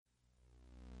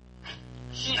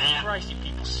Christ, you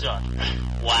people suck.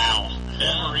 Wow.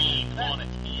 Wolverine on it.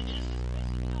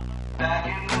 Back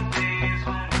in the days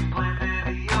when we played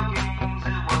video games,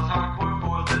 it was hardcore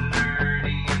for the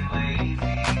nerdy and lazy.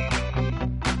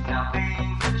 Now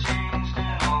things have changed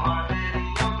and all our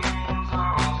video games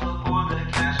are also for the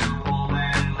casual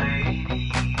and lady.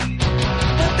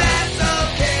 But that's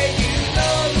okay, you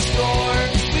know the score.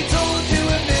 We told you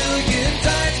a million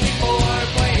times before.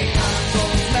 Playing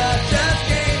consoles, not just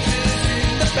games, is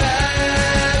in the past.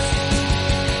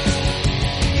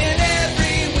 And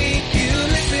every week you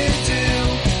listen to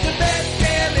the best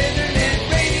damn internet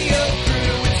radio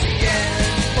crew. It's the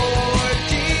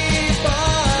N4G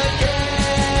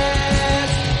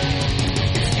podcast.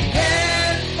 It's the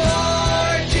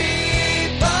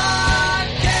N4G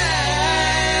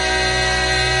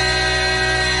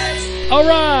podcast. All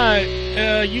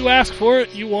right, you asked for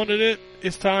it, you wanted it.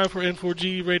 It's time for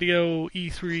N4G Radio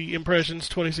E3 Impressions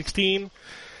 2016.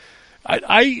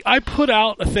 I put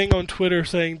out a thing on Twitter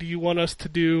saying, do you want us to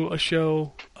do a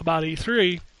show about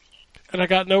E3? And I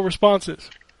got no responses.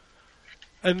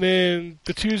 And then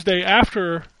the Tuesday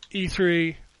after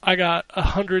E3, I got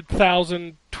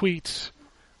 100,000 tweets.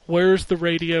 Where's the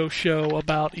radio show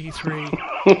about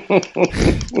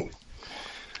E3?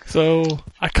 So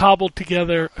I cobbled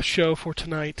together a show for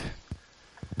tonight.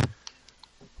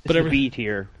 It's the B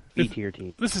tier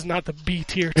team. This is not the B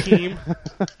tier team.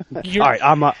 All right,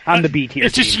 I'm the B tier.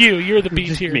 It's just you. You're the B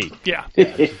Just tier. me. Yeah.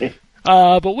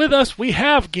 But with us, we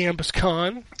have Gambus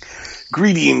Khan.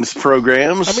 Greetings,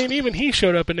 programs. I mean, even he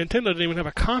showed up, and Nintendo didn't even have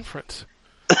a conference.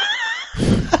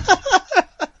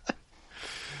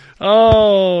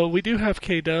 Oh, we do have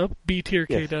K-Dub, B tier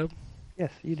Yes. K-Dub.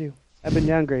 Yes, you do. I've been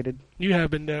downgraded. You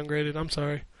have been downgraded. I'm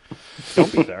sorry.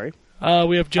 Don't be sorry.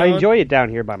 We have John. I enjoy it down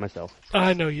here by myself.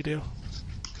 I know you do.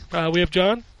 We have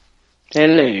John,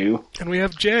 Hello. and we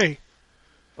have Jay.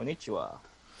 Konnichiwa.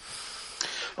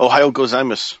 Ohio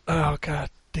gozaimasu. Oh, god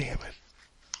damn it.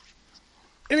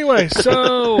 Anyway,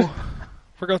 so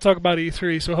we're going to talk about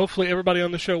E3, so hopefully everybody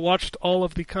on the show watched all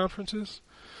of the conferences.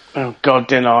 Oh, God,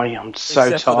 didn't I? I'm so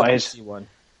Except for the tired. PC one.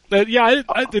 Yeah,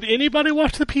 did anybody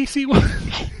watch the PC one?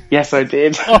 Yes, I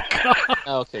did. Oh, god.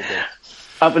 Oh, okay, good.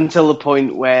 Up until the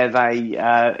point where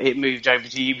it moved over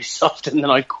to Ubisoft, and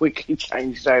then I quickly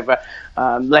changed over.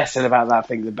 Less said about that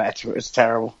thing, the better. It was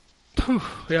terrible.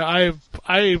 Yeah,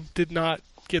 I did not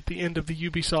get the end of the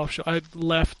Ubisoft show. I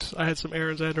left. I had some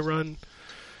errands I had to run.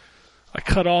 I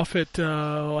cut off at,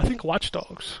 I think, Watch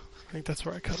Dogs. I think that's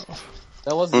where I cut off.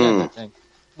 That was the end, I think.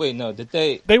 Wait, no, did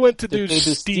they... They went to Did do they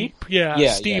do Steep. Steep? Yeah,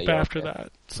 Yeah, Steep yeah, after okay.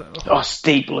 that. So Oh,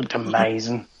 Steep looked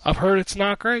amazing. I've heard it's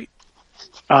not great.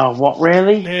 Oh, what,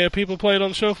 really? Yeah, people play it on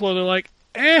the show floor. They're like,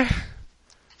 eh.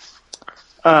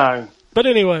 Oh. But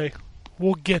anyway,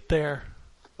 we'll get there.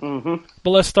 Mm-hmm. But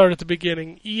let's start at the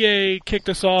beginning. EA kicked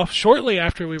us off shortly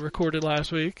after we recorded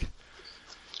last week.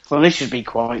 Well, this should be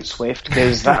quite swift,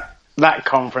 because that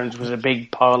conference was a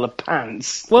big pile of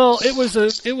pants. Well, it was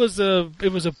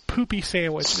a poopy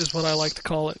sandwich, is what I like to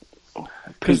call it.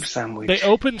 Poop sandwich. They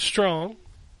opened strong.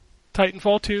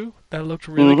 Titanfall 2, that looked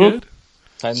really Mhm. good.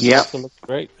 Titanfall Yep. also looked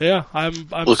great. Yeah, I'm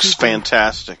Looks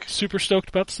fantastic. super stoked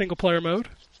about the single player mode.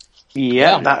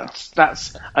 Yeah, Yeah.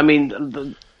 that's. I mean,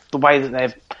 the way that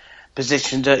they've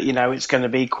positioned it, it's going to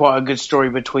be quite a good story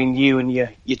between you and your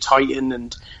Titan,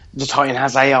 and the Titan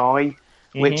has AI,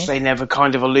 which they never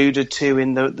kind of alluded to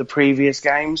in the previous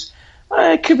games.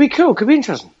 It could be cool. Could be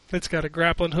interesting. It's got a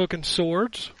grappling hook and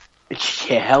swords.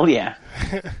 Yeah, hell yeah.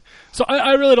 So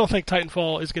I really don't think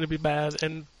Titanfall is going to be bad.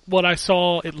 And what I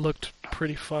saw, it looked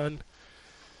pretty fun.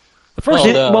 The first,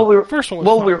 first one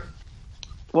was fun.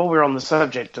 While we're on the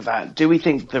subject of that, do we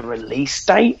think the release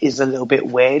date is a little bit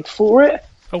weird for it?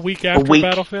 A week after week.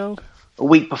 Battlefield? A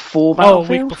week before Oh, Battlefield?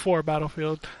 a week before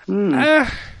Battlefield.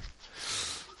 They're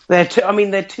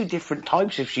two different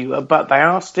types of shooter, but they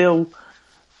are still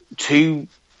two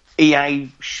EA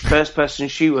first-person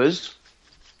shooters.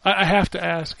 I have to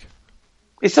ask.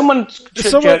 Is someone Is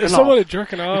jerking someone off?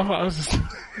 jerking off? I was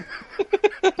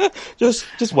Just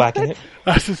whacking it.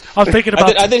 I'm thinking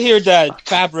about. I did hear that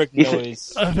fabric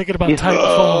noise. I'm thinking about Titanfall.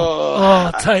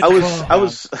 Oh, Titanfall. I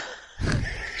was.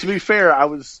 To be fair, I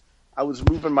was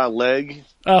moving my leg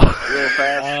Oh, real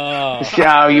fast. Oh.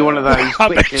 Yeah, you one of those. I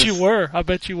bet twitches. you were. I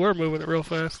bet you were moving it real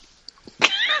fast.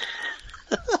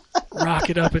 Rock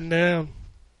it up and down.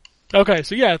 Okay,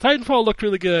 so yeah, Titanfall looked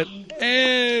really good.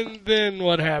 And then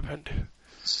what happened?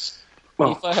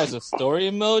 FIFA has a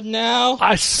story mode now?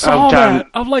 I saw that.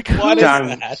 I'm like, What is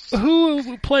Done. that?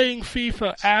 who playing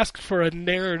FIFA asked for a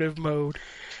narrative mode?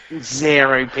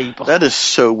 Zero people. That is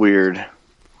so weird.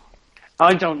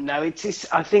 I don't know.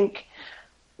 I think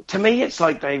to me, it's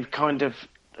like they've kind of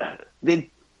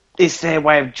it's their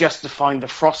way of justifying the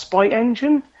Frostbite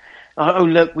engine. Oh,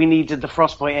 look, we needed the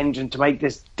Frostbite engine to make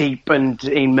this deep and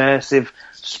immersive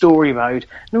story mode.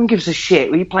 No one gives a shit.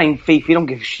 When you're playing FIFA, you don't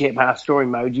give a shit about a story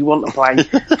mode. You want to play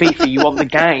FIFA. You want the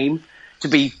game to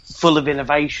be full of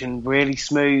innovation, really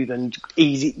smooth and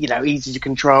easy, easy to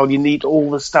control. You need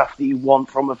all the stuff that you want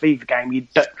from a FIFA game.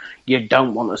 You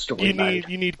don't want a story mode.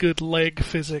 You need good leg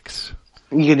physics.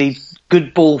 You need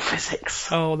good ball physics.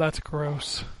 Oh, that's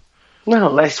gross.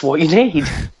 Well, that's what you need.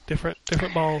 Different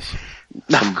balls.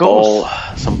 Some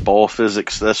ball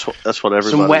physics. That's what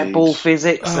everybody Some wet needs. ball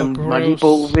physics, some muddy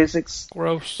ball physics.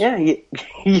 Gross. Yeah, you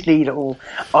need it all.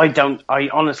 I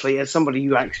honestly, as somebody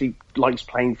who actually likes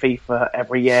playing FIFA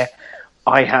every year,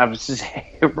 I have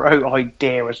zero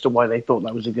idea as to why they thought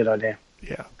that was a good idea.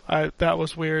 Yeah, that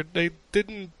was weird. They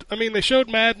didn't. I mean, they showed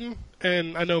Madden,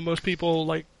 and I know most people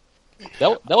like.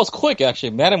 That was quick, actually.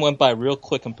 Madden went by real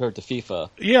quick compared to FIFA.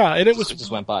 Yeah, and it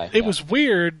just went by. It was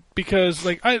weird because,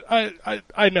 like,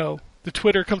 I know the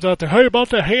Twitter comes out there. Hey, about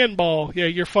the handball? Yeah,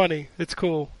 you're funny. It's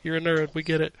cool. You're a nerd. We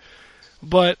get it.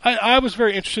 But I was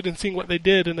very interested in seeing what they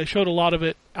did, and they showed a lot of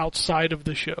it outside of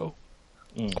the show,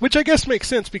 which I guess makes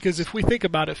sense because if we think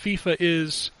about it,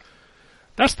 FIFA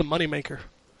that's the moneymaker.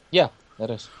 Yeah,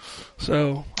 that is.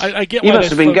 So I get You why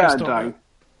must they have been focused good, on though. it.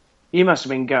 You must have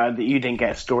been good that you didn't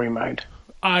get a story mode.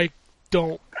 I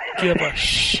don't give a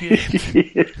shit.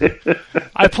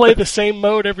 I play the same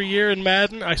mode every year in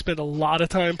Madden. I spend a lot of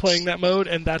time playing that mode,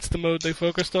 and that's the mode they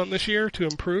focused on this year to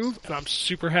improve, and I'm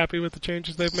super happy with the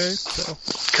changes they've made. So,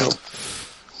 Cool.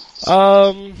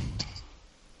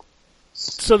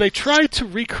 So they tried to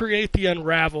recreate the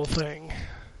Unravel thing.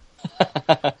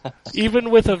 Even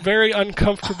with a very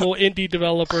uncomfortable indie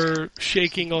developer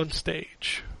shaking on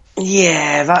stage.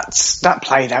 Yeah, that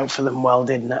played out for them well,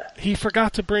 didn't it? He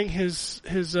forgot to bring his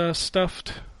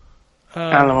stuffed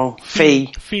Animal.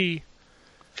 Fee.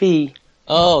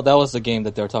 Oh, that was the game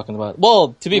that they were talking about.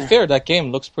 Well, to be fair, that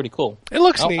game looks pretty cool. It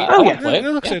looks neat. I wanna play It it.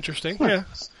 looks Yeah. interesting. Yeah.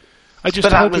 I just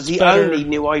But that hope was it's the better. only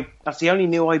new IP. That's the only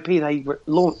new IP they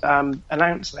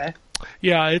announced there.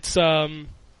 Yeah, it's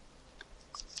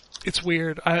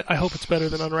weird. I hope it's better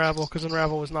than Unravel because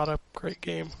Unravel was not a great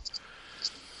game.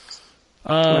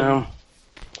 Well,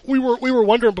 We were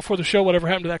wondering before the show whatever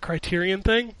happened to that Criterion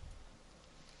thing.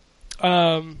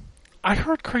 I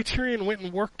heard Criterion went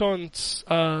and worked on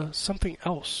something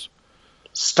else.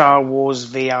 Star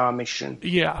Wars VR mission.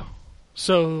 Yeah.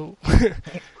 So,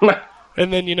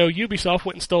 and then Ubisoft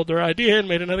went and stole their idea and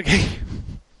made another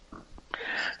game.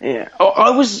 Yeah,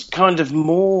 I was kind of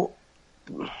more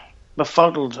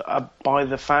befuddled by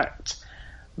the fact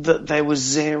that there was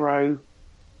zero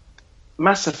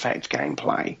Mass Effect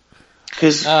gameplay.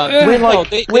 Because we're like,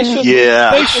 they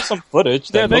Yeah. showed some footage.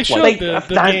 Yeah, That they looked showed like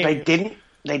the game.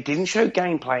 they didn't show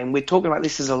gameplay, and we're talking about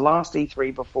this is the last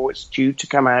E3 before it's due to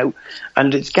come out,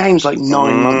 and its game's like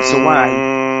 9 months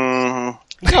away.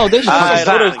 no, they showed some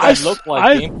footage that looked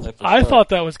like gameplay. For I sure. thought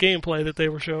that was gameplay that they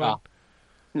were showing. Oh.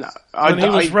 No, When he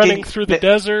was running didn't- through the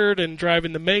desert and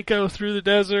driving the Mako through the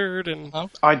desert, and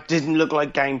I didn't look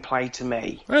like gameplay to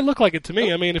me. it looked like it to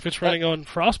me. I mean, if it's running on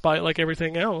Frostbite like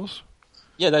everything else,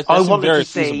 Yeah, that I seemed wanted very to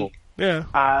see feasible.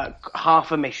 yeah.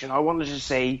 Half a mission. I wanted to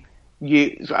see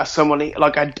someone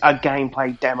like a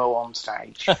gameplay demo on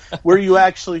stage. Where you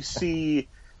actually see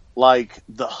like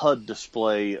the HUD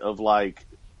display of like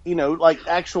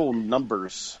actual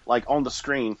numbers like on the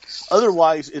screen.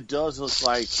 Otherwise, it does look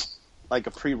like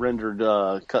a pre-rendered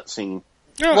cutscene.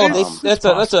 Yeah, Well, it's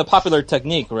that's a popular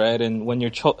technique, right? And when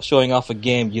you're showing off a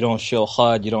game, you don't show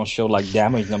HUD, you don't show like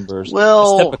damage numbers.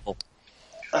 Well, it's typical.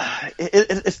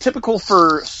 It's typical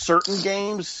for certain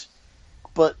games,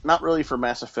 but not really for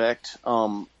Mass Effect.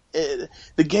 The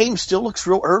game still looks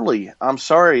real early. I'm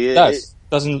sorry. It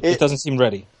doesn't seem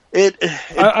ready.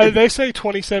 they say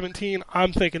 2017.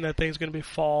 I'm thinking that thing's going to be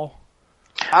fall.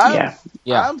 Yeah.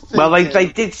 Yeah. Well, they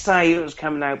did say it was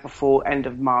coming out before end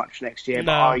of March next year,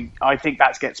 No. but I think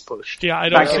that gets pushed. Yeah, I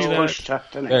don't that see gets that. pushed to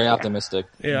next Very year. optimistic.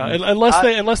 Yeah,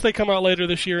 unless they come out later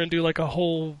this year and do like a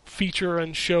whole feature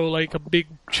and show like a big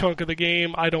chunk of the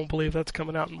game, I don't believe that's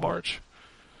coming out in March.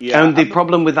 Yeah, And the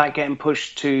problem with that getting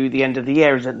pushed to the end of the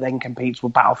year is it then competes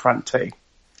with Battlefront 2.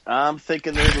 I'm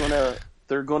thinking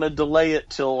they're gonna delay it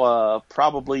till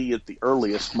probably at the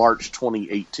earliest March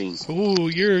 2018. Ooh,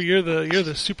 you're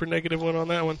the super negative one on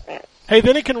that one. Hey,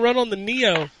 then it can run on the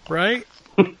Neo, right?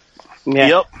 Yeah.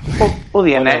 Yep. Or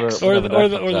the Whatever.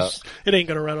 NX. It ain't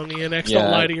gonna run on the NX. Yeah.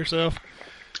 Don't lie to yourself.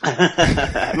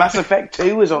 Mass Effect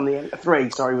 2 was on the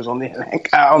 3. Sorry, was on the NX,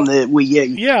 on the Wii U.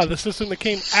 Yeah, the system that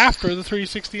came after the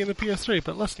 360 and the PS3.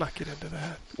 But let's not get into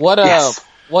that. What Yes.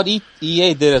 what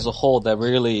EA did as a whole that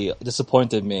really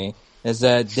disappointed me is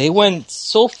that they went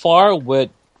so far with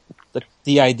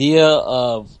the idea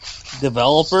of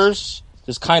developers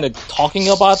just kind of talking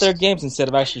about their games instead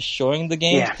of actually showing the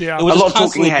game. Yeah. It was A lot just of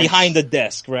constantly talking heads. behind the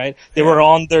desk, right? They were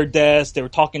on their desk, they were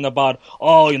talking about,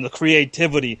 the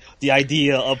creativity, the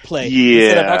idea of play.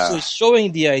 Instead of Yeah. actually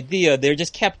showing the idea, they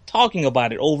just kept talking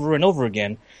about it over and over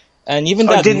again. And even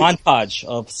I that didn't- montage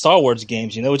of Star Wars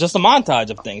games, it was just a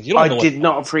montage of things. You don't know I what did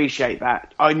not appreciate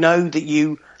that. I know that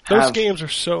you Those have... games are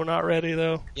so not ready,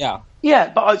 though. Yeah.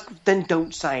 Yeah, but then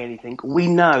don't say anything. We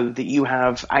know that you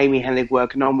have Amy Hennig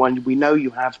working on one. We know you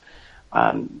have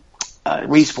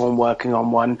Respawn working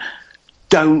on one.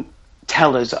 Don't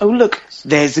tell us, oh, look,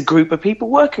 there's a group of people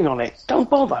working on it. Don't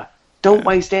bother. Don't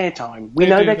waste airtime. We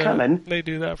know do they're that. coming. They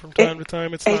do that from time to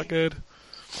time. It's not good.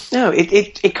 No,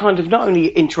 it kind of not only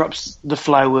interrupts the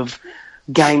flow of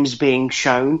games being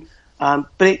shown,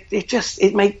 but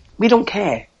we don't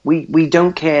care. We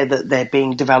don't care that they're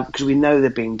being developed because we know they're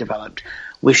being developed.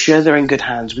 We're sure they're in good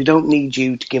hands. We don't need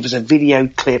you to give us a video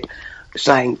clip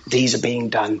saying these are being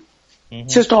done.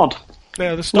 It's just odd.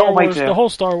 Yeah, the Not Star a way Wars, to- the whole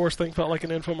Star Wars thing felt like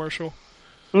an infomercial.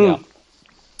 Yeah.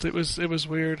 It was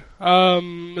weird.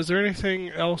 Is there anything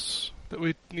else that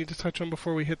we need to touch on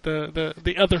before we hit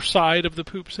the other side of the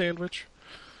poop sandwich?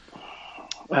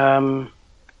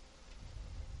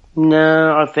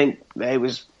 No, I think it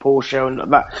was poor show, and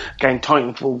that game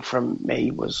Titanfall from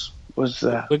me was We're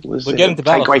getting to takeaway.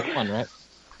 Battlefield 1, right?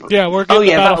 Yeah, we're getting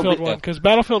to Battlefield Battlefield- 1 because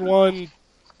Battlefield 1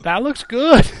 that looks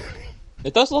good.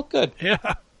 It does look good. Yeah.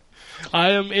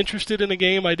 I am interested in a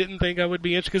game I didn't think I would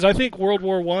be interested because I think World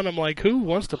War I. I'm like, who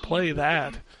wants to play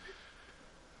that?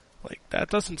 Like that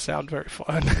doesn't sound very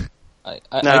fun. I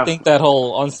No. think that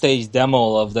whole on-stage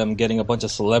demo of them getting a bunch of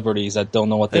celebrities that don't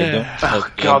know what they're doing.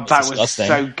 Oh God, that was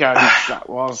so gauche. That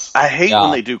was. I hate Yeah.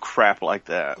 when they do crap like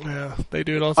that. Yeah, they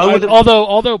do it all the I time. would've-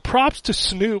 Although props to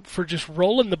Snoop for just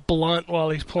rolling the blunt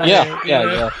while he's playing. Yeah. you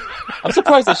know? I'm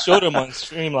surprised they showed him on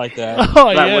stream like that.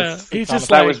 Oh That yeah, was- he's just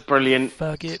that like, was brilliant.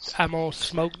 fuck it, I'm gonna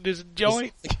smoke this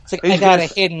joint. It's like, Who's I got gonna- a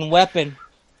hidden weapon,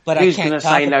 but Who's I can't going to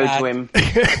talk say no about to it. him?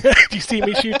 Do you see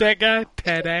me shoot that guy?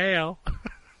 Ta-da.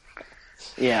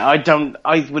 Yeah,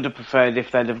 I would have preferred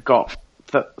if they'd have got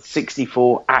the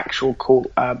 64 actual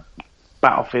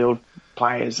Battlefield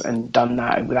players and done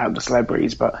that without the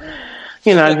celebrities. But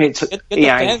it's Get the EA.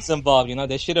 fans involved,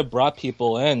 They should have brought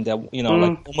people in that,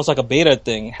 like almost like a beta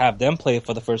thing, have them play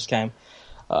for the first time.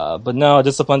 But no,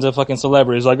 just a bunch of fucking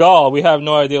celebrities like, oh, we have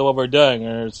no idea what we're doing.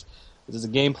 Or the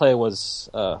gameplay was,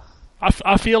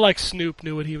 I feel like Snoop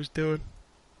knew what he was doing.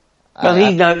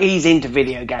 Well, he's into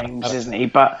video games, isn't he?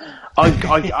 But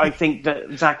I think that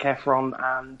Zac Efron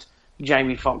and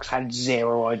Jamie Foxx had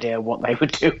zero idea what they were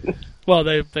doing. Well,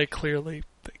 they clearly.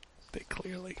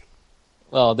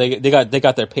 well, they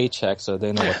got their paycheck, so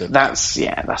they know what they're doing.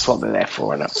 That's what they're there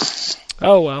for, isn't it?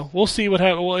 Oh well, we'll see what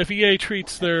happens. Well, if EA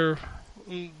treats their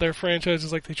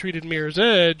franchises like they treated Mirror's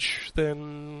Edge,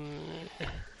 then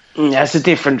That's a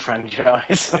different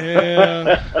franchise.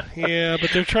 yeah, but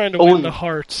they're trying to win the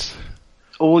hearts.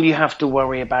 All you have to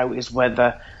worry about is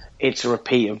whether it's a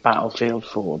repeat of Battlefield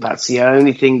 4. That's the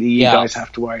only thing that you guys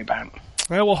have to worry about.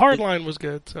 Well, Hardline was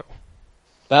good, so.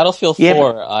 Battlefield Yeah,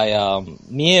 4,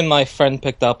 me and my friend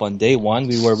picked up on day one.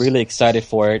 We were really excited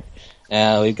for it.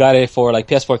 We got it for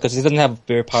PS4 because he doesn't have a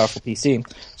very powerful PC.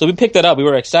 So we picked it up. We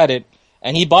were excited.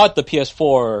 And he bought the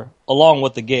PS4 along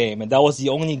with the game. And that was the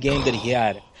only game that he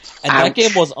had. And that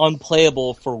game was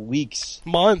unplayable for weeks.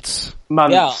 Months.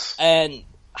 Yeah, and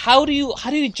how do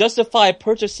you justify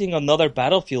purchasing another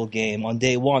Battlefield game on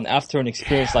day one after an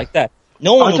experience like that?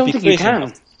 No one I would don't be think you crazy can.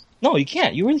 enough. No, you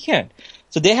can't. You really can't.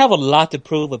 So they have a lot to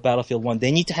prove with Battlefield 1.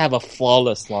 They need to have a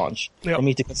flawless launch for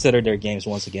me to consider their games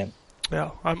once again.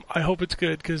 Yeah, I hope it's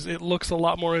good because it looks a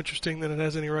lot more interesting than it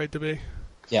has any right to be.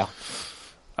 Yeah.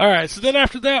 Alright, so then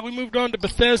after that we moved on to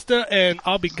Bethesda, and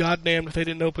I'll be goddamned if they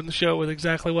didn't open the show with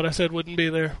exactly what I said wouldn't be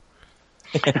there.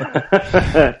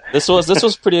 This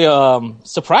was pretty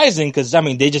surprising because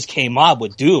they just came up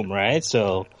with Doom, right?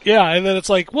 So yeah, and then it's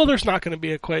like, well, there's not going to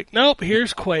be a Quake. Nope,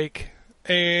 here's Quake,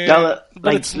 and No,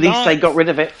 but at it's least not, they got rid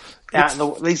of it. At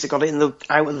least they got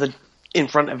it in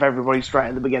front of everybody straight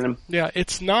at the beginning. Yeah,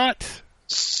 it's not.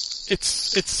 It's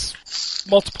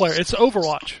multiplayer. It's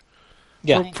Overwatch.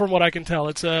 Yeah. From what I can tell,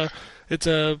 it's a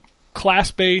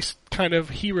class-based kind of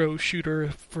hero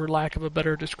shooter, for lack of a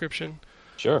better description.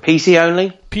 Sure. PC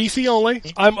only? PC only.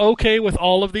 I'm okay with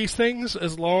all of these things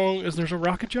as long as there's a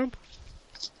rocket jump.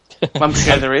 I'm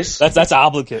sure there is. That's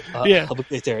obligate. Yeah.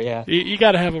 Obligatory, yeah. You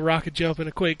got to have a rocket jump in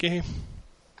a Quake game.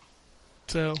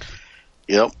 So.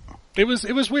 Yep. It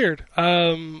was weird.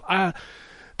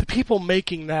 the people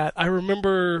making that, I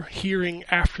remember hearing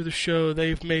after the show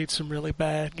they've made some really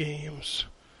bad games.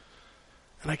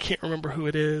 And I can't remember who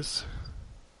it is.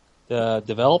 The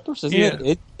developers, isn't Yeah.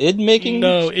 it? Id making?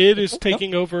 No, it is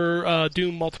taking over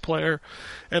Doom multiplayer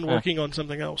and working on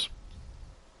something else.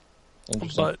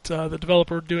 Interesting. But the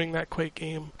developer doing that Quake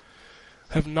game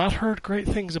have not heard great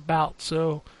things about.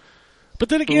 So, but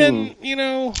then again, you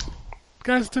know,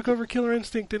 guys that took over Killer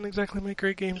Instinct didn't exactly make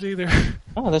great games either.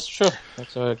 Oh, that's true.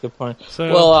 That's a good point.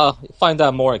 So- well, find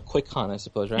out more at QuakeCon, I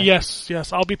suppose, right? Yes,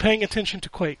 I'll be paying attention to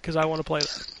Quake because I want to play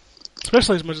that,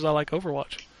 especially as much as I like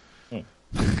Overwatch.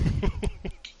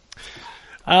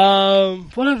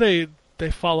 What do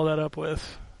they follow that up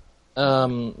with?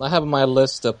 I have on my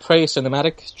list the Prey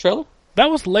cinematic trailer. That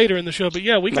was later in the show, but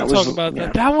yeah, we can That was- talk about yeah.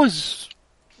 that. That was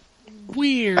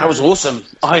weird. That was awesome.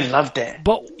 I loved it.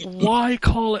 But why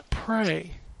call it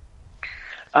Prey?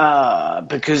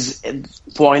 Because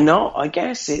why not? I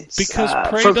guess it's Because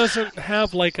Prey from- doesn't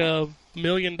have like a $1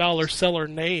 million seller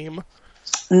name.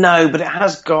 No, but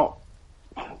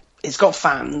it's got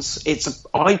fans. It's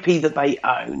an IP that they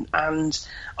own, and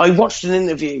I watched an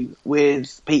interview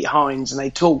with Pete Hines, and they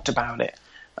talked about it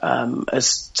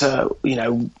as to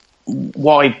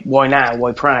why now,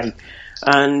 why Prey,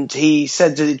 and he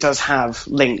said that it does have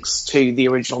links to the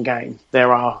original game.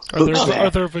 There are books Are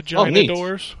there vagina neat.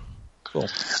 doors? Cool.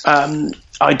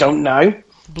 I don't know.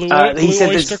 Blue, He Blue said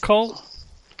Oyster there's- Cult?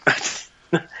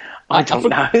 I don't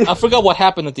know. I forgot what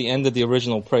happened at the end of the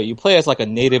original Prey. You play as like a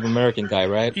Native American guy,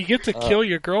 right? You get to kill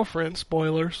your girlfriend.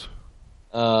 Spoilers.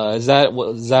 Is that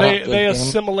They the game?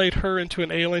 assimilate her into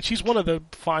an alien. She's one of the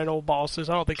final bosses.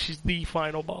 I don't think she's the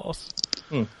final boss.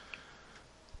 Hmm.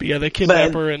 But yeah, they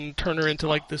kidnap But- her and turn her into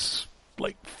like this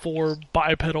 4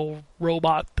 bipedal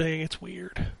robot thing. It's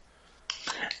weird.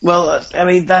 Well, I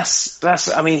mean, that's.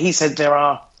 I mean, he said there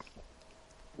are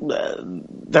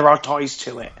ties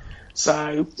to it.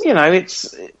 So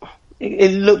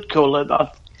it looked cool.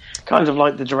 I kind of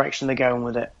like the direction they're going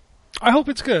with it. I hope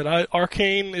it's good.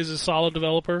 Arcane is a solid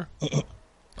developer.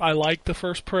 I like the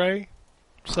first Prey,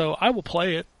 so I will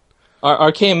play it.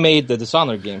 Arcane made the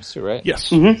Dishonored games too, right?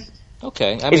 Yes.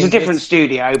 Okay. I It's mean, a different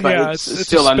studio, but Yeah, it's a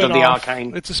still under the spin-off.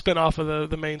 Arcane. It's a spin-off of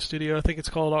the main studio. I think it's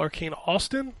called Arcane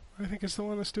Austin. I think it's the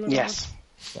one that's doing that. Yes.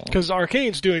 Because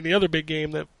Arcane's doing the other big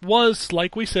game that was,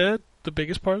 like we said, the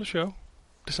biggest part of the show,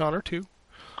 Dishonored 2.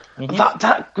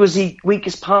 That was the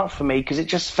weakest part for me because it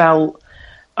just felt.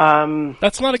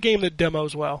 That's not a game that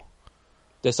demos well.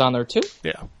 Dishonored 2?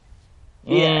 Yeah.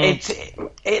 Yeah,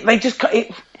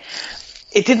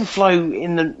 it didn't flow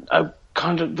in the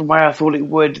kind of the way I thought it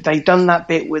would. They done that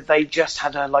bit where they just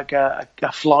had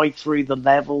a fly through the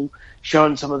level,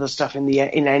 showing some of the stuff in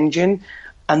engine,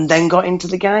 and then got into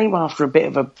the game after a bit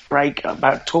of a break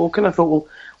about talking. I thought, well,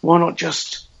 why not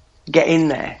just get in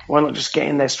there? Why not just get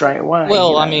in there straight away? Well,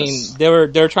 You know, I mean, they were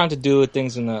trying to do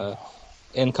things in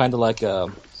kind of like a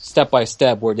step by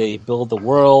step where they build the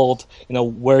world.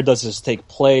 Where does this take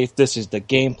place? This is the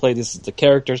gameplay. This is the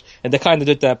characters, and they kind of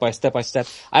did that by step by step.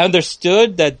 I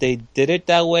understood that they did it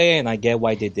that way, and I get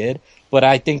why they did. But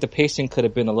I think the pacing could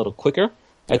have been a little quicker.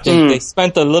 I think they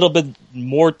spent a little bit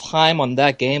more time on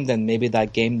that game than maybe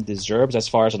that game deserves as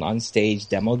far as an unstaged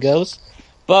demo goes.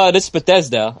 But it's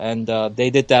Bethesda, and they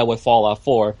did that with Fallout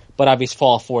 4. But obviously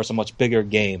Fallout 4 is a much bigger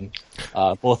game,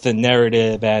 both in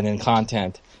narrative and in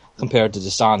content, compared to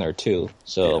Dishonored 2.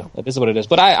 So it is what it is.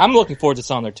 But I'm looking forward to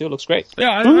Dishonored 2. It looks great.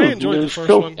 Yeah, I enjoyed the it's first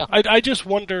cool. one. Yeah. I just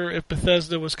wonder if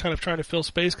Bethesda was kind of trying to fill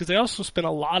space, because they also spent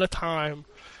a lot of time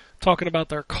talking about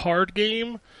their card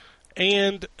game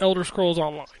and Elder Scrolls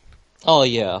Online. Oh,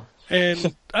 yeah.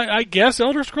 And I guess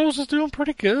Elder Scrolls is doing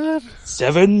pretty good.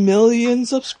 7 million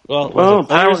subscribers. Well,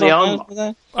 apparently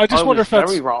I'm- I just I wonder was if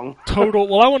that's very wrong. total.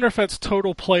 Well, I wonder if that's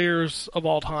total players of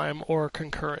all time or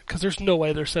concurrent, because there's no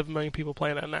way there's 7 million people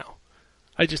playing that now.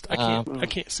 I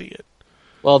can't see it.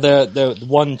 Well, the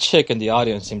one chick in the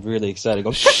audience seemed really excited.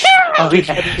 Go, Oh,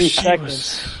 yeah. She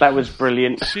That was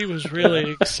brilliant. She was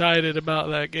really excited about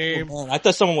that game. man, I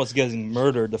thought someone was getting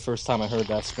murdered the first time I heard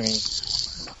that scream.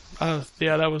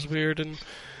 Yeah, that was weird. And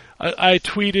I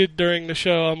tweeted during the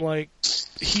show, I'm like,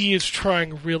 he is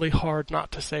trying really hard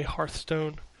not to say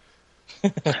Hearthstone.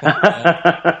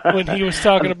 When he was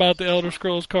talking about the Elder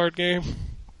Scrolls card game.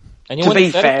 Anyone To be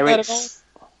excited fair, for that it's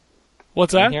at all?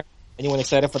 What's In that? here? Anyone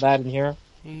excited for that in here?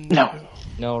 no.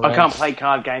 No, I right? can't play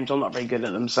card games. I'm not very good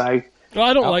at them, so Well,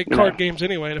 I don't like no. card games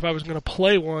anyway, and if I was going to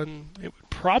play one, it would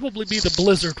probably be the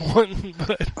Blizzard one.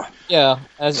 But Yeah,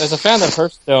 as a fan of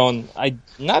Hearthstone, I'm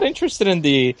not interested in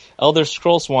the Elder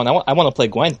Scrolls one. I want to play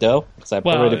Gwent though, because I've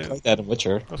Well, already yeah. played that in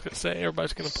Witcher. I was going to say,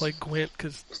 everybody's going to play Gwent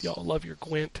because y'all love your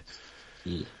Gwent.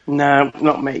 No,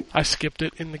 not me. I skipped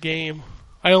it in the game.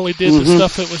 I only did the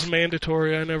stuff that was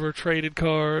mandatory. I never traded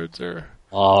cards or...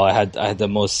 Oh, I had the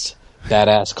most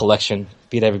badass collection.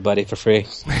 Beat everybody for free.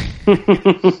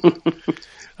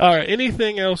 Alright,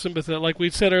 anything else in Bethesda? Like we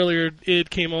said earlier, id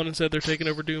came on and said they're taking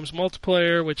over Doom's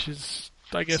multiplayer, which is,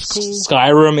 I guess, cool.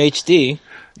 Skyrim HD.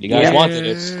 You guys Yeah. wanted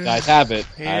it. You guys have it.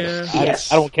 Yeah.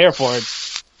 Yes. I don't care for it.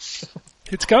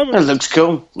 It's coming. It looks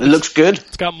cool. It looks good.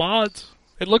 It's got mods.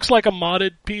 It looks like a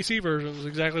modded PC version is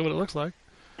exactly what it looks like.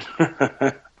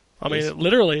 I mean,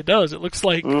 it does. It looks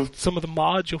like some of the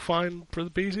mods you'll find for the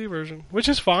PC version, which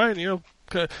is fine, you know.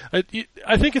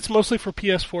 I think it's mostly for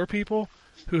PS4 people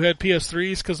who had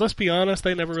PS3s, because let's be honest,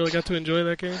 they never really got to enjoy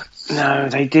that game. No,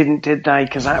 they didn't, did they?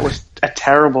 Because that was a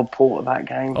terrible port of that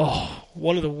game. Oh,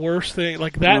 one of the worst things.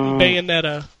 Like that and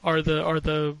Bayonetta are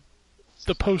the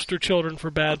poster children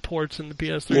for bad ports in the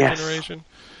PS3 generation.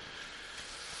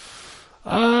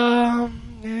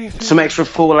 Anything? Some extra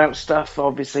Fallout stuff,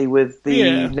 obviously, with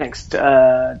the next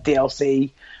DLC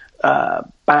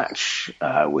batch,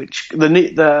 which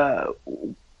the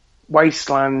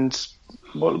Wasteland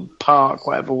Park,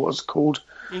 whatever it was called.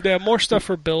 Yeah, more stuff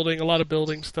for building, a lot of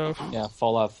building stuff. Yeah,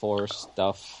 Fallout 4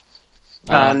 stuff.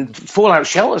 And Fallout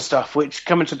Shelter stuff, which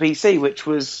coming to PC, which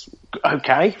was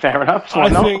okay, fair enough. Why I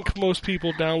not? think most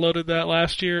people downloaded that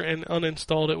last year and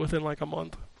uninstalled it within like a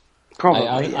month. Probably.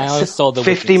 I installed it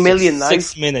 50 within million,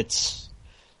 6 minutes.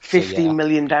 50 yeah.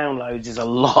 million downloads is a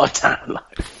lot of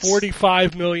downloads.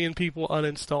 45 million people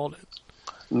uninstalled it.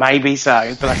 Maybe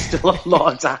so, but that's still a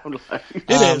lot of downloads.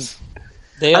 It is.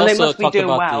 They And also they must be talk doing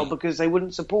about well because they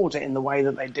wouldn't support it in the way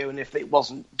that they do, and if it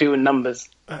wasn't doing numbers.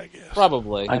 I guess.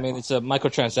 Probably. I mean, it's a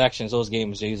microtransactions. Those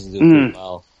games usually do pretty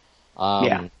well.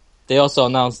 Yeah. They also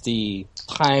announced the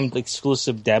timed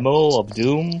exclusive demo of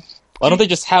Doom. Why don't they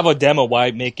just have a demo?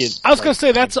 Why make it? I was going to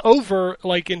say that's over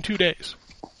like in 2 days.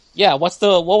 Yeah. What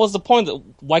was the point?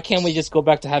 Why can't we just go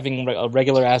back to having a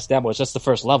regular ass demo? It's just the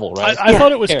first level, right? I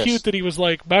thought it was Who cares? cute that he was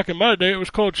like, back in my day it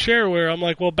was called shareware. I'm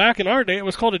like, well, back in our day it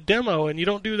was called a demo, and you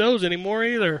don't do those anymore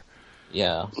either.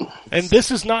 Yeah. And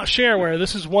this is not shareware.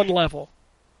 This is one level.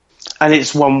 And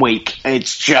it's 1 week.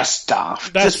 It's just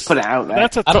daft. That's- Just put it out there.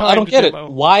 That's a I don't timed get demo.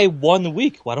 it. Why 1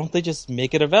 week? Why don't they just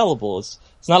make it available? It's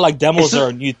not like demos are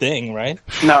a new thing, right?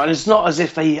 No, and it's not as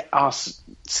if they are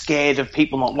scared of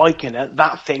people not liking it.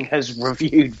 That thing has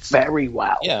reviewed very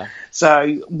well. Yeah.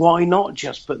 So why not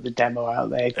just put the demo out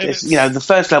there? it's- The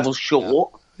first level's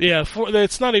short. Yeah,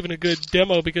 it's not even a good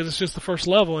demo because it's just the first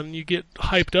level, and you get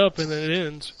hyped up and then it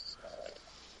ends.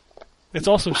 It's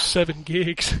also 7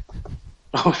 gigs.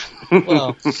 Well,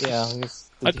 yeah.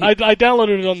 I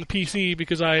downloaded it on the PC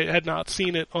because I had not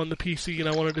seen it on the PC, and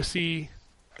I wanted to see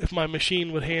if my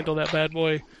machine would handle that bad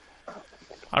boy.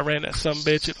 I ran that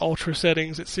sumbitch at ultra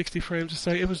settings at 60 frames a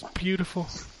second. It was beautiful.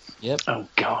 Yep. Oh,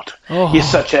 God. Oh.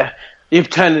 You've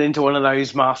turned it into one of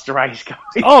those Master Race guys.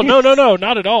 Oh, no,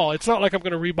 not at all. It's not like I'm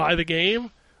going to rebuy the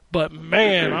game, but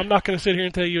man, I'm not going to sit here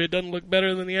and tell you it doesn't look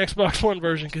better than the Xbox One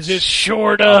version, because it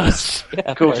sure does. Yeah,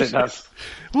 Of course it does.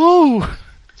 Woo!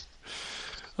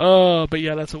 But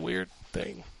yeah, that's a weird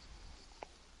thing.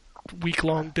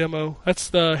 Week-long demo. That's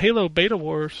the Halo Beta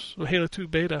Wars, or Halo 2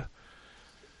 Beta.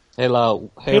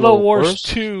 Halo Wars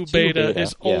 2 Beta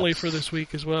is yeah. only for this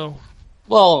week as well.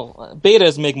 Well,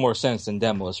 betas make more sense than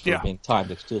demos for Yeah. being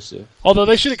timed exclusive. Although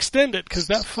they should extend it, because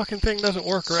that fucking thing doesn't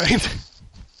work right.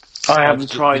 I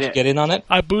haven't tried Did you it. get in on it?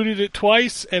 I booted it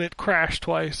twice, and it crashed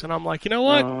twice, and I'm like, you know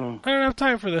what? Oh. I don't have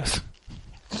time for this.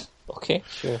 Okay,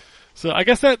 sure. So I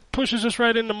guess that pushes us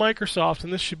right into Microsoft,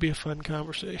 and this should be a fun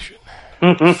conversation.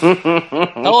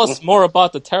 Tell us more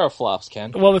about the teraflops,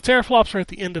 Ken. Well, the teraflops are at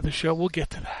the end of the show. We'll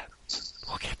get to that.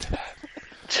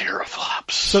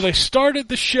 Teraflops. So they started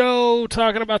the show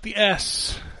talking about the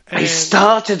S. They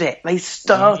started it. They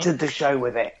started the show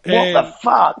with it. What And- the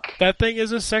fuck? That thing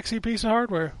is a sexy piece of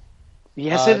hardware.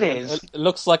 Yes, it is. It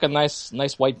looks like a nice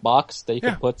white box that you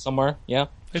Yeah. can put somewhere. Yeah.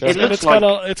 It's, Sure. It looks like-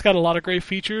 it's got a lot of great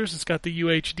features. It's got the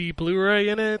UHD Blu-ray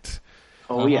in it.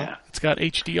 Oh, yeah. It's got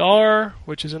HDR,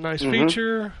 which is a nice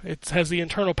feature. It has the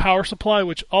internal power supply,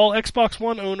 which all Xbox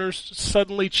One owners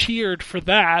suddenly cheered for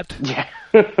that. Yeah.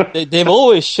 They've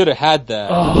always should have had that.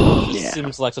 Oh, It yeah.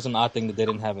 seems like such an odd thing that they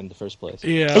didn't have in the first place.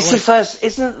 yeah. It's like, the first,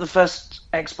 isn't it the first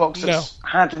Xbox that's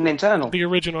had an internal? the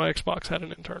original Xbox had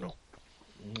an internal.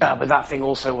 But that thing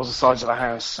also was the size of the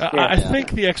house. I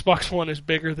think the Xbox One is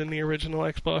bigger than the original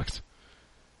Xbox.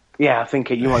 Yeah, I think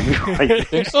you might be right.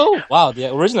 Think so? Wow,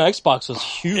 the original Xbox was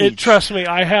huge. Trust me,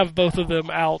 I have both of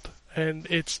them out, and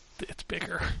it's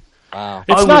bigger. Wow.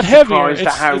 It's I not was heavier. surprised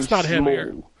at how It's not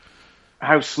heavier. small.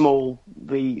 how small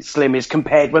the Slim is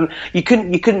compared when you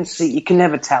couldn't see, you can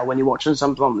never tell when you're watching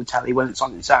something on the telly when it's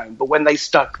on its own, but when they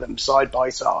stuck them side by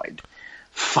side,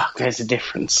 fuck, there's a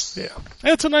difference. Yeah,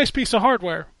 it's a nice piece of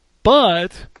hardware,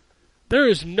 but there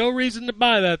is no reason to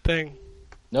buy that thing.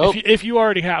 Nope. If you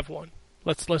already have one,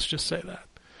 let's just say that.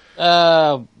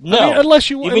 No. I mean, unless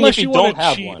you Even if you want don't to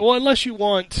have cheat. one. Well, unless you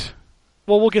want.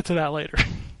 Well, we'll get to that later.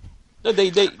 No, they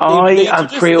I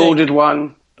introduced pre-ordered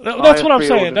one. That's what I'm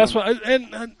saying. pre-ordered That's them.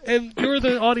 what, and you're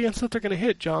the audience that they're going to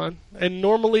hit, John. And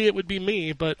normally it would be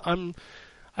me, but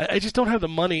I just don't have the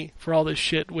money for all this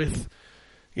shit with,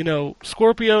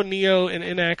 Scorpio, Neo, and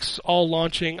NX all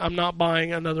launching. I'm not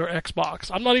buying another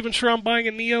Xbox. I'm not even sure I'm buying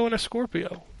a Neo and a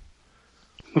Scorpio.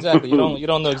 Exactly. You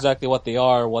don't know exactly what they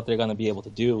are, what they're going to be able to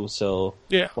do. So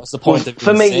Yeah. what's the point of For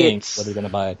even me, saying it's- whether you're going to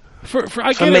buy it? I For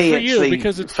get me, it for it's you the,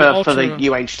 because it's for, the Ultra. for the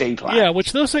UHD plan. Yeah,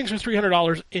 which those things are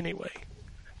 $300 anyway.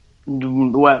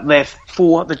 Well,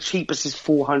 the cheapest is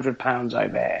 £400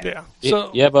 over here. Yeah.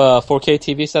 You have a 4K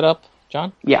TV set up,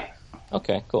 John? Yeah.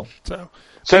 Okay, cool. So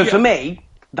yeah. for me,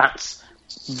 that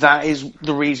is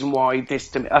the reason why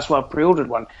that's why I pre-ordered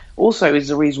one. Also, is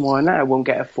the reason why now I won't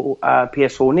get a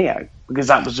PS4 Neo, because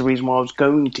that was the reason why I was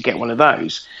going to get one of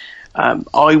those.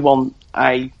 I want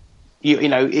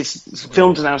it's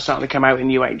films are now starting to come out in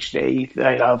UHD.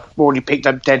 I've already picked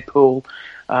up Deadpool.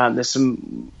 There's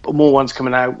some more ones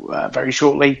coming out very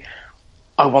shortly.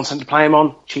 I want something to play them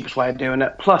on. Cheapest way of doing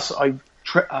it. Plus, I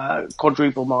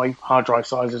quadruple my hard drive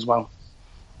size as well.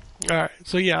 All right.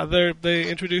 So yeah, they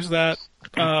introduced that,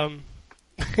 and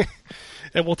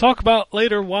we'll talk about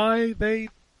later why they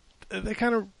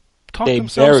kind of talked They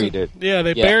themselves. buried it. Yeah,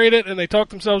 they buried it and they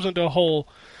talked themselves into a hole.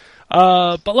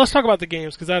 But let's talk about the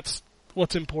games because that's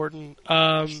what's important.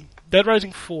 Dead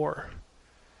Rising 4.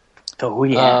 Oh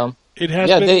yeah. It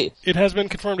has been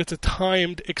confirmed it's a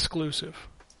timed exclusive.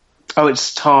 Oh,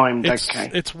 it's timed. It's, Okay.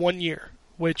 It's 1 year,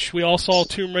 which we all saw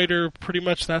Tomb Raider. Pretty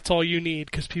much that's all you need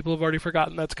because people have already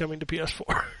forgotten that's coming to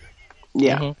PS4.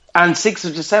 Yeah. Mhm. And 6th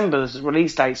of December is the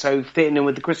release date, so fitting in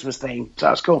with the Christmas theme. So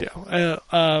that's cool. Yeah.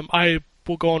 I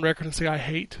will go on record and say I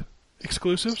hate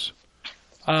exclusives.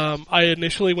 I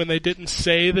initially, when they didn't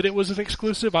say that it was an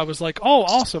exclusive, I was like, oh,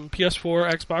 awesome,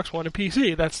 PS4, Xbox One, and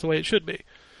PC. That's the way it should be.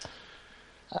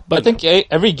 But I think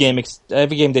every game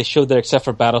they showed there except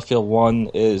for Battlefield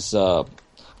 1 is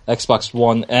Xbox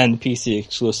One and PC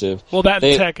exclusive. Well, that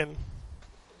and Tekken.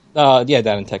 Yeah,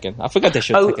 that and Tekken. I forgot they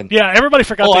showed Tekken. Yeah, everybody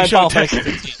forgot they and showed Final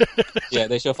Fantasy Tekken. 15. Yeah,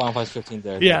 they showed Final Fantasy 15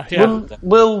 there. Yeah.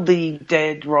 Will the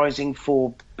Dead Rising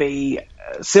 4 be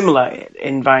similar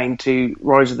in vein to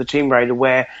Rise of the Tomb Raider,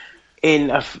 where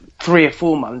in 3 or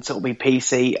 4 months it'll be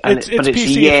PC, but it's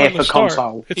PC a year from the for start.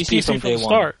 console? It's PC PC from from day the one.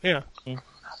 start, yeah.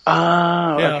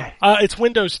 Okay. It's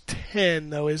Windows 10,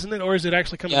 though, isn't it? Or is it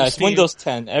actually coming Yeah, to it's Steam? Windows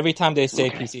 10. Every time they say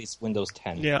PC, it's Windows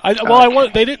 10. Yeah,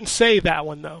 they didn't say that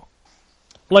one, though.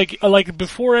 Like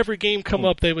before every game come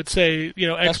up, they would say,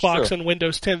 That's Xbox true. and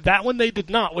Windows 10. That one they did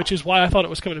not, which is why I thought it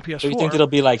was coming to PS4. So you think it'll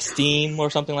be like Steam or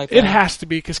something like that? It has to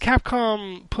be, because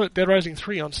Capcom put Dead Rising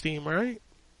 3 on Steam, right?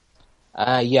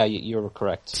 Yeah, you're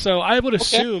correct. So I would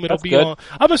assume it'll that's be good. on.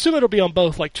 I'm assuming it'll be on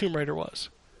both, like Tomb Raider was.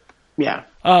 Yeah.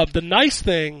 The nice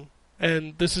thing,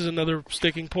 and this is another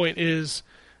sticking point, is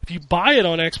if you buy it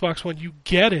on Xbox One, you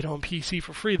get it on PC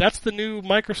for free. That's the new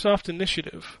Microsoft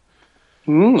initiative.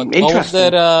 What was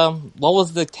Interesting. that? What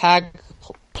was the tag?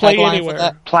 Play tagline for anywhere.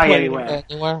 that? Play anywhere.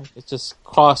 Anywhere. It's just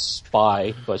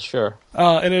cross-buy, but sure.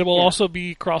 And it will also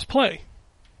be cross-play.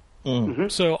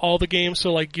 Mm. So all the games,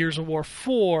 so like Gears of War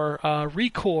 4,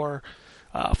 ReCore,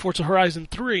 Forza Horizon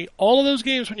 3, all of those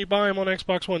games, when you buy them on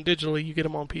Xbox One digitally, you get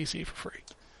them on PC for free.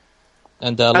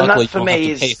 And that luckily, you for don't me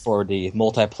have to pay is- for the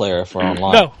multiplayer for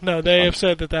online. No, they have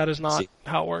said that is not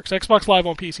how it works. Xbox Live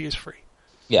on PC is free.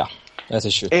 Yeah, that's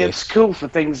a sure. It's cool for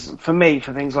things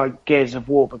like Gears of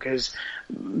War, because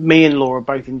me and Laura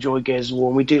both enjoy Gears of War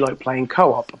and we do like playing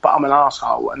co-op, but I'm an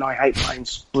arsehole and I hate playing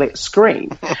split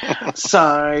screen.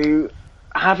 So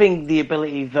having the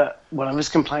ability that one of us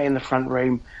can play in the front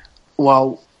room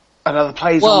while another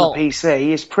plays on the PC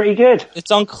is pretty good.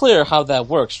 It's unclear how that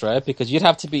works, right? Because you'd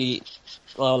have to be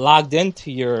logged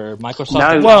into your Microsoft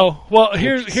No. account. Well,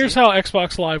 here's how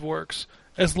Xbox Live works.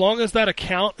 As long as that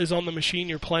account is on the machine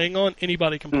you're playing on,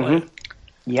 anybody can play it.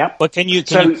 Yep. But can you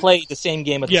play the same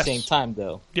game at Yes. the same time,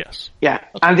 though? Yes. Yeah,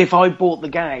 and if I bought the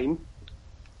game,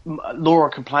 Laura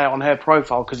can play it on her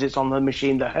profile because it's on the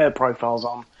machine that her profile's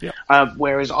on. Yep.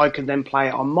 Whereas I can then play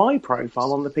it on my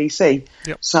profile on the PC.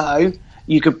 Yep. So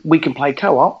we can play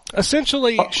co-op.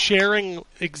 Essentially, sharing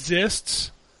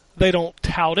exists. They don't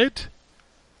tout it.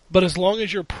 But as long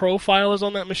as your profile is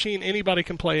on that machine, anybody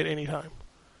can play it anytime.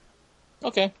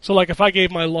 Okay. So, like, if I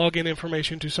gave my login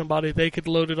information to somebody, they could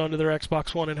load it onto their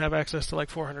Xbox One and have access to, like,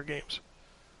 400 games.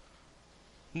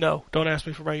 No, don't ask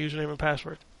me for my username and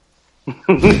password.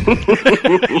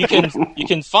 You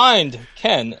can find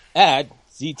Ken at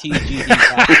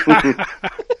ZTGD.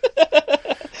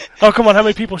 Oh, come on, how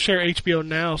many people share HBO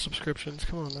Now subscriptions?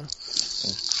 Come on, now.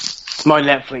 My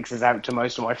Netflix is out to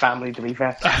most of my family, to be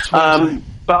fair. That's what I'm saying.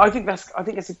 But I think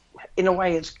it's in a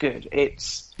way it's good.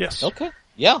 It's Yes. Okay.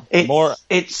 Yeah. It's, More.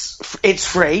 It's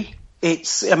free.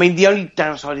 I mean, the only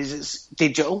downside is it's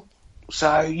digital,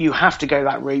 so you have to go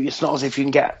that route. It's not as if you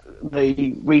can get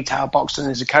the retail box and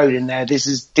there's a code in there. This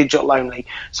is digital only,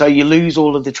 so you lose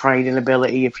all of the trading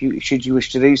ability should you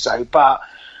wish to do so. But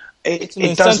it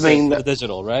does mean for that the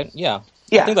digital, right? Yeah.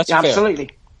 yeah, I think that's fair.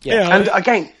 absolutely. Yeah. And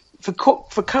again, for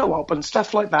co-op and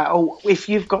stuff like that, or if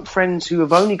you've got friends who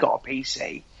have only got a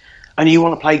PC and you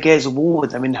want to play Gears of War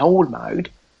with them in horde mode,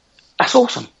 that's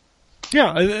awesome.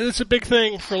 Yeah, it's a big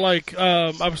thing for, like,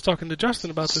 I was talking to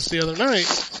Justin about this the other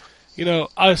night. You know,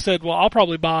 I said, well, I'll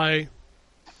probably buy,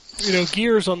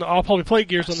 I'll probably play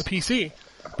Gears on the PC.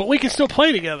 But we can still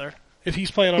play together if he's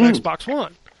playing on Xbox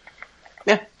One.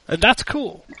 Yeah. And that's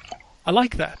cool. I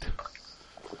like that.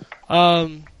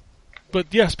 But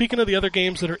yeah, speaking of the other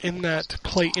games that are in that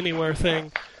Play Anywhere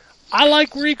thing, I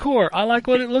like ReCore. I like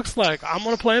what it looks like. I'm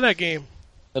going to play that game.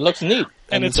 It looks neat.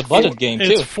 And it's a $40 budget game, too.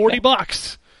 It's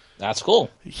 $40. That's cool.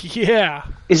 Yeah.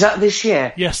 Is that this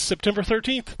year? Yes, September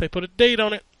 13th. They put a date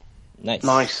on it.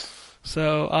 Nice.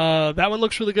 So that one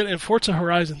looks really good. And Forza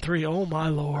Horizon 3, oh my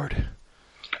lord.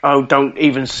 Oh, don't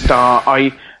even start.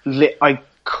 I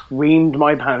creamed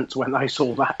my pants when I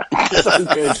saw that. So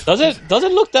good. Does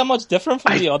it look that much different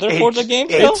from the other Forza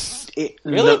games? It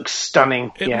Really? looks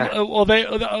stunning. Yeah. Well,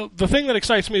 the thing that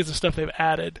excites me is the stuff they've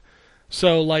added.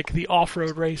 So, like the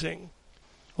off-road racing.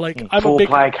 Like I'm a big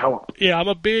Full-player co-op. Yeah, I'm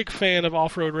a big fan of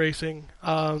off-road racing.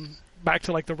 Back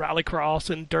to like the rallycross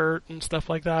and dirt and stuff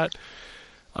like that.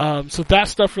 So that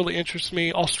stuff really interests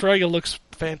me. Australia looks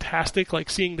fantastic. Like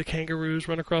seeing the kangaroos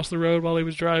run across the road while he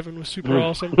was driving was super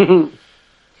awesome.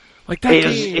 Like that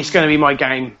game. It's going to be my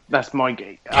game. That's my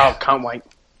game. Oh, can't wait.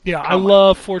 Yeah, I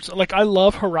love Forza. Like I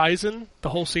love Horizon, the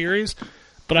whole series,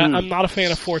 but I'm not a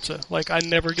fan of Forza. Like I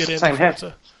never get into Same here.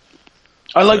 Forza.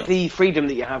 I like the freedom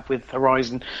that you have with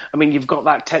Horizon. I mean, you've got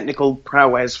that technical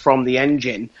prowess from the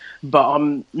engine, but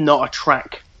I'm not a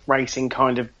track racing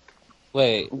kind of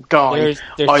guy. There's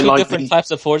I two like different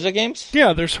types of Forza games?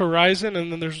 Yeah, there's Horizon, and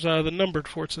then there's the numbered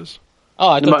Forzas. Oh,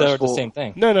 I thought they were the Motorsport. same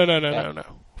thing. No.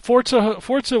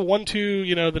 Forza 1,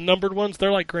 2, the numbered ones,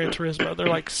 they're like Gran Turismo. They're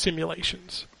like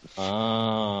simulations.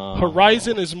 Oh.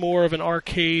 Horizon is more of an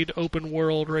arcade,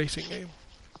 open-world racing game.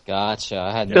 Gotcha.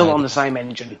 I had no built idea. on the same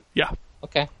engine. Yeah.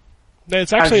 Okay. No,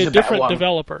 it's actually It's a a better different one.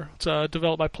 developer. It's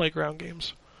developed by Playground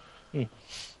Games.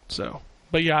 So,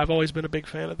 but yeah, I've always been a big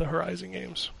fan of the Horizon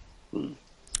games.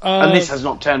 And this has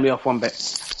not turned me off one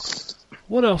bit.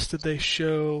 What else did they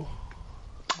show?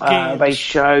 They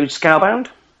showed Scalebound.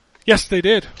 Yes, they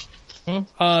did.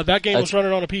 That game was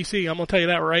running on a PC. I'm gonna tell you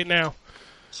that right now.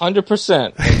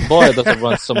 100%. Boy, does it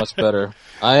run so much better.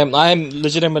 I am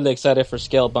legitimately excited for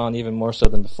Scalebound even more so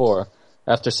than before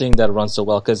after seeing that run so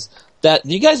well. Because do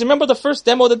you guys remember the first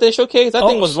demo that they showcased? That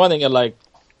thing was running at like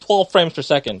 12 frames per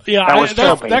second. Yeah,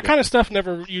 That that kind of stuff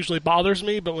never usually bothers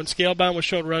me, but when Scalebound was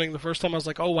shown running the first time, I was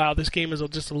like, oh wow, this game is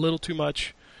just a little too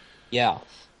much Yeah.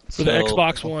 for the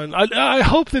Xbox One. I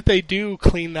hope that they do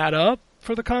clean that up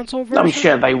for the console version. I'm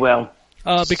sure they will.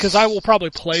 Because I will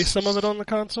probably play some of it on the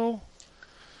console.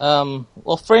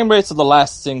 Well, frame rates are the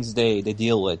last things they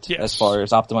deal with as far as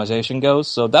optimization goes.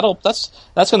 So that's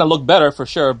going to look better for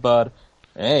sure. But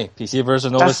hey, PC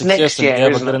version always That's next exists, and year, they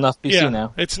have a isn't good it? enough PC Yeah,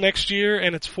 now. it's next year,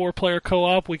 and it's 4-player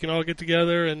co-op. We can all get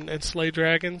together and slay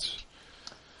dragons.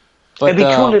 But, It'd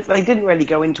be cool if they didn't really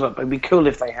go into it, but it'd be cool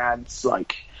if they had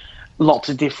like lots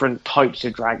of different types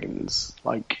of dragons.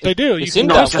 Like They do. You seem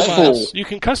can that way. customize. You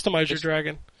can customize your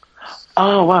dragon.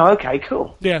 oh wow, okay,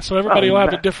 cool. Yeah, so everybody will have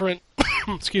a that- different,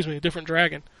 a different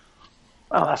dragon.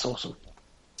 Oh, that's awesome.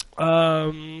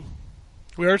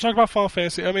 We already talked about Final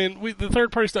Fantasy. I mean, the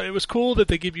third-party stuff. It was cool that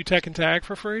they give you Tekken Tag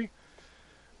for free.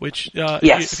 Which,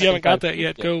 Yes. if you haven't got that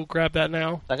yet, go grab that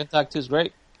now. Tekken Tag 2 is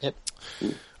great. Yep.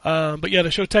 But yeah, they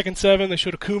showed Tekken 7. They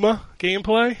showed Akuma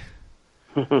gameplay.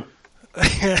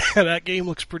 That game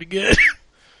looks pretty good.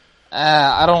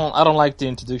 I don't like the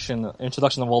introduction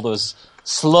of all those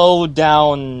slow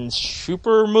down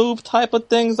super move type of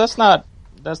things. I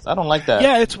don't like that.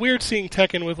 Yeah, it's weird seeing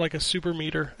Tekken with like a super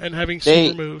meter and having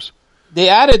super moves. They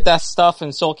added that stuff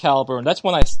in Soul Calibur, and that's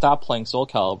when I stopped playing Soul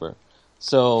Calibur.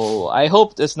 So I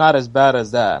hope it's not as bad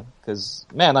as that, because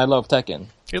man, I love Tekken.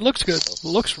 It looks good. It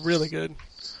looks really good.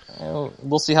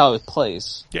 We'll see how it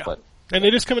plays. Yeah. But And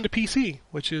it is coming to PC,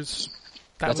 which is...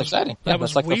 that's exciting. That Yeah,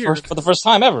 was that's like weird. for the first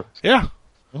time ever. Yeah.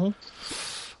 Mhm.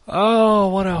 Oh,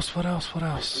 what else?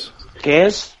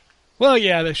 Gears, Well,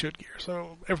 yeah, they showed Gears.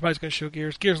 So everybody's going to show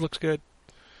Gears. Gears looks good.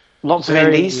 lots of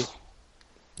Very- indies.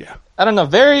 I don't know,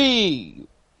 very,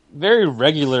 very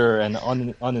regular and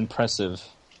unimpressive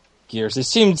Gears. It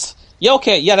seems,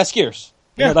 that's Gears.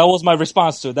 Yeah. Yeah, that was my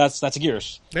response to it. That's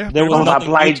Gears. Yeah. There was Oh, that nothing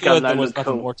new blade to gun, it. There that was looked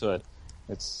nothing cool. more to it.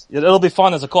 It'll be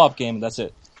fun as a co-op game. That's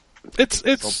it.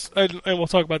 It's and we'll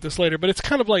talk about this later, but it's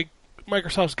kind of like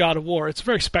Microsoft's God of War. It's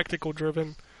very spectacle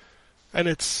driven, and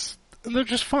they're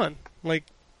just fun. Like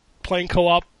playing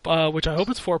co-op, which I hope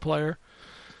it's 4-player.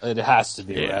 It has to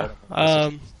be. Right?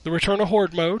 The return of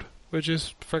Horde mode, which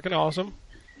is freaking awesome.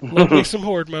 Love me some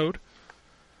Horde mode.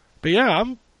 But yeah,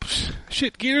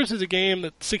 Gears is a game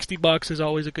that $60 is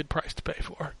always a good price to pay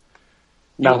for.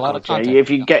 No, a lot of God, yeah, content. if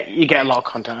you get a lot of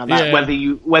content on that,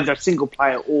 Yeah. whether single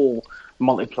player or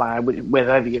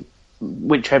multiplayer,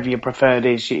 whichever your preferred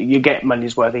is, you get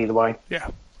money's worth either way. Yeah,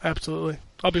 absolutely.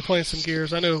 I'll be playing some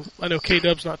Gears. I know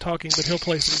K-Dub's not talking, but he'll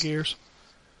play some Gears.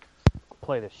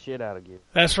 Play the shit out of you.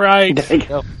 That's right.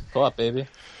 Go co-op, baby.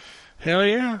 Hell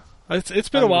yeah. It's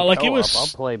been a while. Like it I'll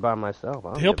was. play by myself. I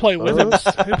don't He'll give a play with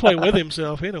fuck. him. He'll play with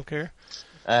himself. He don't care.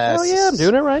 Hell yeah, I'm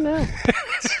doing it right now.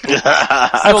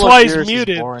 That's Solo why he's Gears is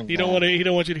muted. boring, He don't man. want to. He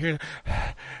don't want you to hear.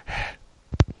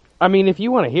 I mean, if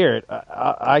you want to hear it,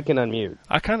 I can unmute.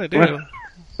 I kind of do.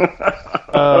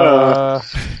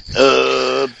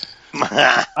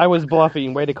 I was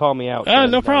bluffing. Way to call me out. Ah,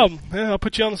 Ken. no problem. Yeah, I'll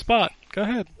put you on the spot. Go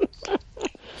ahead.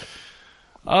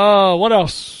 What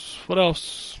else? What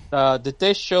else? Did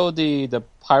they show the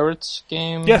Pirates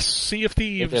game? Yes, Sea of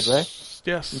Thieves. They did, right?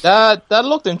 Yes. That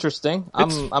looked interesting.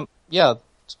 It's-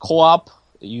 It's co-op.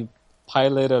 You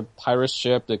pilot a pirate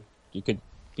ship that you could,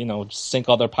 sink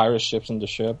other pirate ships in the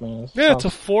ship. Man. Yeah, it's a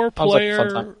sounds like a fun 4-player.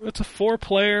 time. It's a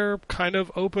 4-player kind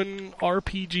of open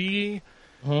RPG,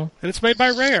 Mhm. and it's made by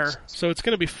Rare, so it's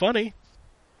going to be funny.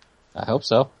 I hope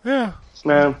so. Yeah,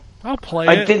 No, I'll play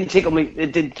it it. didn't tickle me.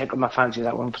 It didn't tickle my fancy,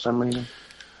 that one, for some reason.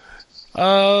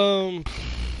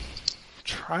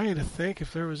 Trying to think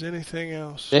if there was anything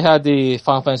else. They had the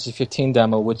Final Fantasy 15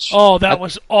 demo, which Oh, that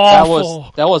was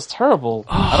awful. that was terrible.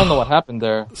 I don't know what happened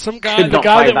there. Some guy, Could the not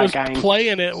guy play that was that game.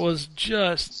 playing it was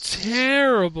just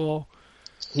terrible.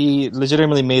 He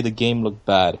legitimately made the game look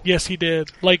bad. Yes, he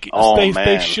did. Like Oh, they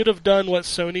man. should have done what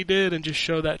Sony did and just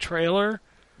show that trailer,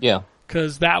 Yeah.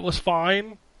 because that was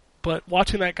fine. But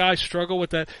watching that guy struggle with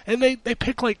that, and they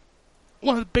pick like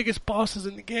one of the biggest bosses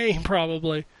in the game,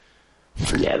 probably.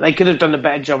 Yeah, they could have done a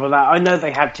better job of that. I know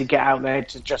they had to get out there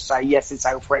to just say yes, it's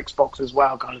out for Xbox as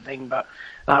well, kind of thing. But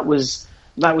that was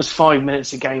 5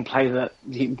 minutes of gameplay that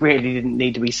really didn't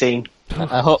need to be seen.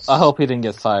 I hope he didn't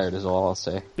get fired. Is all I'll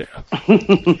say.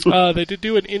 Yeah. They did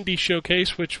do an indie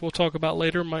showcase, which we'll talk about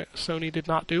later. Sony did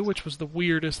not do, which was the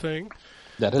weirdest thing.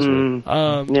 That is weird.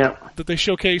 Yeah, That they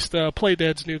showcased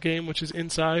Playdead's new game, which is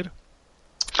Inside.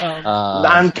 and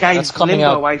That's games coming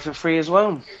Limbo out. away for free as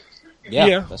well.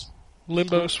 Yeah. That's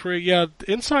Limbo's free. Yeah,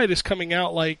 Inside is coming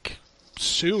out like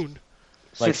soon.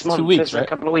 like 6 2 months, weeks, it's a right?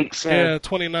 couple of weeks. Yeah,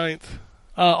 29th.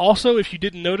 Also, if you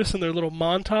didn't notice in their little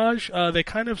montage, they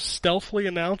kind of stealthily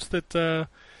announced that.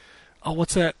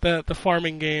 What's that? The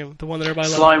farming game, the one that everybody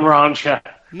Slime Rancher.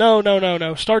 No.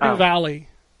 Stardew Oh. Valley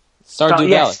Stardew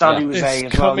Yes, Valley. Stardew yeah. Valley is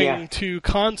as well, coming yeah. to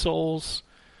consoles,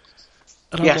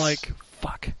 and Yes. I'm like,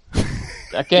 fuck.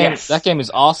 Yes. That game is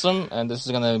awesome, and this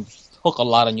is gonna hook a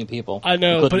lot of new people. I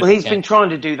know, Including but- Well, he's Ken. been trying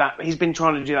to do that. He's been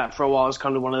trying to do that for a while. It's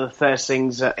kind of one of the first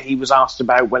things that he was asked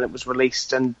about when it was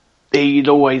released, and he'd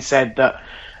always said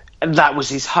that was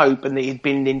his hope, and that he'd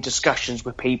been in discussions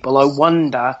with people. I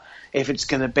wonder if it's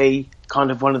going to be kind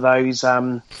of one of those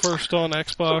First on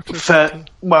Xbox or something.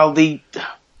 the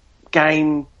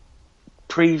game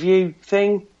preview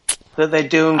thing that they're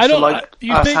doing I for don't- like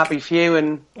you us think- Happy Few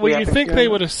and Well, We you Happy think Few. they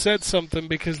would have said something,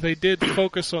 because they did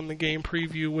focus on the game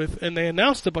preview and they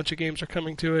announced a bunch of games are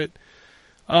coming to it,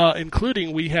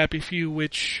 including We Happy Few,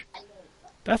 which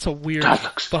that's a weird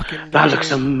fucking That game.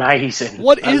 looks amazing.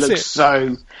 What That is looks it?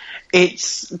 So,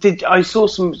 I saw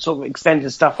some sort of extended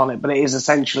stuff on it, but it is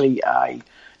essentially a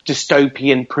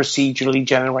dystopian, procedurally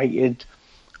generated,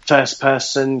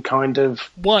 first-person kind of.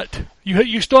 What?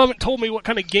 You still haven't told me what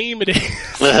kind of game it is.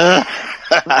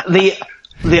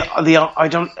 I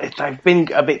don't. They've been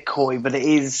a bit coy, but it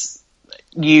is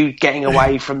you getting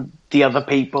away from the other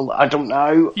people. I don't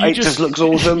know. It just looks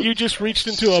awesome. You just reached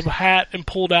into a hat and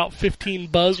pulled out 15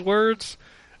 buzzwords.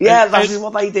 Yeah, and- that's and-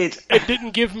 what they did. It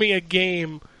didn't give me a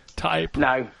game type.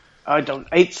 No. I don't.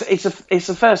 It's a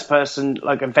first person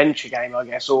like adventure game, I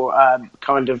guess, or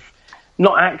kind of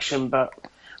not action, but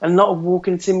and not a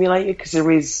walking simulator because there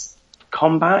is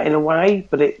combat in a way,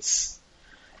 but it's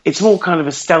more kind of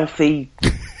a stealthy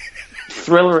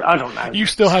thriller. I don't know. You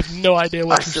still have no idea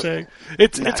what I you're still- saying.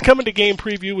 It's coming to game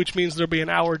preview, which means there'll be an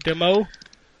hour demo.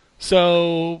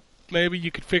 So maybe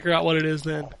you could figure out what it is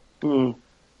then. Mm.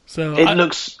 So It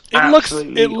looks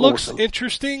absolutely awesome.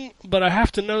 interesting, but I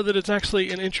have to know that it's actually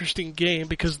an interesting game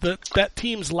because that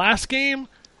team's last game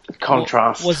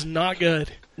Contrast was not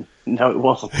good. No, it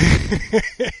wasn't.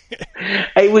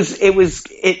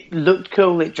 It looked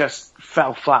cool. It just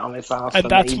fell flat on its ass. And for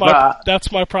that's me,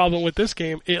 that's my problem with this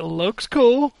game. It looks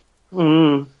cool,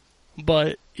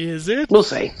 but is it? We'll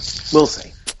see. We'll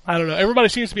see. I don't know. Everybody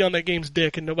seems to be on that game's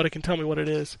dick, and nobody can tell me what it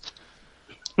is.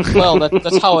 Well,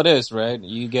 that's how it is, right?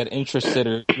 You get interested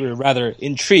or rather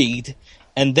intrigued,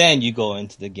 and then you go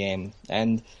into the game.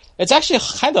 And it's actually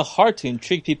kind of hard to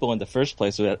intrigue people in the first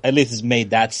place, so at least it's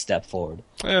made that step forward.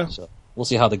 Yeah. So we'll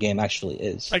see how the game actually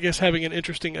is. I guess having an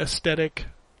interesting aesthetic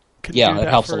can Yeah, do it that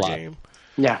helps for a lot. game.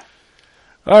 Yeah.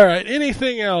 All right.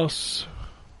 Anything else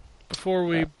before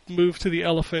we move to the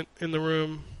elephant in the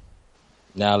room?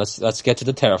 Now let's get to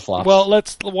the teraflops. Well,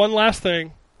 one last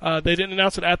thing. They didn't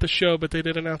announce it at the show, but they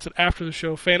did announce it after the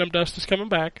show. Phantom Dust is coming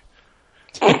back.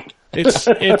 It's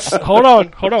hold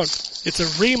on. It's a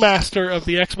remaster of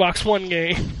the Xbox One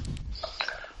game,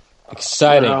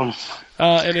 exciting.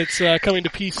 and it's coming to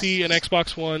PC and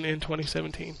Xbox One in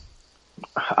 2017.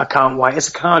 I can't wait. It's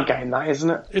a card game, that isn't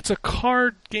it? It's a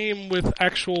card game with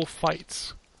actual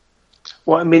fights.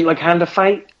 What I mean, like Hand of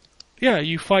Fate. Yeah,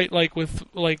 you fight with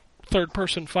third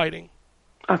person fighting.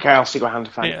 Okay, I'll see what Hand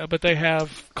of Fate. Yeah, but they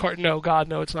have no,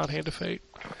 it's not Hand of Fate.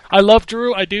 I love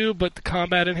Drew, I do, but the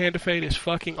combat in Hand of Fate is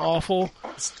fucking awful.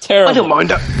 It's terrible. I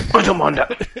don't mind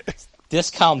it.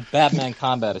 Discount Batman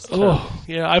combat is terrible. Oh,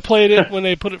 yeah, I played it when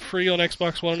they put it free on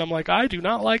Xbox One, and I'm like, I do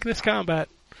not like this combat.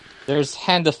 There's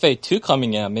Hand of Fate 2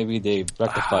 coming out. Maybe they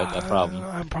rectified that problem.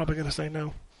 I'm probably going to say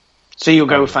no. So you'll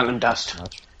go with Phantom Dust.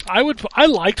 I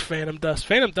liked Phantom Dust.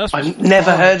 Phantom Dust was I've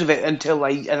never fun. heard of it until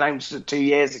they announced it 2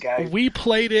 years ago. We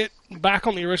played it back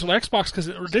on the original Xbox because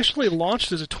it initially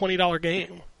launched as a $20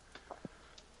 game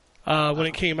when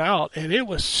it came out, and it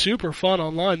was super fun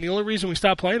online. The only reason we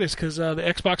stopped playing is because the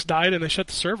Xbox died and they shut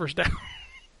the servers down.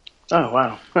 Oh,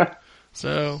 wow.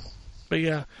 So, but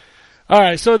yeah. All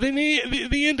right, so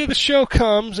the end of the show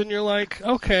comes, and you're like,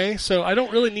 okay, so I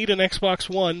don't really need an Xbox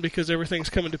One because everything's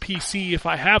coming to PC if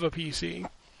I have a PC.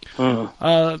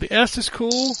 The S is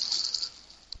cool,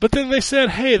 but then they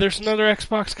said, hey, there's another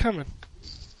Xbox coming.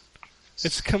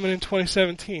 It's coming in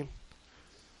 2017.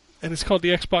 And it's called the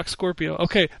Xbox Scorpio.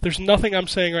 Okay, there's nothing I'm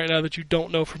saying right now that you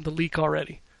don't know from the leak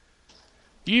already.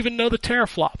 You even know the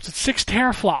teraflops. It's 6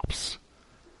 teraflops.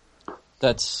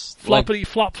 That's Floppity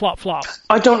flop flop flop.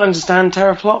 I don't understand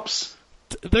teraflops.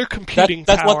 They're computing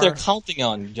that's power. what they're counting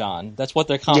on, John. That's what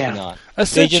they're counting Yeah. on.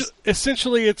 They just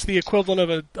Essentially, it's the equivalent of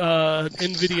a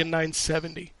NVIDIA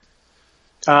 970.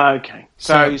 Okay.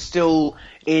 So So- still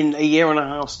in a year and a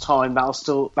half's time,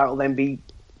 that'll then be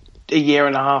a year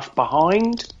and a half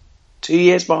behind? 2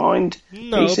 years behind?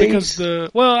 No, PCs?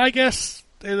 because I guess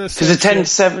in a Because sense, the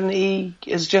 1070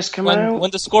 has just come out?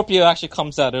 when the Scorpio actually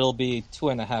comes out, it'll be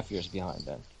 2.5 years behind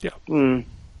then.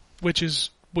 which is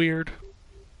weird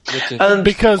Which is, And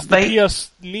because the they-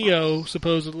 PS Neo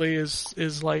supposedly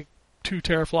is like 2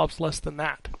 teraflops less than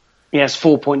that. Yes,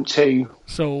 4.2.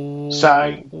 So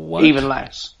what? Even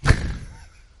less.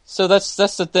 so that's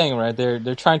the thing, right?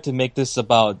 They're trying to make this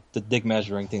about the dig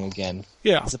measuring thing again.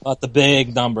 Yeah. It's about the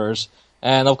big numbers.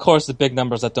 And of course the big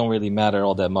numbers that don't really matter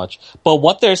all that much. But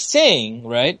what they're saying,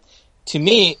 right, to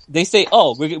me, they say,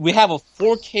 oh, we have a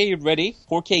 4K ready,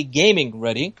 4K gaming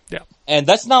ready. Yeah. And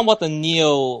that's not what the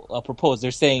Neo proposed.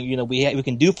 They're saying, we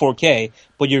can do 4K,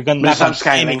 but you're going to But not it's be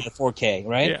upscaling. gaming at 4K,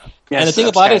 right? Yeah. Yes, And the thing upscaling.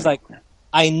 about it is, like,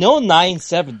 I know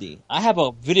 970. I have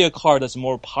a video card that's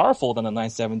more powerful than a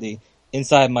 970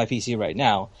 inside my PC right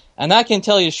now. And I can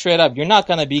tell you straight up, you're not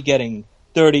going to be getting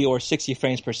 30 or 60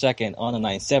 frames per second on a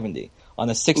 970. On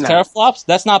a 6 No. teraflops,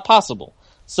 that's not possible.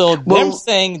 So them Well-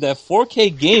 saying that 4K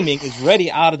gaming is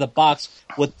ready out of the box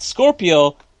with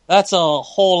Scorpio, that's a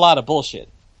whole lot of bullshit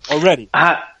already.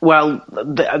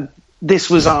 This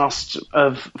was asked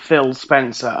of Phil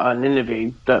Spencer at an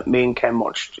interview that me and Ken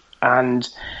watched, and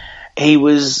he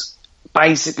was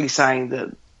basically saying that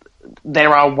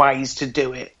there are ways to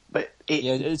do it, but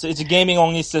Yeah, it's a gaming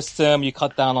only system. You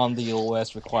cut down on the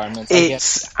OS requirements. I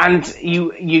guess. and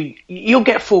you'll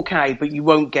get 4K, but you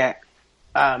won't get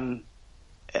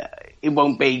it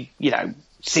won't be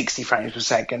 60 frames per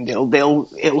second.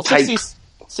 It'll take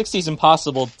 60 is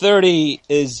impossible. 30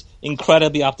 is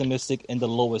incredibly optimistic in the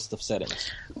lowest of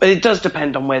settings. But it does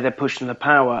depend on where they're pushing the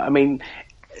power. I mean,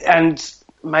 and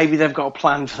maybe they've got a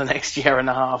plan for the next year and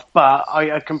a half. But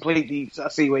I completely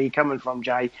see where you're coming from,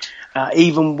 Jay.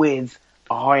 Even with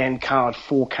a high-end card,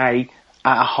 4K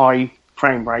at a high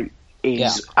frame rate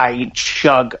is a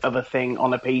chug of a thing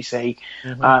on a PC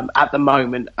at the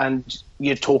moment. And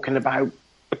you're talking about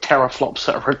teraflops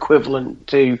that are equivalent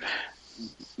to,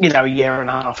 a year and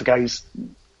a half ago's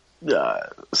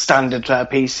standard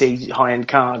PC high-end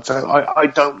card. So I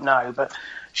don't know, but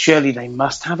surely they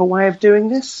must have a way of doing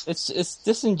this. It's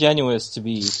disingenuous to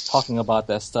be talking about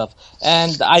that stuff.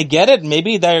 And I get it.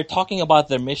 Maybe they're talking about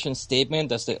their mission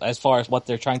statement as far as what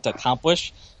they're trying to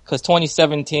accomplish. Because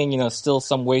 2017, still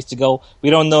some ways to go.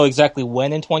 We don't know exactly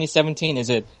when in 2017.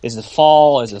 Is it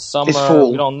fall? Is it summer? It's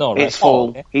fall. We don't know, right? It's fall.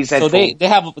 Okay. He said so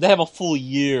fall. they have a full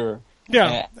year.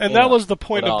 Yeah, and that was the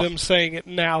point of off. them saying it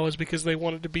now, is because they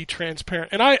wanted to be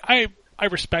transparent. And I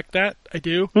respect that. I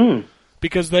do.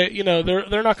 Because they're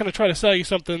not going to try to sell you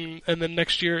something and then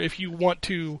next year, if you want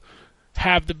to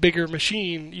have the bigger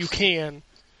machine, you can.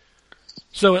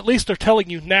 So at least they're telling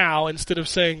you now instead of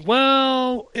saying,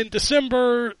 well, in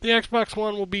December the Xbox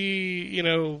One will be,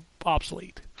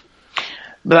 obsolete.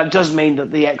 But that does mean that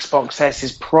the Xbox S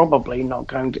is probably not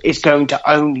going to. It's going to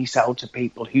only sell to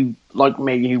people who, like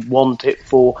me, who want it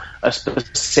for a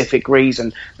specific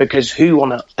reason. Because who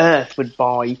on earth would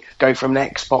go from an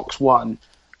Xbox One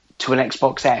to an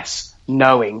Xbox S,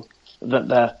 knowing that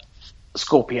the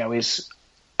Scorpio is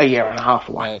a year and a half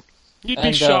away? Right. You'd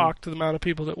be shocked at the amount of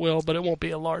people that will, but it won't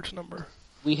be a large number.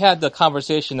 We had the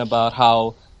conversation about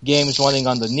how games running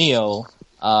on the Neo,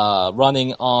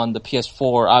 running on the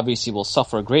PS4 obviously will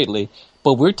suffer greatly.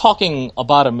 But we're talking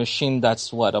about a machine that's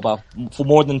for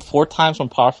more than 4 times more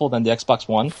powerful than the Xbox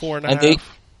One.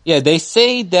 4.5. They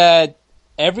say that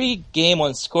every game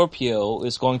on Scorpio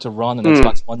is going to run on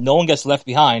Xbox One. No one gets left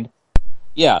behind.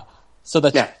 Yeah. So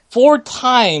that's 4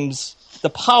 times the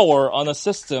power on a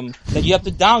system that you have to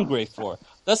downgrade for.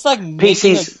 That's like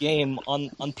making a game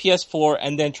on PS4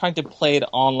 and then trying to play it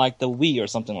on like the Wii or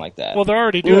something like that. Well, they're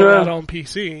already doing that on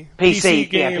PC.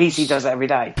 PC does it every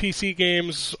day. PC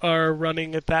games are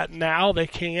running at that now. They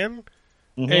can.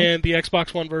 And the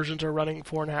Xbox One versions are running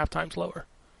 4.5 times lower.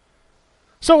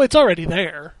 So it's already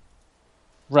there.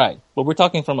 Right, but we're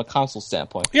talking from a console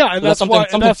standpoint. Yeah, and that's something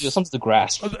to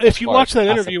grasp. If you watch that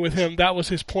interview with him, that was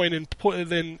his point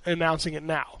in announcing it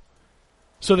now,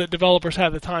 so that developers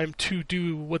had the time to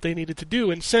do what they needed to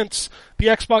do. And since the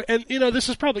Xbox, and this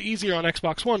is probably easier on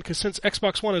Xbox One, because since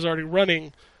Xbox One is already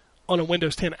running on a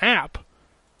Windows 10 app,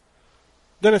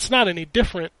 then it's not any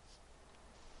different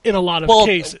in a lot of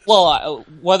cases. Well,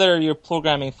 whether you're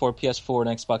programming for PS4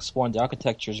 and Xbox One, the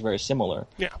architecture is very similar.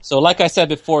 Yeah. So like I said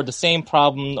before, the same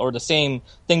problem or the same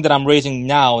thing that I'm raising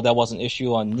now that was an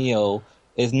issue on Neo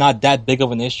is not that big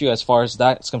of an issue as far as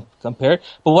that's compared.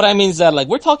 But what I mean is that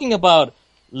we're talking about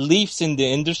leaps in the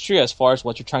industry as far as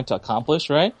what you're trying to accomplish,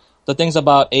 right? The things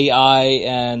about AI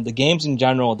and the games in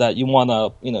general that you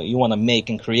wanna make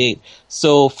and create.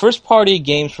 So first party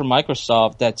games from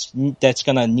Microsoft that's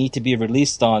gonna need to be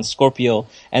released on Scorpio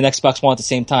and Xbox One at the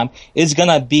same time is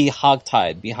gonna be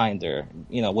hogtied behind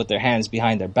with their hands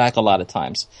behind their back a lot of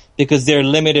times because they're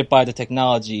limited by the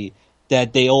technology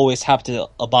that they always have to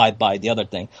abide by the other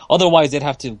thing. Otherwise they'd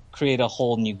have to create a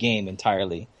whole new game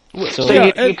entirely. So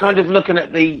you're kind of looking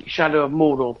at the Shadow of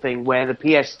Mordor thing, where the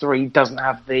PS3 doesn't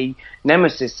have the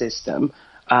Nemesis system,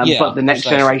 but the next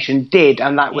generation did,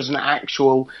 and that was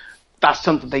that's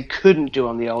something they couldn't do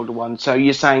on the older one. So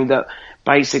you're saying that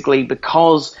basically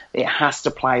because it has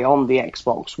to play on the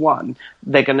Xbox One,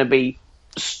 they're going to be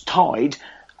tied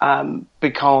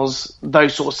because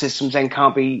those sort of systems then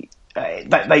can't be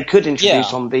that they could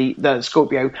introduce on the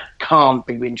Scorpio can't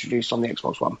be introduced on the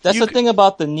Xbox One. That's the thing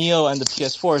about the Neo and the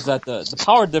PS4 is that the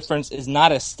power difference is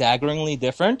not as staggeringly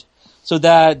different. So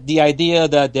that the idea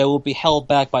that they will be held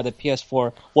back by the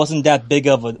PS4 wasn't that big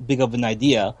of an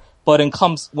idea. But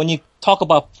when you talk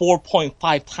about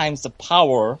 4.5 times the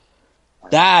power,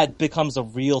 that becomes a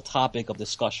real topic of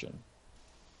discussion.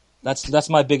 That's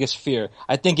my biggest fear.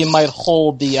 I think it might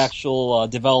hold the actual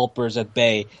developers at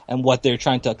bay and what they're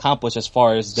trying to accomplish as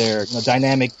far as their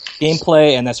dynamic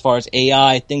gameplay and as far as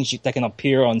AI, things that can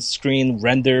appear on screen,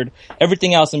 rendered,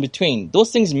 everything else in between.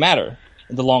 Those things matter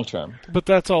in the long term. But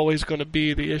that's always going to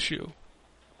be the issue.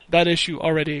 That issue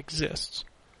already exists.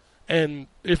 And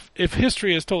if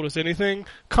history has told us anything,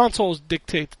 consoles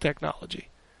dictate the technology.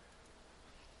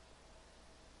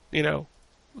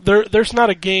 There's not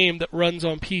a game that runs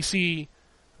on PC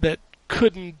that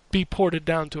couldn't be ported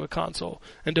down to a console.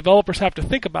 And developers have to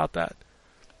think about that.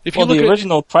 If you Well, look the at,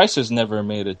 original Crisis never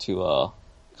made it to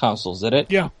consoles, did it?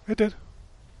 yeah, it did.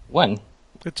 When?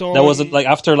 It's on. That wasn't like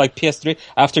after like PS3,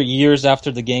 after years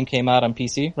after the game came out on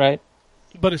PC, right?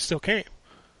 but it still came.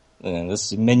 And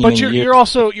this is many, But many years.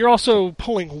 you're also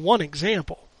pulling one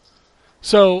example.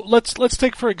 So let's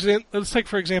take for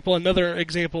example another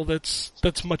example that's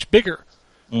much bigger.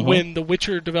 Mhm. When the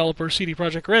Witcher developer CD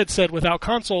Projekt Red said without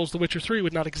consoles, The Witcher 3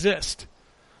 would not exist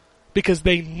because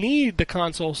they need the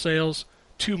console sales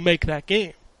to make that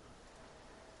game,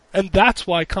 and that's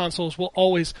why consoles will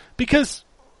always, because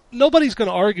nobody's going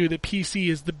to argue that PC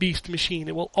is the beast machine.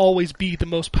 It will always be the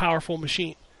most powerful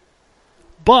machine.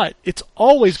 But it's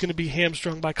always going to be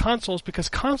hamstrung by consoles because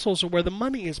consoles are where the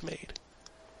money is made.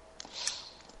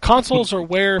 Consoles are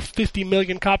where 50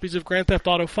 million copies of Grand Theft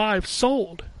Auto 5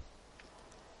 sold.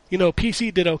 You know,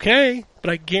 PC did okay, but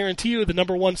I guarantee you the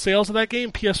number one sales of that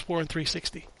game, PS4 and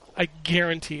 360. I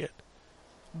guarantee it.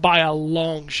 By a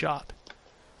long shot.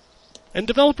 And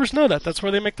developers know that. That's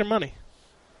where they make their money.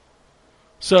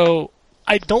 So,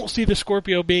 I don't see the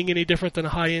Scorpio being any different than a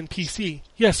high-end PC.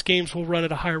 Yes, games will run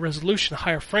at a higher resolution, a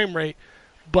higher frame rate,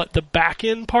 but the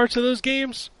back-end parts of those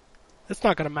games, it's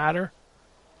not going to matter.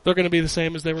 They're going to be the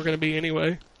same as they were going to be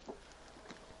anyway.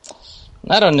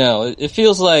 I don't know. It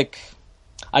feels like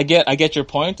I get your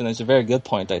point, and it's a very good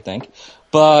point, I think.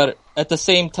 But at the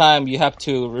same time, you have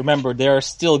to remember there are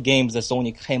still games that's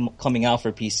only coming out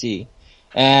for PC.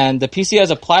 And the PC as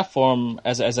a platform,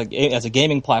 as a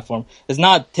gaming platform, is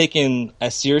not taken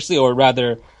as seriously, or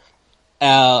rather,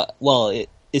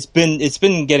 it's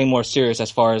been getting more serious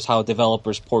as far as how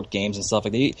developers port games and stuff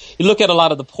like that. You look at a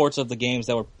lot of the ports of the games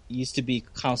that used to be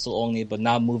console only, but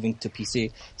now moving to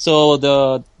PC. So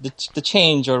the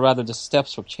change, or rather the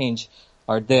steps for change,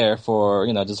 are there for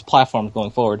just platforms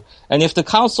going forward. And if the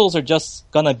consoles are just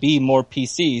gonna be more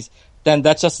PCs, then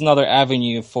that's just another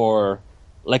avenue for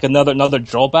like another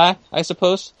drawback, I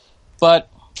suppose. But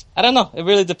I don't know. It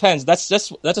really depends. That's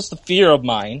just a fear of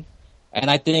mine, and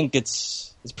I think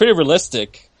it's pretty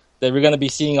realistic that we're gonna be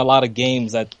seeing a lot of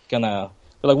games that gonna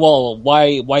be like, well,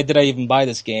 why did I even buy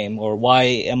this game, or why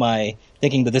am I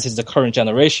thinking that this is the current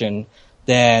generation?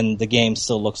 Then the game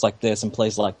still looks like this and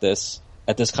plays like this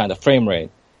at this kind of frame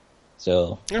rate.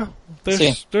 So Yeah,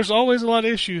 see. there's always a lot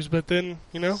of issues, but then,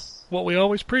 what we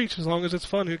always preach, as long as it's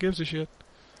fun, who gives a shit?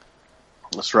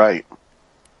 That's right.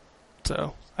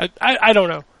 So, I don't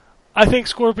know. I think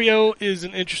Scorpio is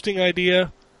an interesting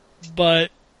idea, but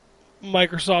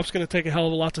Microsoft's going to take a hell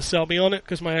of a lot to sell me on it,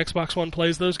 because my Xbox One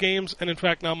plays those games, and in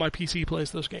fact now my PC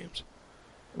plays those games.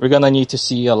 We're gonna need to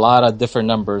see a lot of different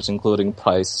numbers, including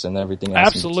price and everything else.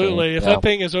 Absolutely. If that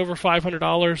thing is over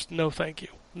 $500, no thank you.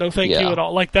 No thank you at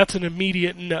all. Like, that's an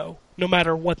immediate no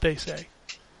matter what they say.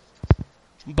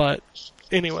 But,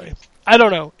 anyway, I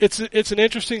don't know. It's an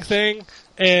interesting thing,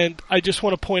 and I just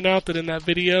want to point out that in that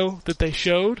video that they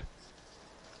showed,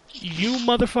 you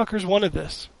motherfuckers wanted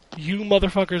this. You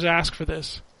motherfuckers asked for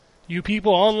this. You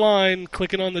people online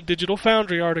clicking on the Digital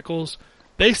Foundry articles,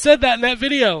 they said that in that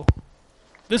video.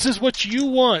 This is what you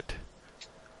want.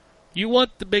 You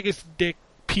want the biggest dick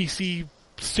PC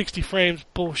 60 frames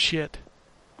bullshit.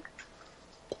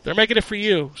 They're making it for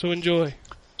you, so enjoy.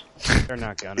 They're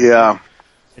not gonna. Yeah.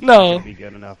 It's No. not gonna be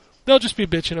good enough. They'll just be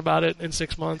bitching about it in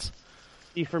 6 months.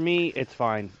 See, for me, it's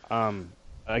fine.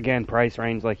 Again, price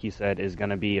range, like you said, is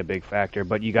going to be a big factor,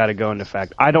 but you got to go into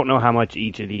fact. I don't know how much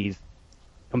each of these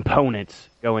components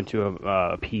go into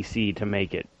a PC to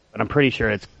make it, but I'm pretty sure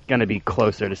it's going to be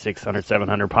closer to 600,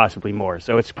 700, possibly more.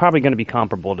 So it's probably going to be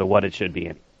comparable to what it should be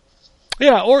in.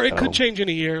 Yeah, or it So- could change in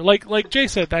a year. Like Jay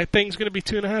said, that thing's going to be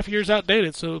 2.5 years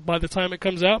outdated, so by the time it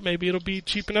comes out, maybe it'll be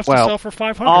cheap enough to Well, sell for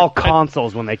 500. all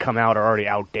consoles, when they come out, are already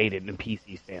outdated in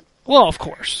PC standards. Well, of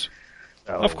course.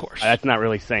 So Of course. That's not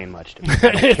really saying much to me.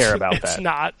 I don't care about it's that.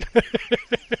 not.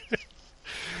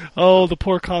 Oh, the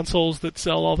poor consoles that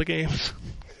sell all the games.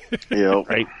 Yep.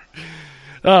 Right?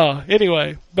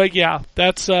 Anyway, but yeah,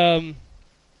 that's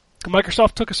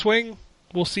Microsoft took a swing.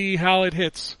 We'll see how it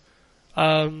hits.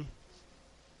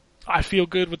 I feel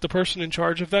good with the person in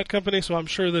charge of that company, so I'm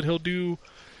sure that he'll do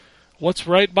what's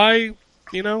right by,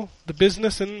 the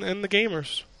business and the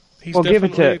gamers. He's Well, give it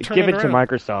definitely to turning around.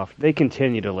 Microsoft. They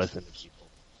continue to listen to people.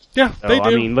 Yeah, So, they do.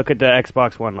 I mean, look at the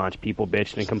Xbox One launch. People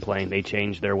bitched and complained. They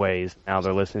changed their ways. Now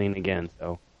they're listening again.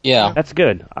 So Yeah. that's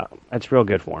good. That's real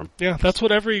good for them. Yeah, that's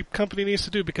what every company needs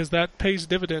to do because that pays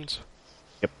dividends.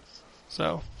 Yep.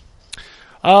 So,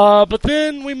 but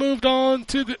then we moved on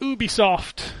to the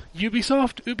Ubisoft.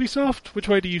 Ubisoft? Which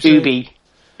way do you say? Ubi,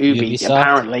 Ubisoft?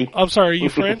 apparently. I'm sorry, are you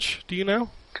French? Do you know?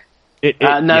 No,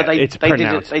 Yeah, they it's did it.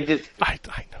 pronounced. They did. I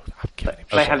know. I'm kidding.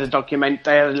 They had a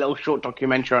They had a little short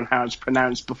documentary on how it's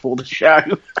pronounced before the show.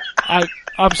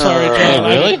 I'm sorry, John.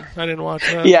 really? I didn't watch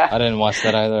that. Yeah, I didn't watch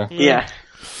that either. yeah.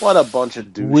 What a bunch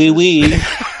of douches. Wee wee.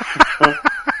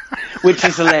 Which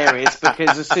is hilarious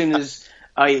because as soon as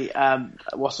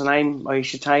what's her name?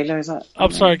 Aisha Taylor, is that?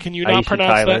 I'm sorry, can you not Aisha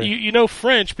pronounce Tyler. that? You know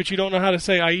French, but you don't know how to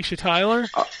say Aisha Tyler?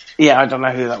 Yeah, I don't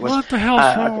know who that was. What the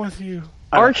hell's wrong with you?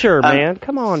 Archer, man.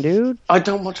 Come on, dude. I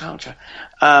don't watch Archer.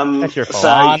 That's your fault. So,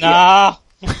 yeah.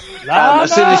 Lana.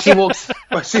 As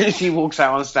soon as she walks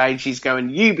out on stage, she's going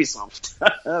Ubisoft.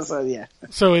 So yeah,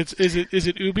 So is it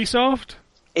Ubisoft?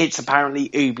 it's apparently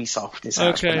Ubisoft. Is how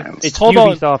it's Okay. pronounced. It's Hold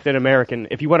on. Ubisoft in American.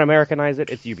 If you want to Americanize it,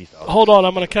 it's Ubisoft. Hold on,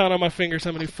 I'm going to count on my fingers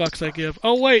how many fucks I give.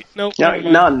 Oh, wait. Nope. No, never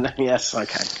mind. none. Yes,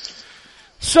 okay.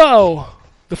 So,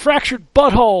 The Fractured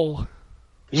Butthole.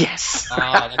 Yes.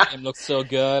 That game looks so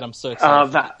good. I'm so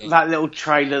excited. That little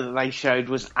trailer that they showed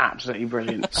was absolutely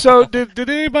brilliant. So, did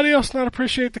anybody else not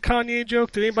appreciate the Kanye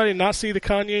joke? Did anybody not see the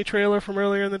Kanye trailer from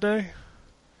earlier in the day?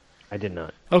 I did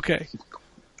not. Okay.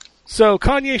 So,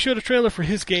 Kanye showed a trailer for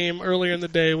his game earlier in the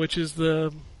day, which is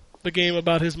the game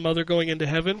about his mother going into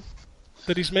heaven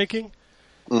that he's making.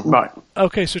 Right.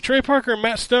 Okay, so Trey Parker and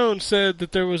Matt Stone said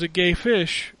that there was a gay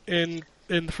fish in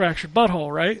The Fractured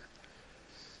Butthole, right?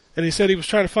 And he said he was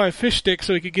trying to find fish sticks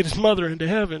so he could get his mother into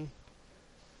heaven.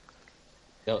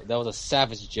 That was a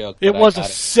savage joke. It but was I a got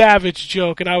it. savage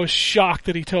joke, and I was shocked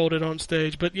that he told it on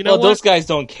stage. But you know Well, what? those guys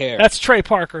don't care. That's Trey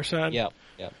Parker, son. Yeah,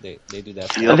 they do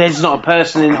that. There's not a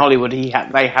person in Hollywood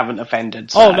they haven't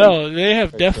offended. So. Oh no, they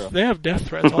have Very true. death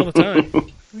threats all the time. What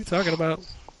are you talking about?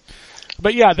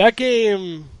 But yeah, that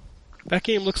game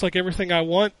looks like everything I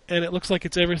want, and it looks like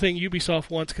it's everything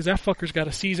Ubisoft wants, because that fucker's got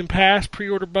a season pass,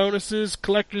 pre-order bonuses,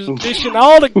 collector's edition,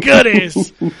 all the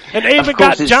goodies. And they even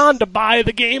got it's- John to buy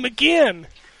the game again.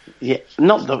 Yeah,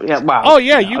 not the. Yeah, well. Oh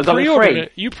yeah, you I got pre-ordered free.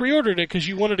 it. You pre-ordered it because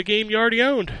you wanted a game you already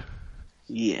owned.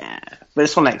 Yeah, but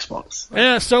it's on Xbox.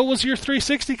 Yeah, so was your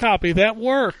 360 copy. That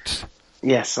worked.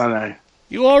 Yes, I know.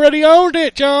 You already owned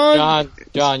it, John.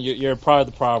 John, you're part of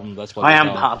the problem. That's what I they am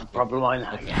tell part of the problem. I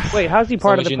know. Wait, how's he As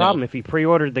part long of as the you know. problem? If he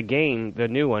pre-ordered the game, the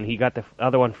new one, he got the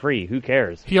other one free. Who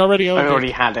cares? He already owned I already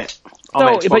it. had it. On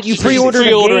No, Xbox but you 360. pre-ordered a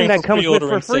pre-ordering game that for comes with for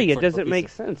pre-ordering free. sake It for doesn't reason. make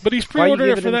sense. But he's Why are you pre-ordered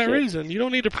it giving for him that shit? reason. You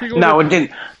don't need to pre-order No, I it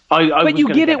didn't. I But was you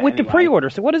gonna get it with the anyway. pre-order,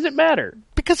 so what does it matter?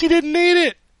 because he didn't need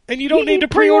it. And you don't He need to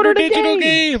pre-order pre-ordered a digital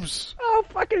game. games. Oh,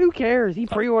 fucking who cares? He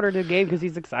pre-ordered a game because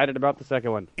he's excited about the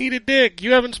second one. Eat a dick.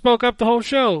 You haven't spoke up the whole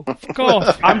show. Fuck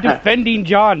off. I'm defending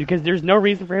John because there's no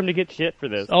reason for him to get shit for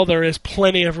this. Oh, there is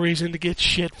plenty of reason to get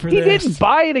shit for He this. didn't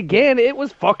buy it again. It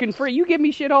was fucking free. You give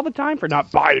me shit all the time for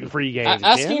not buying free games.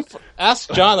 man.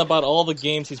 Ask John about all the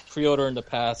games he's pre-ordered in the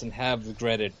past and have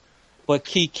regretted. But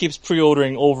he keeps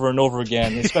pre-ordering over and over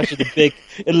again, especially the big,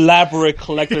 elaborate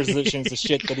collector's editions of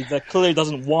shit that he clearly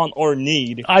doesn't want or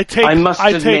need. I take I must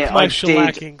take admit, my I did-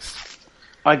 shellackings.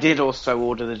 I did also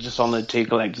order the Dishonored 2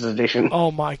 Collector's Edition.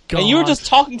 Oh my god. And you were just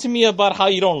talking to me about how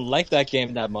you don't like that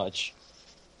game that much.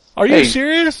 Are you Hey.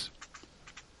 serious?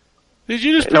 Did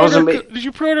you just That wasn't pre-order, me. did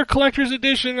you pre-order collector's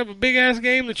edition of a big ass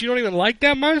game that you don't even like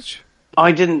that much?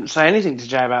 I didn't say anything to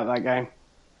Jay about that game.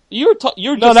 You're No,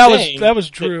 just that saying was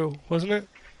Drew, wasn't it?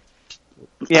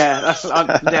 Yeah,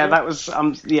 that was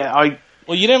I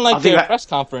Well, you didn't I like think their that- press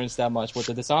conference that much with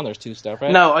the Dishonored 2 stuff,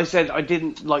 right? no, I said I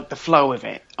didn't like the flow of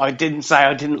it. I didn't say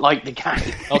I didn't like the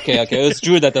game. Okay. It was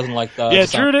Drew that doesn't like the. Yeah,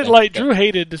 Dishonored Drew didn't thing. like. Yeah. Drew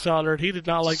hated Dishonored. He did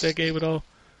not like that game at all.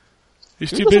 He's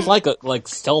Drew too doesn't busy, like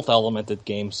stealth elemented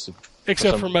games.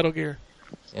 except some- for Metal Gear.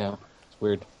 Yeah, it's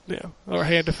weird. Yeah, or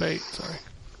Hand of Fate. Sorry,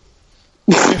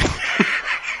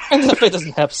 And the Fate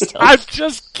doesn't have stealth. I'm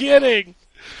just kidding.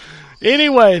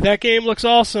 Anyway, that game looks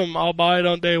awesome. I'll buy it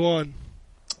on day one,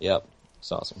 Yep,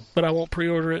 it's awesome. but I won't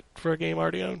pre-order it for a game I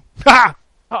already own. Ha!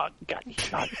 Oh,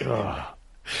 God. Ugh.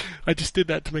 I just did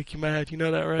that to make you mad. You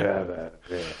know that,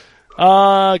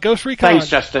 right? Ghost Recon. Thanks,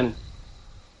 Justin.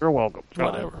 You're welcome.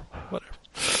 Whatever.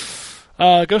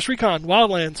 Ghost Recon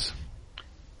Wildlands.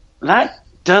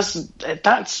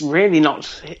 That's really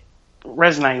not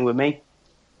resonating with me.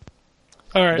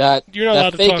 All right, That you're not allowed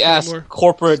to fake talk ass anymore.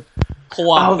 corporate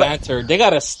co-op Oh, that- banter. They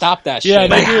gotta stop that Yeah, shit.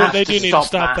 they They do. have They to do need to stop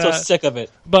stop that. I'm that. so sick of it.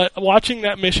 But watching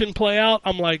that mission play out,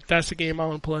 I'm like, that's the game I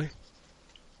want to play.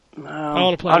 I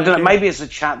wanna play I that don't know, game. maybe it's a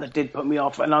chat that did put me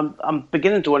off, and I'm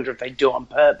beginning to wonder if they do it on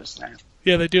purpose now.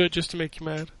 Yeah, they do it just to make you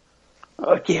mad.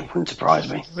 Yeah, it wouldn't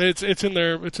surprise me. It's in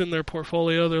their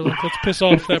portfolio. They're like, let's piss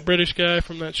off that British guy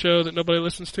from that show that nobody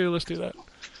listens to. Let's do that.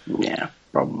 Yeah,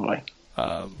 probably.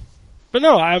 But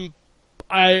no, I'm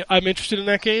interested in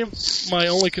that game. My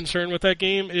only concern with that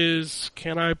game is,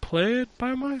 can I play it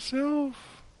by myself?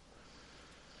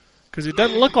 Because it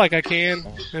doesn't look like I can,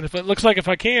 and if it looks like if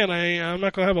I can, I'm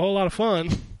not going to have a whole lot of fun.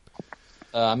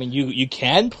 I mean, you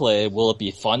can play. Will it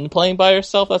be fun playing by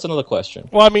yourself? That's another question.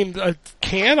 Well, I mean,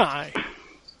 can I?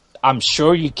 I'm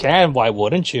sure you can. Why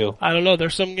wouldn't you? I don't know.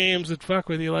 There's some games that fuck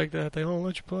with you like that. They don't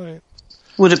let you play it.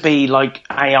 Would it be like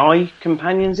AI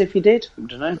companions if you did? I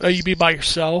don't know. You'd be by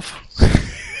yourself.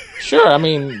 Sure. I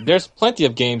mean, there's plenty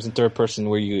of games in third person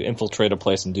where you infiltrate a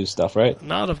place and do stuff, right?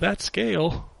 Not of that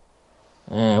scale.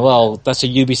 Well, that's a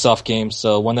Ubisoft game,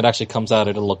 so when it actually comes out,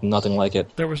 it'll look nothing like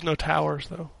it. There was no towers,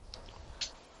 though.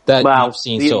 That Well, you've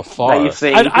seen so far. that you've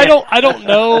seen, I don't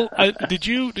know. Did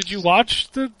you watch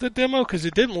the demo? Because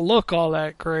it didn't look all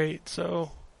that great.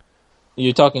 So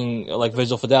You're talking like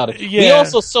visual fidelity. Yeah. We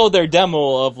also saw their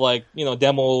demo of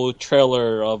demo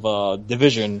trailer of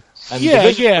Division, and Yeah,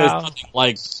 Division yeah. is nothing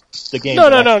like the game. no.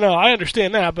 I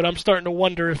understand that, but I'm starting to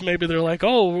wonder if maybe they're like,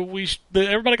 oh,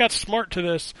 everybody got smart to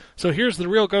this. So here's the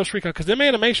real Ghost Recon, because them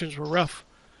animations were rough.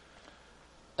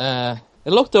 It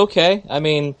looked okay. I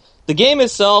mean, the game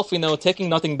itself, taking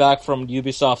nothing back from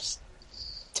Ubisoft's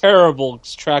terrible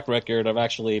track record of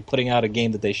actually putting out a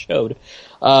game that they showed.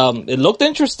 It looked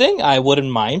interesting. I wouldn't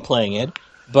mind playing it,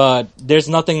 but there's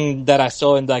nothing that I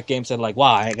saw in that game said like,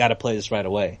 wow, I gotta play this right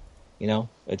away.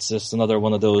 It's just another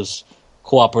one of those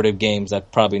cooperative games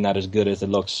that probably not as good as it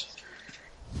looks.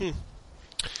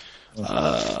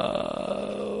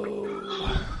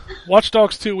 Watch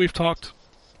Dogs 2, we've talked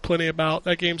plenty about.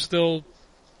 That game's still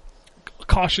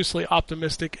cautiously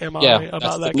optimistic, about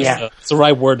that game. Yeah. That's the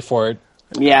right word for it.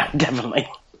 Yeah, definitely.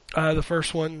 The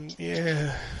first one,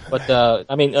 yeah. But,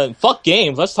 fuck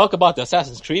games. Let's talk about the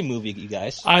Assassin's Creed movie, you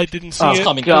guys. I didn't see Oh, it.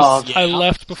 coming. God. Yeah. I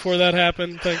left before that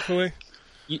happened, thankfully.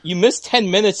 You missed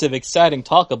 10 minutes of exciting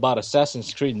talk about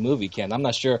Assassin's Creed movie, Ken. I'm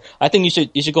not sure. I think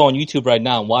you should go on YouTube right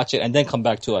now and watch it and then come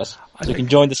back to us so you can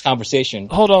join this conversation.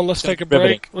 Hold on, let's take a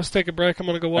riveting. break. Let's take a break. I'm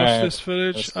going to go watch All right. this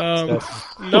footage. That's-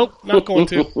 Nope, not going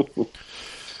to.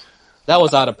 That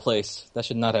was out of place. That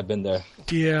should not have been there.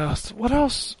 Yeah. What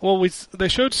else? Well, they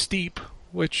showed Steep,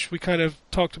 which we kind of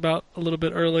talked about a little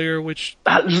bit earlier, which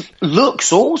That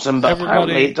looks awesome, but Everybody-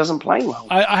 apparently it doesn't play well.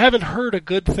 I haven't heard a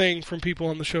good thing from people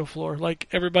on the show floor. Like,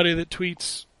 everybody that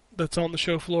tweets that's on the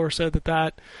show floor said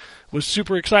that was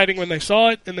super exciting when they saw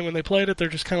it, and then when they played it, they're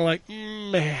just kind of like,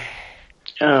 meh.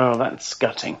 Oh, that's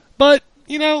gutting. But,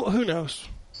 who knows?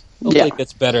 Hopefully Yeah. it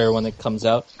gets better when it comes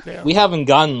out. Yeah. We haven't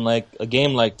gotten like a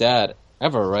game like that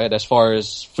ever, right? As far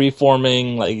as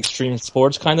free-forming, like extreme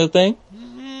sports kind of thing.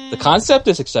 The concept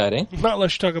is exciting. Not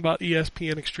unless you talk about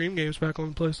ESPN Extreme Games back on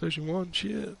the PlayStation 1.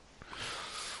 Shit.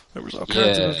 There was all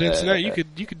kinds of events in that. You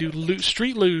could do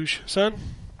street luge, son.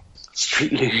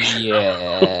 Street Luge.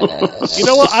 Yeah. You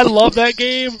know what? I love that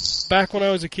game back when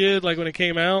I was a kid, like when it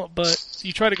came out, but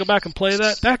you try to go back and play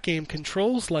that game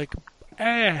controls like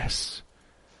ass.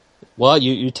 Well,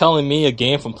 you're telling me a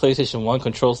game from PlayStation 1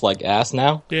 controls like ass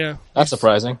now? Yeah. That's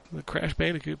surprising. The Crash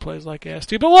Bandicoot plays like ass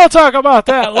too, but we'll talk about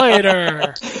that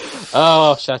later.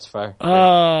 Oh, shots fired.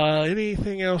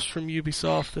 Anything else from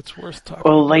Ubisoft that's worth talking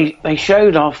Well, about? they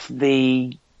showed off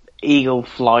the Eagle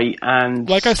Flight and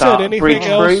Like I Star said, anything Bridge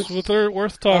else Crew.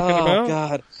 worth talking Oh, about?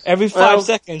 God. Every 5 Well-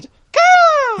 seconds.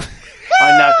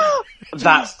 I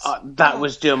know that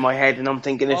was doing my head, and I'm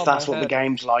thinking if Oh, that's my what the head.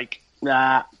 game's like,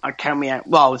 I count me out.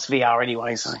 Well, it's VR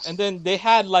anyway, so. And then they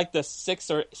had like the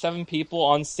 6 or 7 people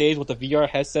on stage with the VR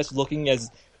headsets looking as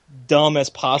dumb as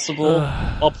possible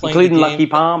while playing Including the game. Lucky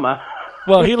Palmer.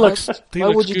 Well, he looks why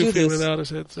would you do goofy this? without his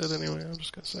headset anyway. I'm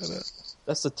just gonna say that.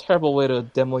 That's a terrible way to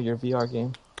demo your VR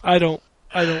game. I don't.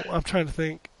 I'm trying to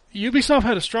think. Ubisoft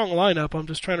had a strong lineup. I'm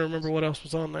just trying to remember what else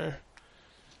was on there.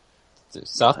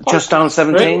 South Park? Just down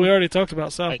 17. We already talked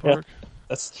about South Park.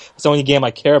 That's the only game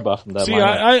I care about from that See,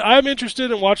 lineup. I'm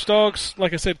interested in Watch Dogs.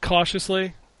 Like I said,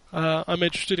 cautiously. I'm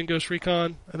interested in Ghost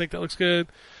Recon. I think that looks good.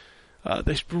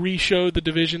 They re-showed the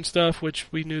Division stuff, which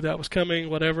we knew that was coming.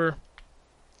 Whatever.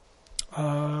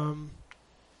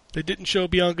 They didn't show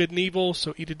Beyond Good and Evil,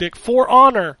 so eat a dick. For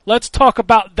Honor. Let's talk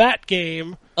about that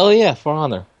game. Oh yeah, For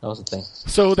Honor. That was the thing.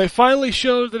 So they finally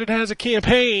showed that it has a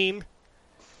campaign,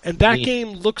 and that Neat.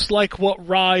 game looks like what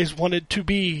Rise wanted to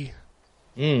be.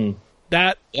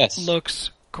 That Yes.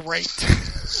 looks great.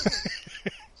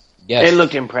 Yes. It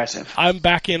looked impressive. I'm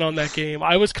back in on that game.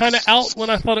 I was kind of out when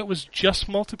I thought it was just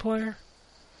multiplayer.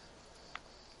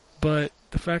 But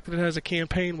the fact that it has a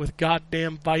campaign with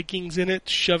goddamn Vikings in it,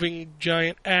 shoving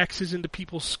giant axes into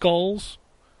people's skulls.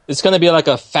 It's gonna be like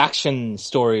a faction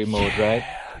story mode, right?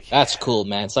 That's cool,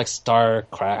 man. It's like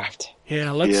StarCraft.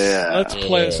 Yeah, let's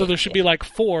play it. So there should be like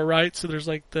 4, right? So there's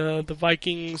like the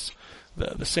Vikings,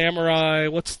 the samurai,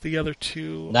 what's the other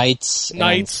 2? Knights.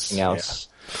 Knights, And something else.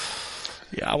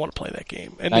 Yeah, I want to play that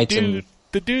game. And Knights and-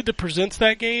 the dude that presents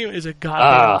that game is a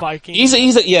goddamn Viking. He's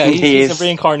He a is.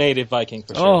 reincarnated Viking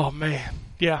for sure. Oh man,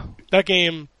 yeah, that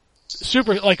game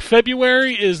super. Like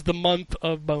February is the month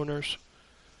of boners.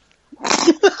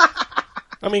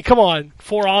 I mean, come on,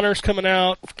 For Honor's coming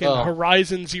out. Fucking Oh.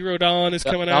 Horizon Zero Dawn is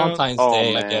coming out. Valentine's Oh,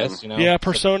 Day, I man. guess. You know. Yeah,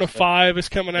 Persona 5 is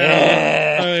coming out.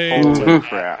 Yeah. I mean, Holy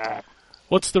crap.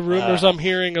 what's the rumors I'm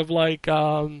hearing of like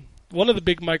one of the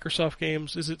big Microsoft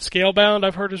games? Is it Scalebound?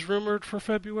 I've heard is rumored for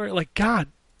February. Like, god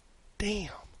damn.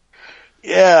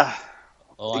 Yeah.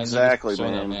 Oh, I Exactly, know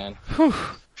Persona, man. Whew.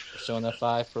 Persona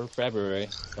 5 for February.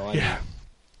 So I Yeah.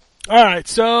 All right.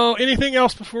 So, anything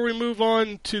else before we move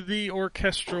on to the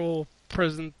orchestral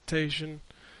presentation?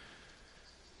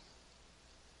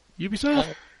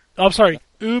 Ubisoft? Oh, I'm sorry.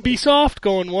 Ubisoft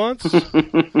going once.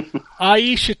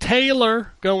 Aisha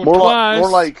Taylor going twice.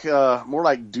 More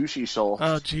like douchey soul.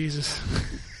 Oh, Jesus.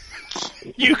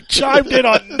 You chimed in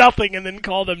on nothing and then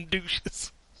called them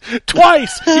douches.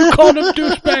 Twice! You called them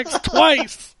douchebags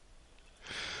twice!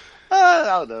 I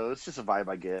don't know. It's just a vibe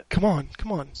I get. Come on,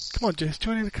 Jace.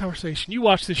 Join in the conversation. You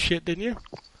watched this shit, didn't you?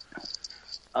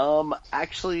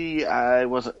 Actually, I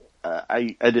wasn't.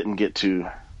 I didn't get to.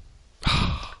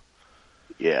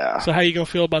 Yeah. So how you gonna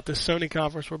feel about this Sony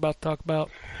conference we're about to talk about?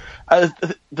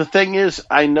 The thing is,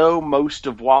 I know most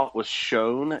of what was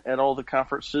shown at all the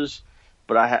conferences,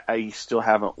 but I still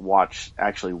haven't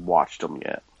actually watched them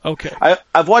yet. Okay.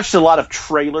 I've watched a lot of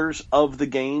trailers of the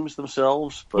games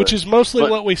themselves, but, Which is mostly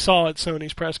but- what we saw at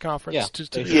Sony's press conference. Yeah,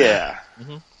 just to yeah.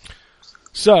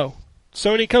 So,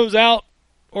 Sony comes out,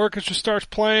 orchestra starts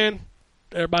playing,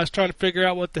 everybody's trying to figure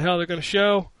out what the hell they're going to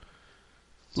show.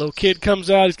 Little kid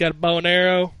comes out, he's got a bow and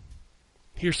arrow.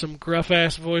 Here's some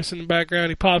gruff-ass voice in the background.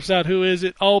 He pops out, who is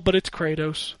it? Oh, but it's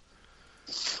Kratos.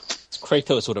 It's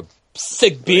Kratos with a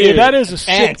sick beard. Yeah, that is a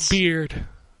sick Ants. beard.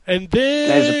 And then...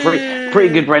 There's a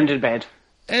pretty good rendered bed.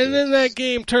 And then that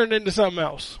game turned into something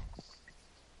else.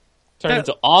 Turned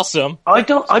into awesome. I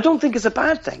don't think it's a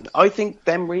bad thing. I think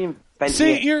them reinventing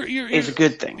See, it you're is a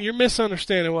good thing. You're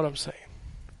misunderstanding what I'm saying.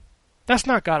 That's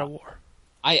not God of War.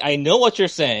 I know what you're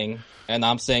saying, and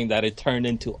I'm saying that it turned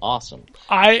into awesome.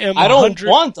 I don't don't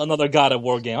want another God of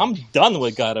War game. I'm done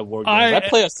with God of War games. I I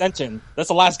play Ascension. That's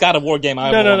the last God of War game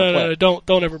I No, ever no, want to no, play. no.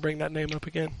 Don't ever bring that name up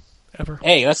again. Ever.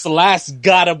 Hey, that's the last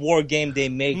God of War game they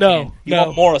made. No, man. You no.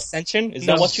 want more Ascension? Is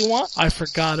No. that what you want? I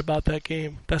forgot about that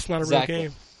game. That's not a Exactly. real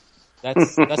game.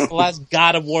 That's the last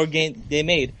God of War game they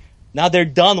made. Now they're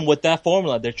done with that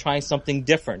formula. They're trying something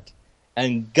different.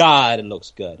 And God, it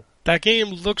looks good. That game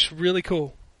looks really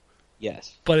cool,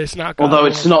 Yes. but it's not God Although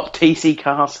of it's War. not TC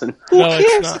Carson. Who No, it's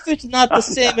cares not. if it's not the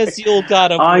same as the old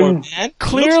God of War, I'm- man? It looks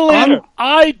Clearly, better.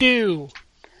 I do.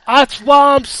 That's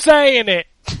why I'm saying it.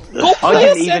 Go play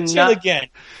didn't even Ascension know- again.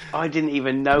 I didn't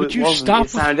even know Would it you wasn't. stop It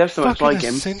sounded so much fucking like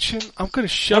him. Ascension? I'm gonna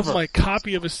shove Never. my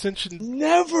copy of Ascension.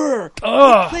 Never.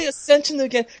 Ugh. Play Ascension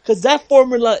again, because that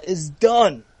formula is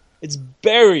done. It's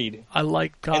buried. I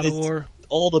like God And of it's War.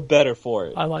 all the better for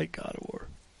it. I like God of War.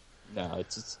 No,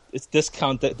 it's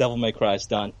discount Devil May Cry. It's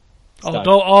done. It's Oh, done.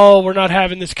 don't, oh, we're not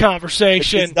having this It's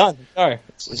conversation. done. Sorry.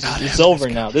 It's over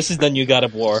now. This is the new God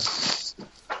of War.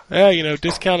 Yeah, you know,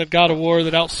 discounted God of War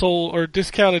that outsold, or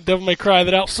discounted Devil May Cry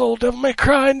that outsold Devil May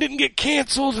Cry and didn't get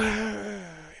canceled.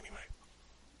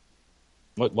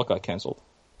 What got canceled?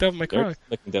 Devil May They're Cry.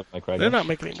 making Devil May Cry. They're games. not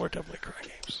making any more Devil May Cry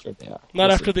games. Sure they are. Not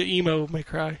You'll after see. the emo May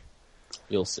Cry.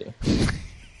 You'll see.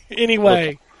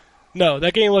 Anyway, no,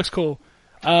 that game looks cool.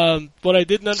 What I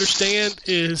didn't understand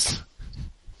is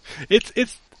did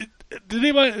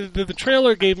anybody, the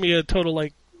trailer gave me a total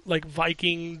like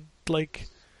Viking, like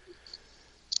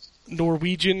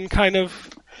Norwegian kind of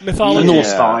mythology.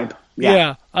 Norse Yeah.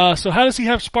 vibe. Yeah. So how does he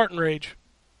have Spartan rage?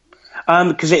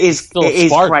 Because it is Still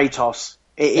Spartan. Kratos.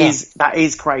 That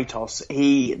is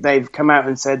Kratos. They've come out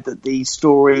and said that the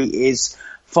story is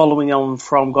following on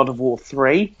from God of War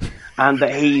 3, and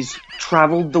that he's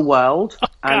travelled the world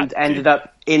and ended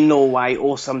up in Norway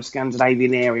or some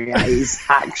Scandinavian area. He's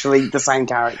actually the same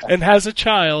character. And has a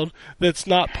child that's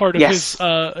not part of Yes.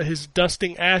 his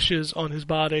dusting ashes on his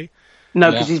body.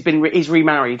 No, because he's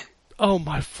remarried. Oh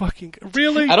my fucking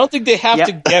really? I don't think they have Yep.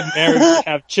 to get married to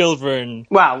have children.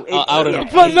 Well, out of yeah.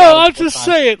 it. But no, I'm just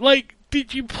saying, like,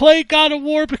 did you play God of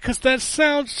War? Because that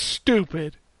sounds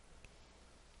stupid.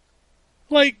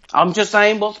 Like, I'm just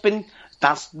saying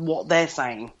that's what they're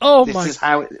saying. Oh this my is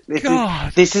how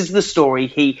God. this is the story.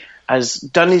 He has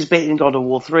done his bit in God of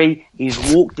War 3, he's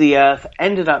walked the earth,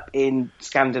 ended up in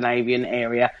Scandinavian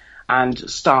area, and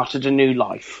started a new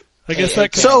life. I guess Hey,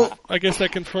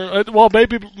 that confirms. Well,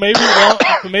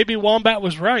 maybe Wombat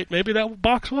was right. Maybe that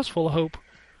box was full of hope.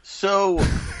 So,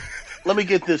 let me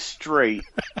get this straight.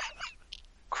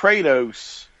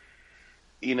 Kratos,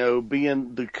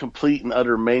 being the complete and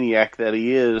utter maniac that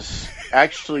he is,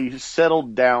 actually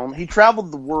settled down. He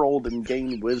traveled the world and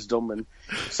gained wisdom and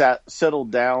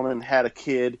settled down and had a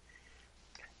kid.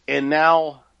 And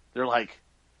now they're like,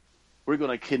 we're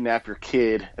going to kidnap your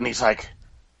kid. And he's like,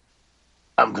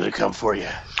 I'm going to come for you.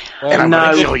 Well, And I'm no,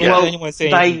 gonna kill you. well, anyone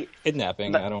saying they-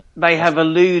 kidnapping? I don't. They have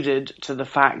alluded to the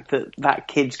fact that that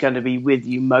kid's going to be with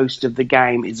you most of the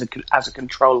game as a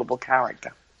controllable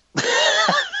character.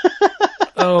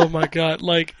 Oh my god!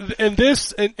 Like, and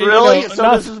this, and Really?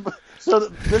 not- So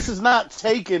this is not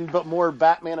Taken, but more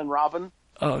Batman and Robin?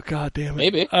 oh god damn it!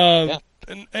 Maybe. Yeah.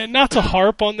 And not to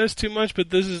harp on this too much, but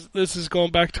this is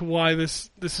going back to why this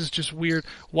is just weird.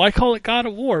 Why call it God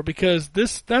of War? Because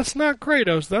that's not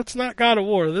Kratos. That's not God of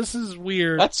War. This is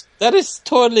weird. That is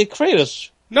totally Kratos.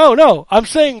 No. I'm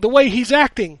saying the way he's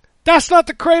acting. That's not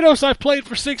the Kratos I've played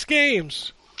for 6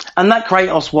 games. And that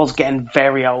Kratos was getting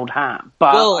very old hat.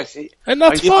 But Well, I see. And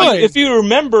that's If fine. if you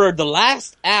remember, the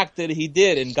last act that he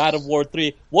did in God of War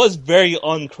 3 was very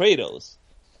un-Kratos.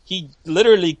 He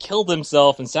literally killed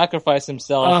himself and sacrificed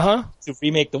himself to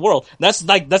remake the world. That's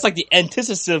like the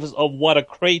antithesis of what a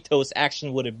Kratos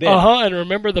action would have been. And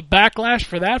remember the backlash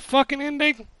for that fucking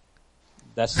ending?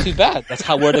 That's too bad. That's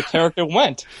where the character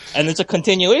went. And it's a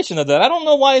continuation of that. I don't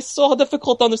know why it's so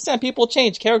difficult to understand. People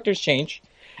change, characters change.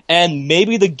 And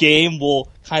maybe the game will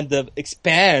kind of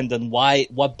expand on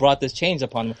what brought this change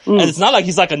upon him. And it's not like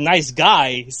he's like a nice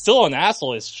guy. He's still an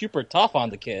asshole. He's super tough on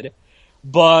the kid.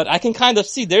 But I can kind of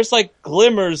see there's like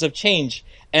glimmers of change.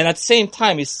 And at the same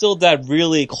time, he's still that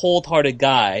really cold-hearted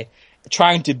guy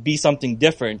trying to be something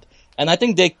different. And I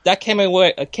think that came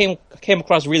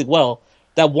across really well.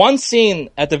 That one scene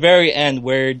at the very end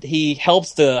where he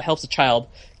helps the child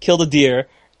kill the deer,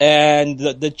 and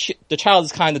the child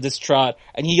is kind of distraught,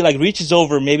 and he like reaches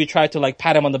over, maybe try to like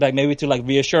pat him on the back, maybe to like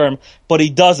reassure him, but he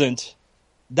doesn't.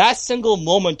 That single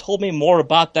moment told me more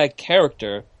about that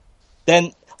character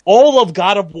than all of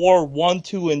God of War 1,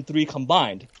 2, and 3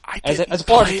 combined. I As didn't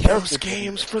far as play characters those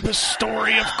games for the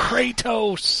story of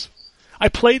Kratos. I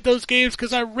played those games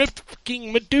because I ripped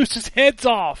fucking Medusa's heads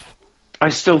off. I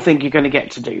still think you're going to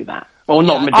get to do that. Well,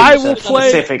 not Medusa I will play-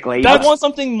 specifically. I but- want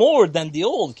something more than the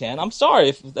old Ken. I'm sorry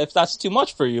if that's too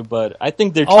much for you, but I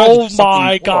think they're trying to Oh do something my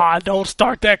more. god, don't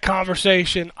start that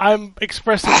conversation. I'm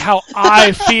expressing how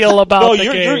I feel about No, the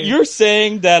you're, game. you're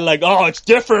saying that like, oh, it's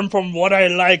different from what I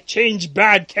like. Change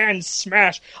bad, can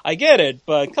smash. I get it,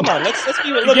 but come on, let's be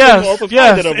a little bit more Yes,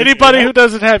 open-minded over anybody here. who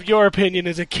doesn't have your opinion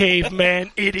is a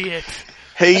caveman idiot.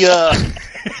 Hey,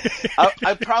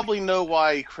 I probably know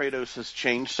why Kratos has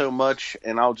changed so much,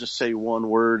 and I'll just say one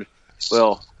word.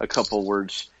 Well, a couple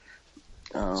words.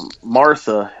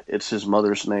 Martha, it's his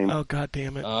mother's name. Oh god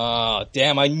damn it. Oh,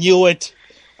 damn, I knew it.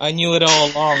 I knew it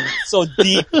all along. So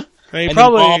deep He and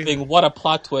probably evolving. What a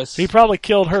plot twist. he probably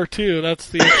killed her too. That's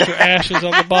the extra ashes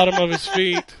on the bottom of his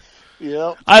feet.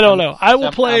 Yep. I don't know. I will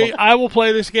Yep, play. I will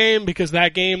play this game because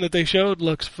that game that they showed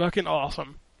looks fucking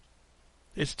awesome.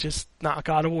 It's just not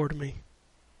God of War to me.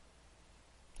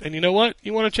 And you know what?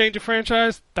 You want to change a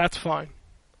franchise? That's fine.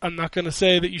 I'm not going to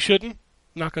say that you shouldn't.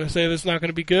 I'm not going to say that it's not going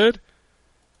to be good.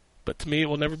 But to me, it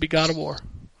will never be God of War.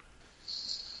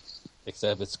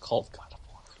 Except it's called God of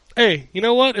War. Hey, you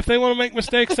know what? If they want to make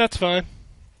mistakes, that's fine.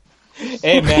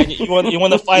 Hey man, you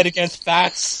want to fight against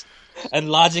facts and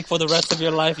logic for the rest of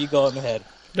your life? You go ahead.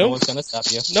 No Nope. one's gonna stop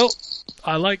you. Nope.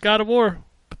 I like God of War,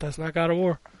 but that's not God of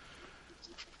War.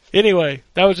 Anyway,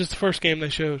 that was just the first game they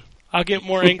showed. I'll get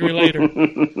more angry later.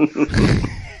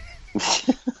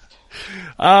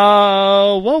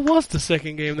 What was the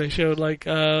second game they showed? Like,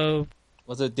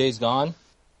 Was it Days Gone?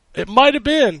 it might have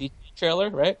been The trailer,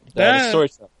 right? That- The story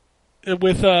trailer.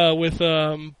 with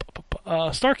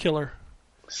Starkiller.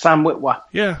 Sam Witwer.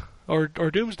 Yeah, or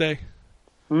Doomsday.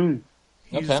 Mm.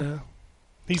 He's Okay.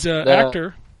 he's an The-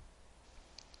 actor.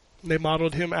 They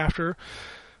modeled him after.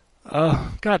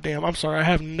 God damn! I'm sorry. I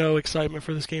have no excitement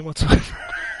for this game whatsoever.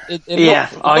 It Yeah,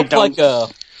 I looked don't.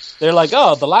 like they're like,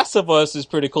 oh, The Last of Us is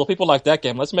pretty cool. People like that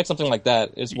game. Let's make something like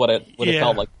that. Is what it Yeah.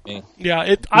 felt like to me. Yeah,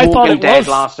 I thought Walking it Dead, was.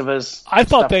 Last of Us. I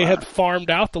thought stuff they like had farmed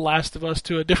out The Last of Us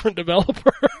to a different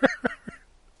developer.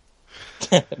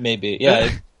 Maybe,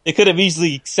 yeah. It could have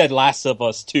easily said Last of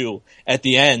Us 2 at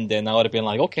the end, and I would have been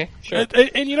like, okay, sure.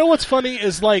 And you know what's funny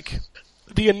is like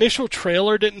the initial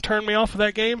trailer didn't turn me off of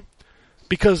that game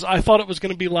because I thought it was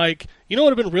going to be like, you know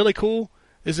what would have been really cool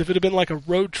is if it had been like a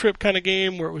road trip kind of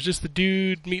game where it was just the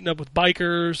dude meeting up with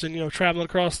bikers and, you know, traveling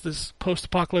across this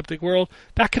post-apocalyptic world.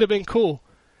 That could have been cool.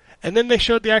 And then they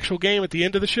showed the actual game at the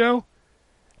end of the show,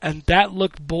 and that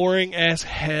looked boring as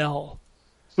hell.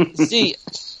 See,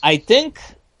 I think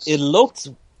it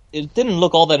didn't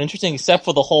look all that interesting except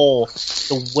for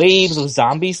the waves of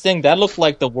zombies thing. That looked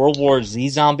like the World War Z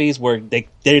zombies where they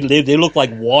look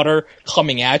like water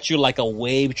coming at you like a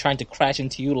wave trying to crash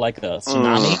into you like a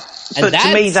tsunami. And But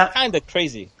to me, that's kind of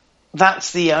crazy.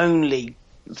 That's the only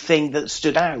thing that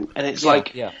stood out, and it's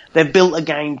Yeah. they've built a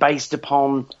game based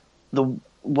upon the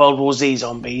World War Z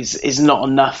zombies is not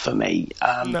enough for me.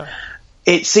 No.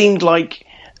 It seemed like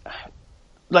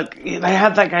they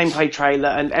had that gameplay trailer,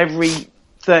 and every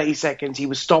 30 seconds he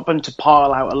was stopping to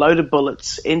pile out a load of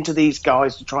bullets into these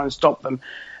guys to try and stop them.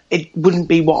 It wouldn't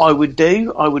be what I would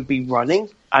do. I would be running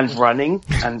and running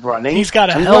and running. He's got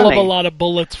a and hell running. of a lot of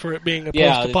bullets for it being a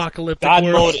post-apocalyptic God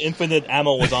world. mode infinite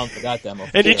ammo was on for that demo.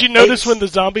 And did you notice when the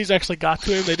zombies actually got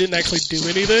to him, they didn't actually do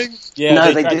anything? Yeah,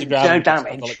 No, they tried to did grab no him,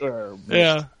 damage. like, "Urgh."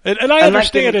 Yeah. And I And that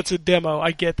understand didn't- it's a demo.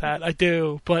 I get that. I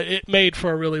do. But it made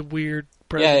for a really weird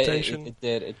Yeah, presentation. it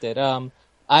did. I'll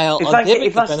that- give it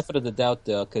if the that's- benefit of the doubt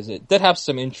though, because it did have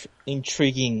some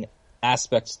intriguing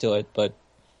aspects to it. But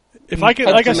If I can,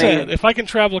 But like I to said, me- if I can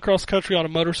travel across the country on a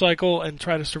motorcycle and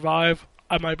try to survive,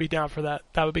 I might be down for that.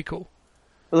 That would be cool.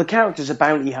 Well, the character's a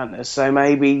bounty hunter, so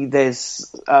maybe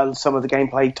there's some of the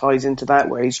gameplay ties into that,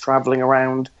 where he's traveling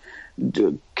around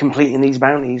completing these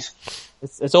bounties.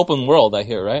 it's open world, I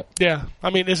hear, right? Yeah. I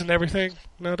mean, isn't everything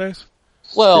nowadays?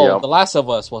 Well, Yeah. The Last of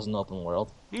Us was an open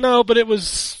world. No, but it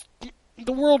was...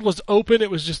 The world was open.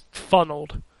 It was just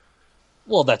funneled.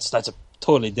 Well, that's a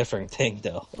totally different thing,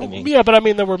 though. I mean, Yeah, but I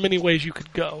mean, there were many ways you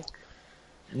could go.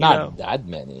 not know. that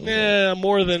many. Yeah,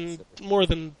 more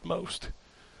than most.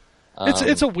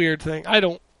 It's a weird thing. I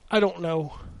don't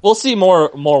know. We'll see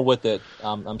more with it.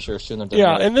 I'm sure sooner than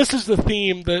Yeah, later. and this is the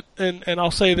theme that, and I'll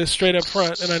say this straight up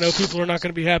front, and I know people are not going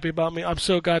to be happy about me. I'm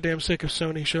so goddamn sick of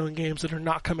Sony showing games that are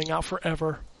not coming out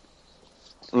forever.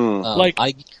 like-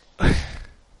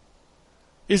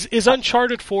 Is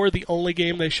Uncharted 4 the only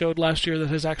game they showed last year that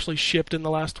has actually shipped in the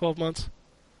last 12 months?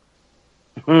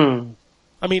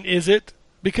 I mean, is it?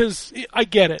 Because I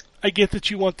get it. I get that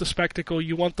you want the spectacle,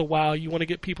 you want the wow, you want to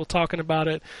get people talking about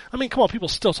it. I mean, come on, people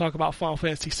still talk about Final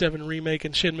Fantasy VII Remake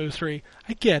and Shenmue 3.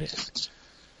 I get it.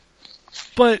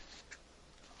 But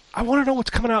I want to know what's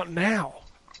coming out now.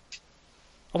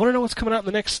 I want to know what's coming out in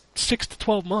the next 6 to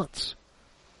 12 months.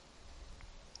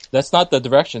 That's not the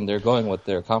direction they're going with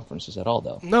their conferences at all,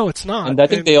 though. No, it's not. And I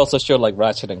think they also showed like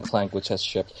Ratchet and Clank, which has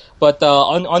shipped. But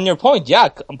on your point, yeah,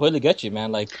 completely get you,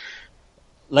 man. Like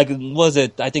was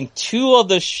it? I think 3 of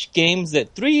the games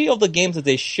that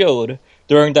they showed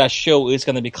during that show is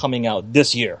going to be coming out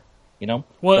this year. You know,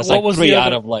 What like was 3 the out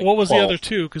other, of like what was 12. the other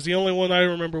 2? Because the only one I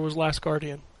remember was Last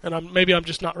Guardian, and maybe I'm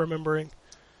just not remembering.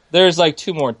 There's like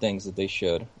 2 more things that they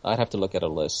showed. I'd have to look at a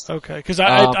list. Okay, because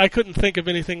I couldn't think of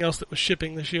anything else that was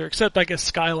shipping this year, except I guess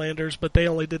Skylanders, but they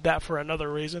only did that for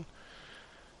another reason.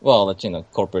 Well, that's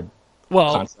corporate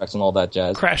Well, contracts and all that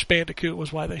jazz. Crash Bandicoot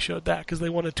was why they showed that, because they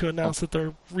wanted to announce that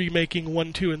they're remaking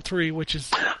 1, 2, and 3, which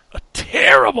is a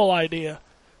terrible idea.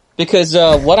 Because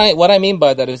what I mean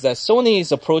by that is that Sony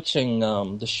is approaching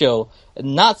the show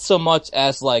not so much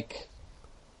as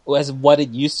what it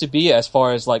used to be, as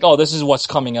far as like, oh, this is what's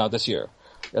coming out this year.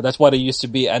 Yeah, that's what it used to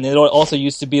be, and it also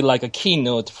used to be like a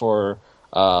keynote for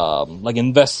like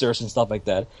investors and stuff like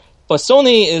that. But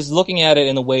Sony is looking at it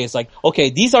in a way, it's like, okay,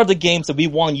 these are the games that we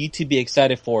want you to be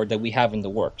excited for that we have in the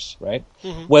works, right?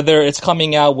 Mm-hmm. Whether it's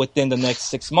coming out within the next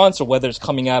 6 months or whether it's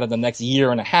coming out in the next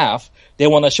year and a half, they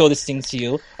want to show these things to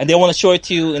you, and they want to show it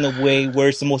to you in a way where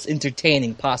it's the most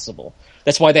entertaining possible.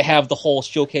 That's why they have the whole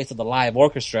showcase of the live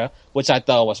orchestra, which I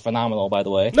thought was phenomenal, by the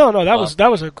way. No, that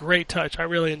was a great touch. I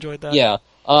really enjoyed that. Yeah.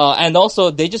 And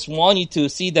also, they just want you to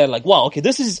see that, like, wow, okay,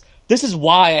 this is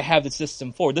why I have the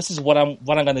system for. This is what I'm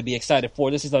going to be excited for.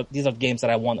 These are games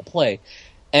that I want to play.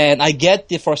 And I get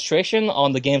the frustration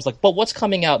on the games, like, but what's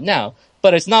coming out now?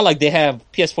 But it's not like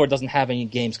PS4 doesn't have any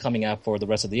games coming out for the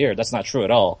rest of the year. That's not true at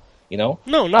all, you know?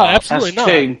 No, absolutely That's not.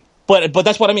 true. But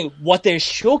that's what I mean. What they're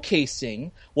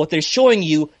showcasing, what they're showing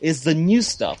you is the new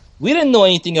stuff. We didn't know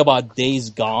anything about Days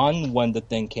Gone when the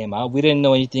thing came out. We didn't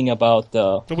know anything about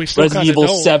we still Resident kinda Evil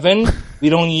don't. 7. We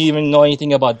don't even know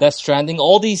anything about Death Stranding.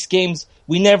 All these games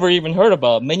we never even heard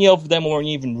about. Many of them weren't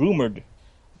even rumored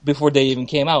before they even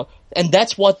came out. And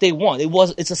that's what they want.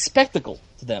 It's a spectacle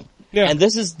to them. Yeah. And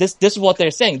this is what they're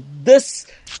saying. This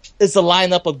is the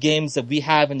lineup of games that we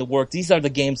have in the works. These are the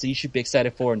games that you should be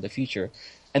excited for in the future.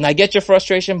 And I get your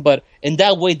frustration, but in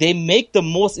that way, they make the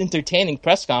most entertaining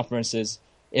press conferences,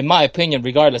 in my opinion,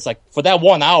 regardless. Like, for that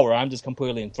 1 hour, I'm just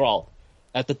completely enthralled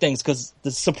at the things, because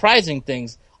the surprising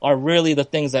things are really the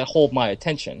things that hold my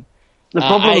attention. The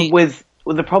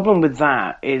problem with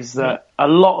that is that a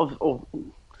lot of,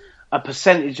 a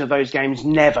percentage of those games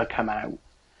never come out.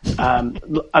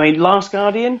 I mean, Last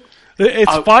Guardian,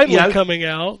 It's finally you know, coming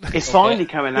out. it's finally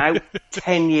coming out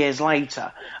 10 years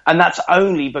later. And that's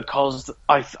only because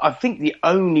I think the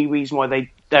only reason why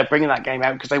they're bringing that game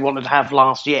out because they wanted to have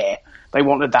last year. They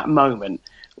wanted that moment.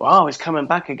 Wow, it's coming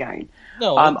back again.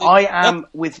 No, I am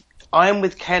with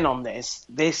Ken on this.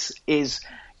 This is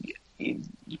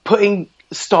putting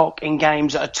stock in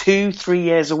games that are 2-3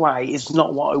 years away is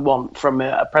not what I want from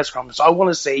a press conference. I want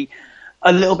to see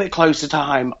a little bit closer to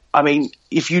home. I mean,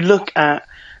 if you look at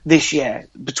this year,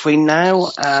 between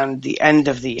now and the end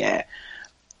of the year,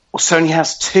 Sony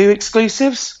has 2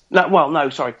 exclusives.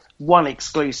 One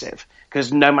exclusive,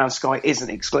 because No Man's Sky isn't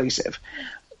exclusive.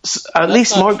 At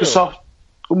least Microsoft,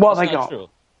 what have they got? True.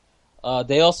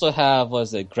 They also have,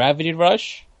 Gravity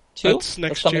Rush 2? That's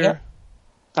next year. Out?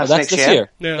 That's next this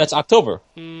year. Yeah. That's October.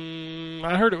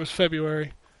 I heard it was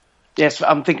February. Yes,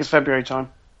 I think it's February time.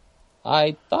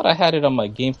 I thought I had it on my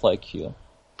Gamefly queue.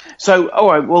 So, all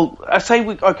right, well, I say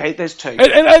there's 2.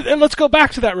 And let's go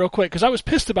back to that real quick, because I was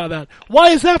pissed about that. Why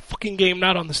is that fucking game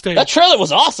not on the stage? That trailer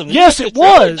was awesome. Yes, it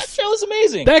was. That trailer's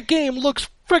amazing. That game looks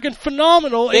friggin'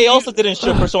 phenomenal. They also didn't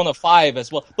show Persona 5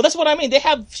 as well. But that's what I mean. They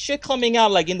have shit coming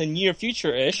out like in the near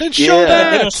future-ish. Then show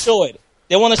that. They don't show it.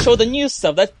 They want to show the new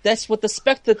stuff. That's what the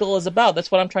spectacle is about. That's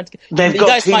what I'm trying to get. They've you got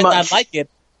guys too might much. not like it,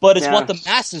 but it's Yeah. what the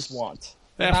masses want.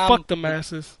 Yeah, fuck the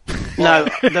masses. No,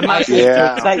 the masses,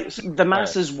 Yeah. the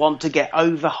masses want to get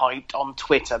overhyped on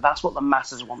Twitter. That's what the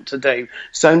masses want to do.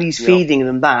 Sony's feeding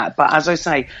them that. But as I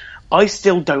say, I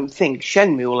still don't think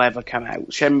Shenmue will ever come out.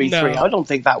 Shenmue 3, I don't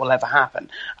think that will ever happen.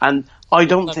 And I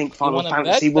don't think Final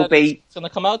Fantasy will be... It's going to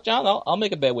come out, John? I'll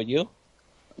make a bet with you.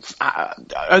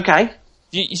 Okay.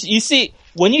 You see,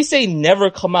 when you say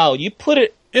never come out, you put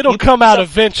it... It'll come out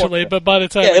eventually, but by the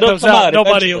time it it'll comes come out, out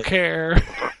nobody eventually. will care.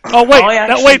 Oh,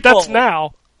 wait, that's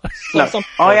now. No,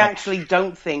 I actually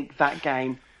don't think that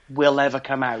game will ever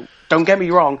come out. Don't get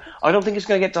me wrong. I don't think it's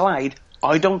going to get delayed.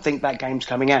 I don't think that game's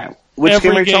coming out. Which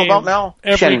game are Every you talking about now?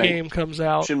 Every Shenmue. game comes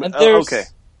out. And Oh, okay.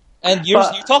 And you're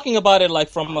talking about it like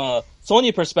from a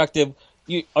Sony perspective.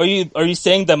 Are you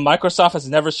saying that Microsoft has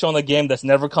never shown a game that's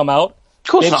never come out? Of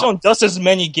course They've not. shown just as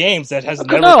many games that has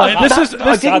never No, come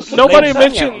out. nobody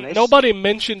blame Sony on this. nobody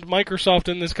mentioned Microsoft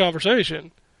in this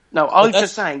conversation. No, I was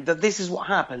just saying that this is what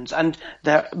happens, and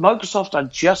Microsoft are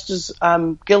just as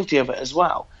guilty of it as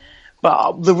well.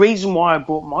 But the reason why I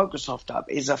brought Microsoft up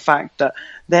is the fact that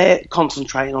they're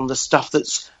concentrating on the stuff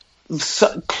that's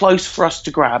so close for us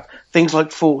to grab, things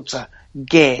like Forza,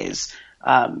 Gears,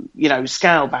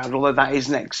 Scalebound, although that is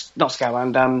next, not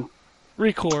Scalebound,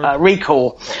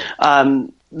 Recore.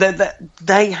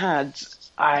 They had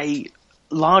a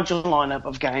larger lineup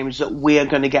of games that we're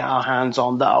going to get our hands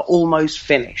on that are almost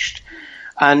finished.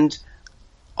 And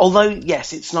although,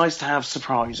 yes, it's nice to have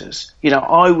surprises.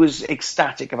 I was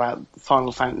ecstatic about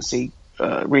Final Fantasy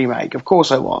remake. Of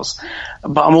course I was.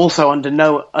 But I'm also under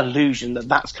no illusion that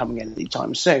that's coming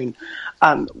anytime soon.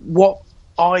 What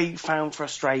I found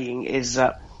frustrating is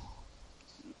that,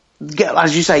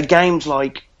 as you say, games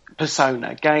like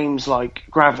Persona, games like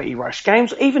Gravity Rush,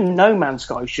 games, even No Man's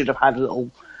Sky should have had a little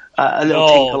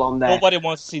tinkle on there. Nobody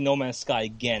wants to see No Man's Sky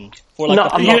again.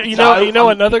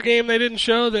 Another game they didn't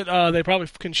show that they probably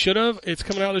should have. It's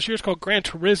coming out this year. It's called Gran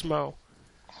Turismo.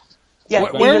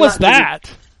 Yeah, where was that?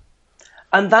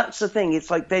 And that's the thing. It's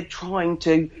like they're trying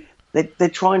to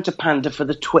pander for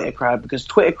the Twitter crowd because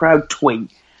Twitter crowd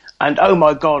tweet. And oh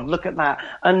my God, look at that!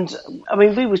 And I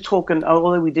mean, we were talking,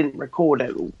 although we didn't record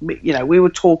it. We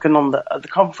were talking on the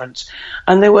conference,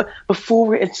 and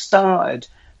before it had started,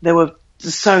 there were the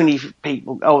Sony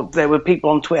people. Oh, there were people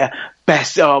on Twitter.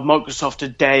 Microsoft are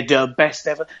dead. Best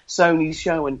ever Sony's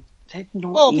show, and they'd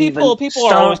not people are always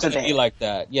started going to it. be like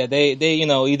that. Yeah, they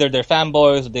either they're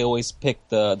fanboys or they always pick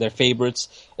their favorites.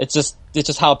 It's just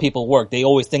how people work. They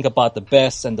always think about the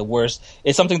best and the worst.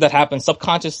 It's something that happens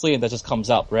subconsciously and that just comes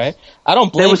up, right? I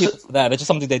don't blame people for that. It's just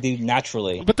something they do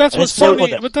naturally. But that's And what it's fun with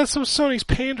them. But that's what Sony's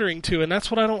pandering to, and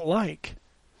that's what I don't like.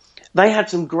 They had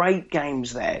some great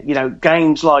games there.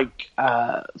 Games like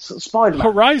Spider-Man.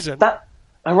 Horizon.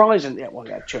 Horizon. Yeah, well,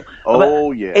 yeah, sure.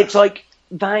 Oh, But yeah. It's like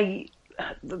they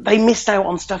missed out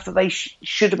on stuff that they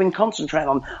should have been concentrating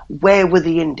on. Where were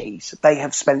the indies? They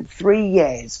have spent 3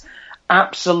 years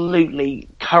absolutely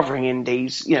covering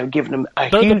indies, giving them a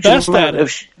They're the huge best amount at of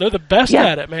it. They're the best Yeah.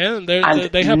 at it, man. They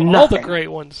have all the nothing. great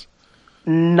ones.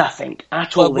 nothing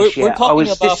at all But this year. we're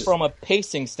talking about from a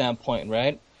pacing standpoint,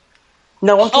 right?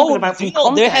 No, I'm talking about from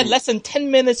content. They had less than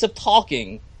 10 minutes of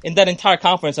talking in that entire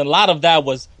conference, and a lot of that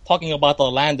was talking about the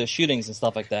Orlando shootings and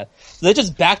stuff like that. So they're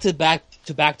just back to back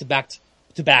to back to back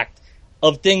to back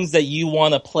of things that you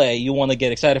want to play, you want to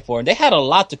get excited for. And they had a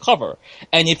lot to cover.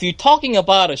 And if you're talking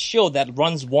about a show that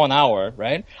runs 1 hour,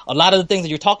 right? A lot of the things that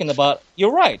you're talking about,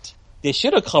 you're right. They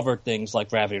should have covered things like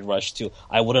Gravity Rush 2.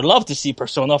 I would have loved to see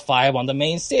Persona 5 on the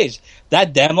main stage.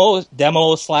 That demo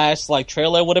 / like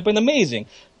trailer would have been amazing.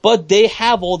 But they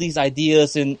have all these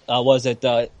ideas and,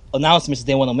 announcements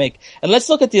they want to make. And let's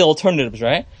look at the alternatives,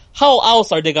 right? How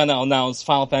else are they gonna announce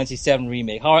Final Fantasy VII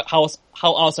Remake? How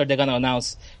else are they gonna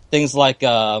announce things like,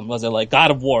 like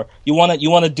God of War? You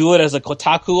wanna do it as a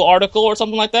Kotaku article or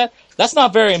something like that? That's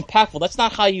not very impactful. That's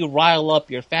not how you rile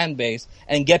up your fan base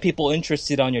and get people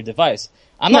interested on your device.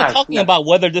 I'm not talking about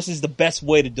whether this is the best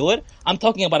way to do it. I'm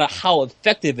talking about how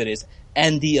effective it is.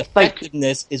 And the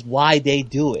effectiveness is why they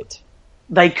do it.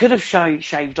 They could have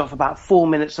shaved off about 4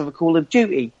 minutes of a Call of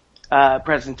Duty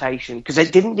presentation, because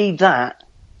it didn't need that.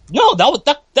 No,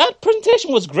 that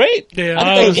presentation was great. Yeah,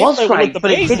 it was great, but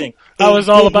amazing. I was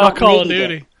all about Call of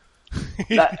Duty.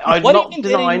 I'm What do not you mean they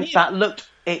denying didn't need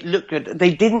it looked good.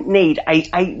 They didn't need a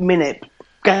 8-minute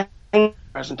game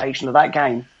presentation of that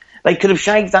game. They could have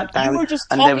shaved that down, You were just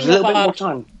and there was a little bit talking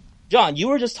more about- time. John, you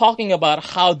were just talking about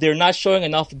how they're not showing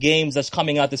enough games that's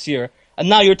coming out this year, and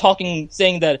now you're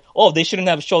saying that, they shouldn't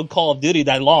have showed Call of Duty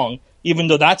that long, even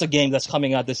though that's a game that's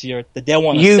coming out this year that they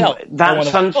want to sell.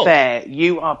 That's unfair.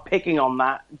 You are picking on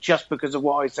that just because of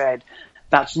what I said.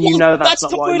 That's not that's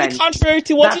what I completely meant. contrary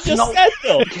to what you just said,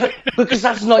 though. Because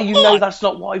that's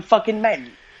not what I fucking meant.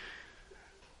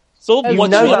 So You what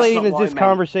know you that's late not as what I this meant.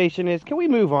 conversation is, can we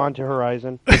move on to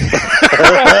Horizon?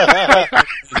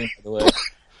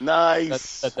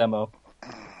 Nice. that demo?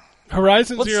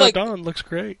 Horizon Looks Zero like- Dawn looks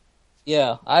great.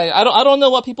 Yeah, I don't know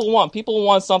what people want. People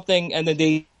want something, and then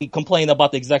they complain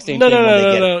about the exact same No, thing when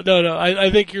they get it. no.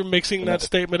 I think you're mixing that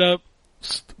statement up.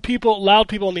 Loud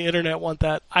people on the internet want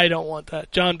that. I don't want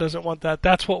that. John doesn't want that.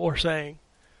 That's what we're saying.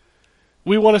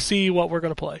 We want to see what we're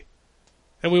going to play,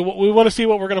 and we want to see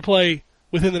what we're going to play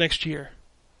within the next year.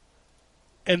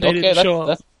 And they didn't show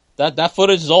up. That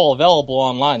footage is all available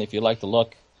online if you like to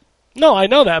look. No, I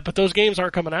know that, but those games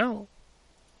aren't coming out.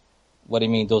 What do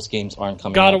you mean those games aren't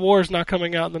coming out? God of War is not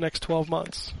coming out in the next 12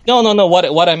 months. No.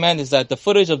 What I meant is that the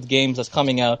footage of the games that's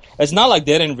coming out, it's not like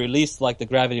they didn't release like the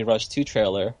Gravity Rush 2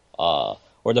 trailer, or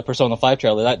the Persona 5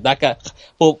 trailer. That got,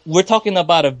 but we're talking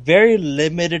about a very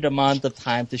limited amount of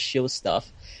time to show stuff.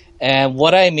 And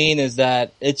what I mean is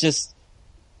that it's just,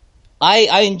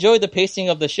 I enjoy the pacing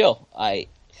of the show.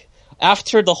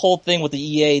 After the whole thing with the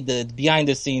EA, the behind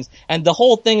the scenes, and the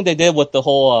whole thing they did with the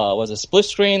whole, was a split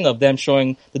screen of them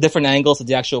showing the different angles of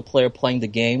the actual player playing the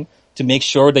game to make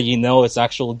sure that you know it's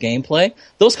actual gameplay.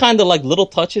 Those kind of like little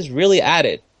touches really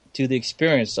added to the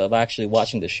experience of actually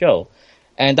watching the show.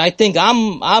 And I think I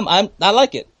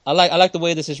like it. I like the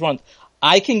way this is run.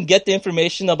 I can get the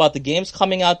information about the games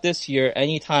coming out this year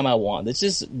anytime I want. It's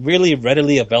just really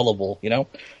readily available, you know?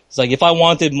 It's like if I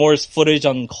wanted more footage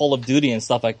on Call of Duty and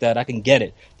stuff like that, I can get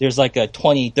it. There's like a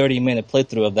 20-30 minute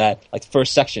playthrough of that, like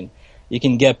first section. You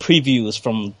can get previews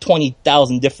from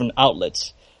 20,000 different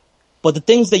outlets. But the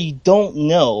things that you don't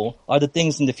know are the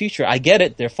things in the future. I get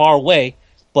it, they're far away,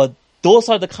 but those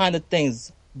are the kind of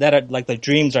things that are like the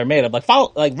dreams are made of.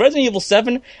 Like Resident Evil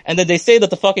 7, and then they say that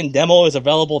the fucking demo is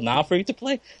available now for you to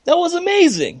play. That was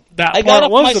amazing. That got part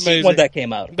off my was seat amazing when that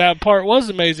came out. That part was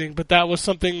amazing, but that was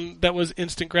something that was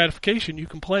instant gratification. You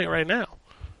can play it right now.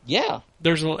 Yeah.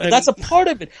 That's a part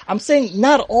of it. I'm saying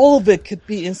not all of it could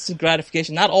be instant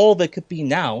gratification. Not all of it could be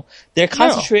now. They're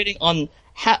concentrating on,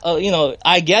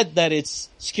 I get that it's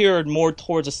skewed more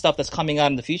towards the stuff that's coming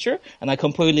out in the future, and I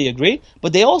completely agree.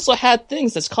 But they also had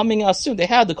things that's coming out soon. They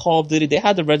had the Call of Duty, they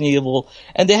had the Resident Evil,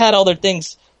 and they had other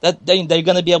things that they're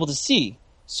going to be able to see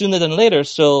sooner than later.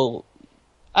 So,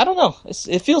 I don't know.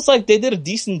 It feels like they did a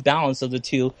decent balance of the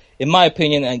two, in my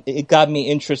opinion, and it got me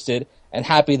interested and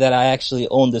happy that I actually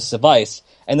own this device.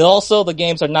 And then also, the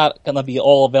games are not going to be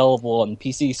all available on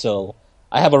PC, so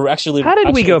I have How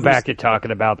did we go back to talking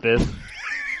about this?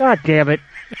 God damn it.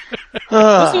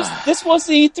 This was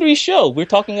the E3 show. We're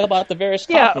talking about the various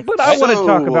Yeah, topics, but I right? want to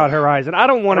talk about Horizon. I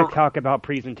don't want to talk about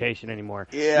presentation anymore.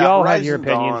 Yeah, Y'all have your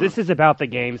Horizon opinions. Dawn. This is about the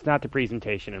games, not the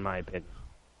presentation, in my opinion.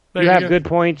 There You have go. good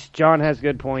points. John has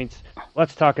good points.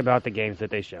 Let's talk about the games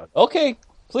that they showed. Okay,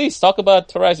 please talk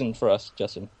about Horizon for us,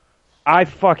 Justin. I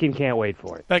fucking can't wait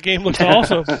for it. That game looks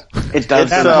awesome. It does.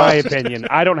 That's uh, my opinion.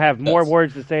 I don't have more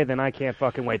words to say than I can't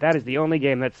fucking wait. That is the only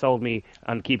game that sold me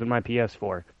on keeping my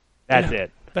PS4. That's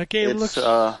it. That game It's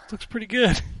looks pretty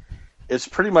good. it's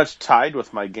pretty much tied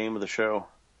with my game of the show.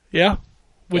 Yeah,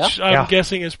 which Yeah. I'm Yeah.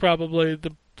 guessing is probably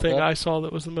the thing Yeah. I saw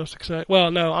that was the most exciting.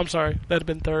 Well, no, I'm sorry, that'd have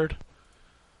been third.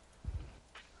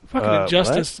 Fucking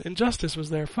Injustice. Injustice was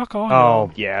there. Fuck all.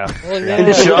 Oh, yeah. Well, yeah.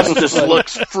 Injustice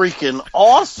looks freaking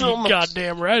awesome. You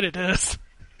goddamn right it is.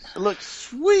 It looks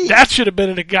sweet. That should have been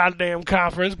in a goddamn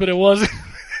conference, but it wasn't.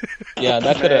 Yeah,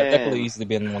 that could have Man. definitely easily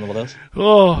been one of those.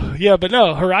 Oh, yeah, but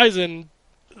no, Horizon,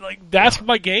 like, that's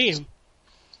my game.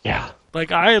 Yeah.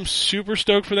 Like, I am super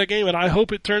stoked for that game, and I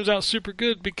hope it turns out super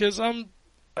good, because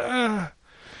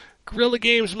Guerrilla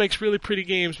Games makes really pretty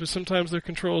games, but sometimes their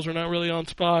controls are not really on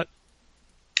spot.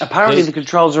 Apparently, the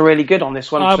controls are really good on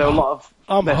this one. So a lot of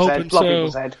I'm they've hoping said, a lot of so.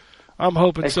 people said I'm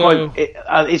hoping it's so.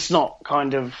 quite. It's not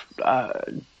kind of.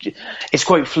 It's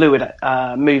quite fluid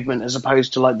movement as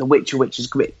opposed to like The Witcher, which is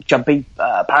a bit jumpy.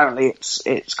 Apparently,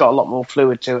 it's got a lot more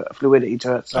fluidity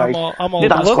to it. So I'm all It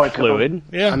that's looks quite cool. fluid.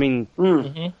 Yeah. I mean,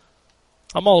 I'm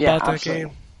all Yeah, about that absolutely.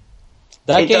 game.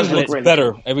 That It game does look looks really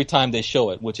better cool. every time they show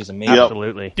it, which is amazing. Yep.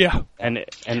 absolutely. Yeah. And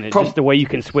Prob- just the way you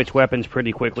can switch weapons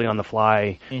pretty quickly on the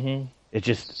fly. Mm-hmm. It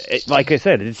just, like I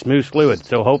said, it moves fluid.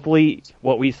 So hopefully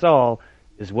what we saw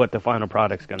is what the final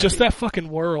product's going to Just be. that fucking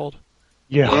world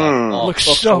Yeah. Oh, looks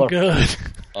so colorful. good.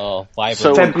 Oh, vibrant.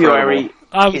 So- February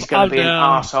I'm is going to be an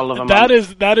down. arsehole of a That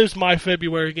month. that is my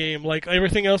February game. Like,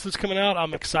 everything else that's coming out,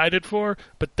 I'm excited for,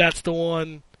 but that's the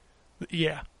one,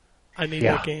 yeah. I need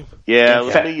Yeah. that game. Yeah,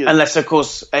 let me, Unless, of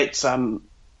course, it's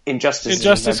Injustice.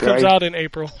 Injustice in February. comes out in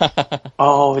April.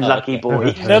 Oh, lucky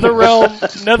boy.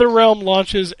 NetherRealm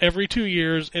launches every 2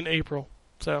 years in April.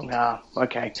 So Ah,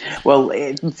 okay. Well,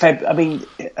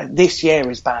 this year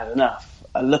is bad enough.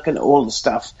 Looking at all the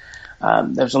stuff,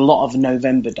 there was a lot of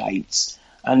November dates,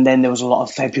 and then there was a lot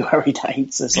of February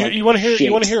dates. It's like, you want to hear shit.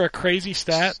 you want to hear a crazy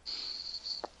stat?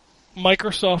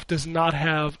 Microsoft does not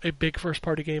have a big first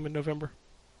party game in November.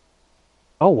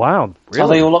 Oh, wow. Are they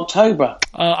Really? all October?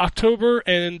 October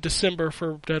and December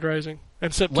for Dead Rising,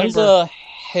 and September. When's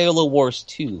Halo Wars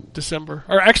 2? December,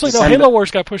 or actually no, December. Halo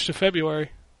Wars got pushed to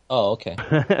February. Oh, okay.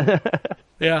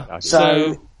 Yeah,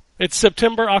 So- it's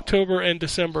September, October, and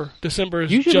December. December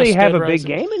is Usually just have Dead a big Rising.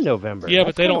 game in November. Yeah, That's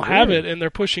but they kinda don't have weird. it, and they're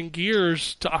pushing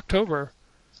Gears to October.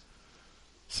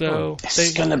 So This they,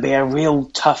 is going to be a real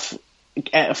tough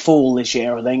fall this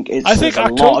year, I think. I think there's a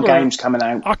lot October- of games coming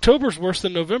out. October's worse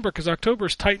than November because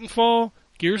October's Titanfall,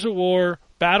 Gears of War,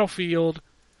 Battlefield.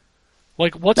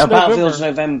 Like, what's No, November? Battlefield's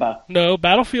November. No,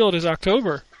 Battlefield is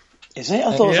October. Is it?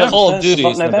 I thought Yeah. it Call was of Duty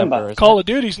about is November. November. Call of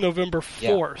Duty's November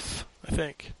 4th, I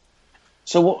think.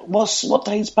 So what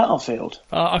date's Battlefield?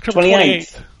 October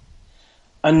 28th. 28th.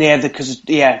 And because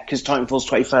Titanfall's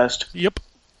 21st. Yep.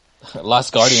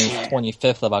 Last Guardian is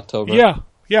 25th of October.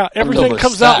 Yeah. Everything October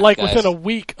comes out stack, like guys. within a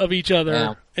week of each other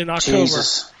Yeah. in October.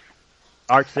 Jesus.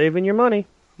 Art saving your money.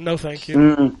 No, thank you.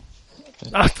 Mm.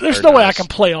 There's no way I can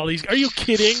play all these. Are you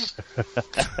kidding?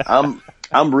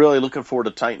 I'm really looking forward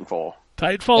to Titanfall.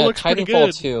 Titanfall Yeah, looks pretty Titanfall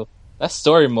good. 2. That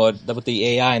story mode with the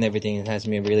AI and everything has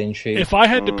me really intrigued. If I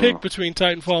had to pick between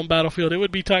Titanfall and Battlefield, it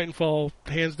would be Titanfall,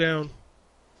 hands down.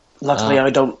 Luckily, I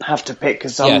don't have to pick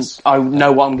because Yes. I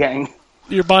know what I'm getting.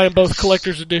 You're buying both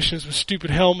collector's editions with stupid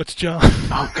helmets, John.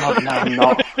 Oh God,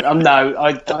 no, I'm not.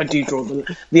 I do draw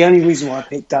the only reason why I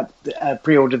picked up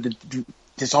pre-ordered the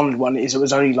Dishonored one is it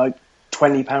was only like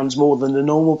 £20 more than the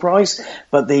normal price,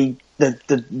 but the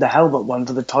helmet one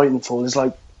for the Titanfall is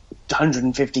like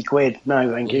 150 quid.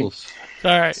 No, thank you. Oof.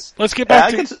 All right, let's get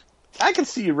Yeah, back to. I can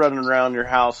see you running around your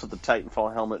house with the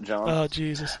Titanfall helmet, John. Oh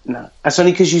Jesus! No, that's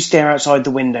only because you stare outside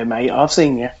the window, mate. I've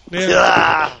seen you.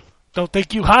 Yeah. Don't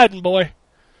think you hiding, boy.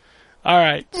 All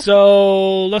right,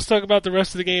 so let's talk about the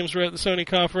rest of the games we're at the Sony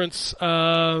conference.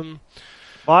 A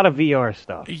lot of VR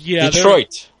stuff. Yeah, there-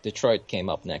 Detroit came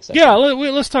up next. Yeah,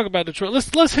 let's talk about Detroit.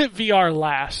 Let's hit VR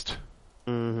last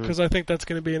because I think that's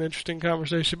going to be an interesting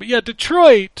conversation. But yeah,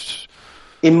 Detroit.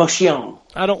 Emotion.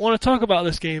 I don't want to talk about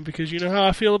this game because you know how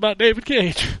I feel about David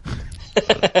Cage.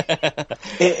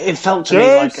 It felt to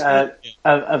me like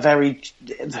a very.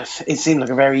 It seemed like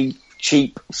a very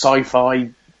cheap sci-fi,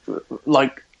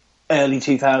 like early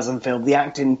 2000 film. The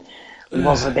acting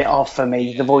was a bit off for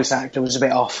me. The voice actor was a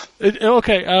bit off,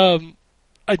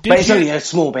 I did. but it's only a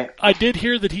small bit. I did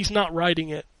hear that he's not writing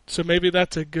it, so maybe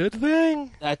that's a good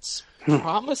thing. That's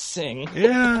promising.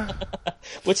 Yeah.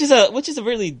 which is a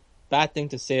really bad thing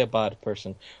to say about a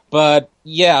person. But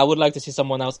yeah, I would like to see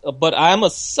someone else. But I'm a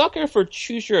sucker for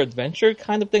choose your adventure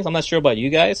kind of things. I'm not sure about you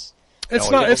guys.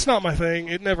 It's not my thing.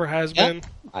 It never has Yeah. been.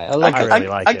 I like I it. really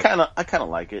like I it. kind of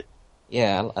like it.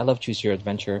 Yeah, I love choose your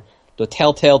adventure. The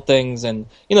Telltale things, and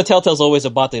Telltale's always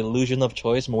about the illusion of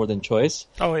choice more than choice.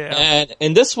 Oh yeah. And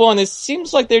in this one, it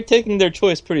seems like they're taking their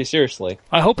choice pretty seriously.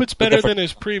 I hope it's better different- than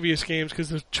his previous games because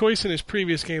the choice in his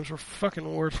previous games were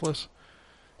fucking worthless.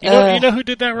 You know who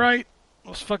did that right? It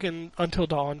was fucking Until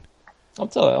Dawn.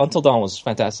 Until Dawn was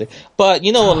fantastic. But,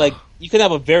 like, you could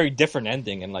have a very different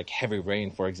ending in, like, Heavy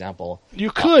Rain, for example.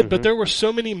 You could, but there were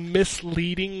so many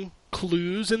misleading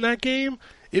clues in that game.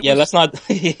 Let's not.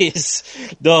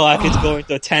 Though I could go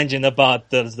into a tangent about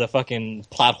the fucking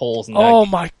plot holes. In that Oh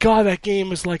my god, that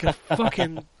game is like a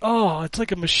fucking. It's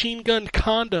like a machine gun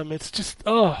condom. It's just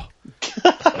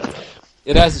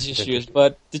It has its issues,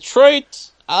 but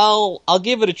Detroit, I'll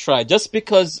give it a try just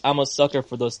because I'm a sucker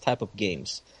for those type of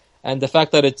games, and the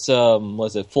fact that it's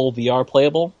full VR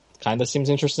playable kind of seems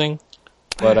interesting.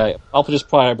 But I'll just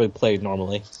probably play it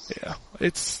normally. Yeah,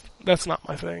 that's not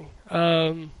my thing.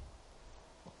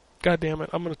 God damn it,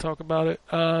 I'm going to talk about it.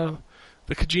 The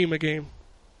Kojima game.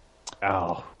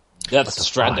 Oh, that's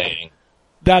Stranding.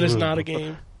 That is not a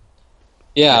game.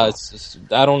 Yeah,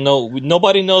 I don't know.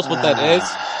 Nobody knows what that is,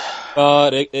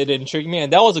 but it intrigued me,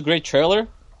 and that was a great trailer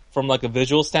from like a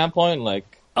visual standpoint.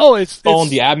 Like, it's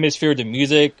the atmosphere, the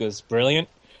music was brilliant,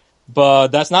 but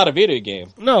that's not a video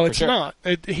game. No, it's not.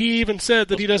 He even said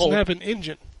that he doesn't have an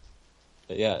engine.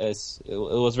 Yeah, it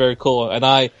was very cool, and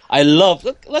I love.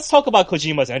 Let's talk about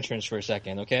Kojima's entrance for a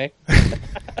second, okay?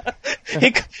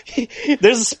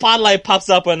 There's a spotlight pops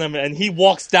up on him, and he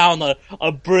walks down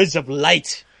a bridge of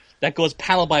light that goes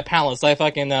panel by panel. It's like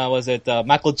fucking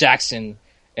Michael Jackson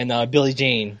and Billie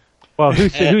Jean. Well, who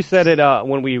said it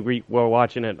when we were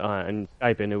watching it and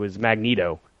typing? It was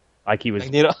Magneto. Like he was,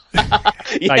 Magneto.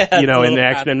 like in the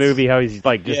X-Men movie, how he's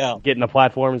like just getting the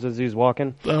platforms as he's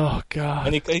walking. Oh god!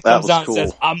 And he comes out and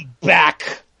says, "I'm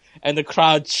back," and the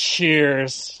crowd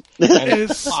cheers.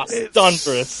 It's done for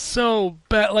us. So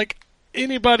bad. Like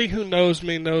anybody who knows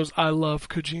me knows I love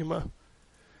Kojima.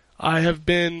 I have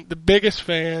been the biggest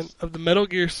fan of the Metal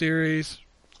Gear series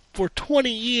for 20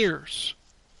 years.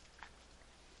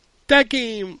 That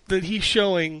game that he's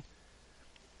showing,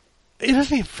 it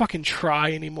doesn't even fucking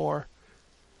try anymore.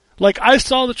 Like, I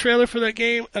saw the trailer for that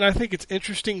game, and I think it's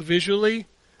interesting visually,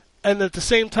 and at the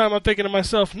same time I'm thinking to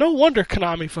myself, no wonder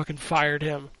Konami fucking fired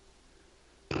him.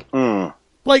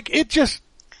 Like, it just,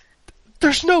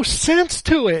 there's no sense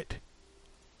to it.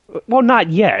 Well, not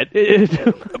yet.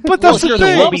 But that's the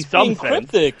thing. Will be some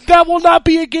sense. That will not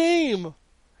be a game.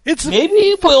 It's maybe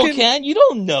it will, Ken. You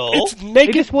don't know. It's They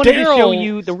naked just wanted Daryl. to show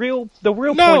you the real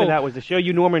point of that was to show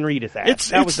you Norman Reedus ass.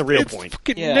 That was the real point.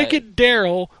 Fucking naked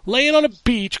Daryl laying on a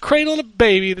beach, cradling a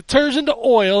baby that turns into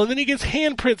oil, and then he gets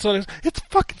handprints on his. It's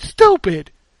fucking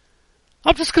stupid.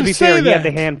 I'm just gonna say fair, that. he had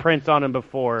the handprints on him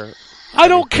before. I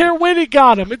don't care when he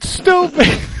got him. It's stupid.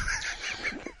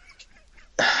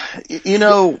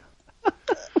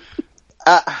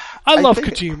 I love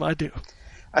Kojima. I do.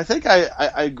 I think I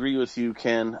agree with you,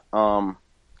 Ken.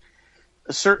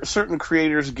 Certain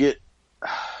creators get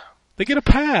a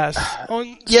pass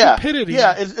on stupidity.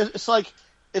 Yeah, it's like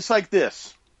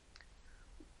this.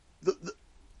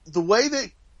 The way that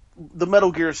the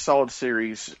Metal Gear Solid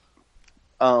series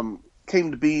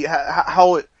came to be,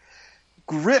 how it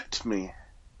gripped me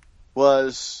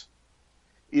was,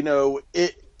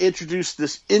 it introduced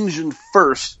this engine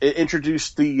first. It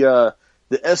introduced the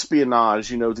espionage,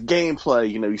 the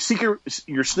gameplay.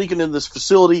 You're sneaking in this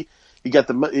facility.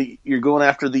 You're going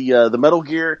after the Metal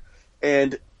Gear,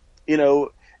 and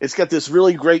it's got this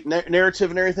really great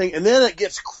narrative and everything. And then it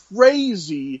gets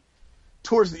crazy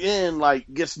towards the end,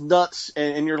 like gets nuts,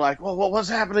 and you're like, "Well, what's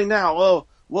happening now?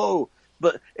 Whoa!"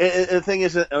 But the thing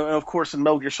is, of course, in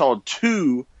Metal Gear Solid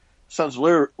 2. Sons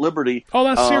of Liberty. Oh,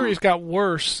 that series got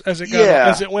worse as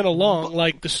it went along.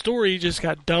 Like, the story just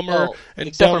got dumber and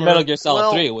except dumber. for Metal Gear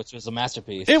Solid 3, which was a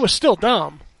masterpiece. It was still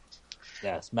dumb.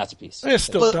 Yeah, it's a masterpiece. It's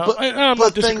still dumb. I'm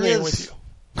not disagreeing with you.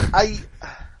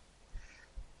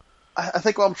 I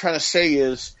think what I'm trying to say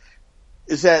is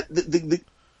that the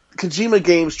Kojima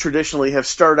games traditionally have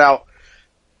started out,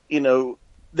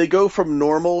 they go from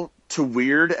normal to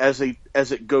weird as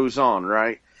it goes on,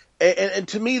 right? And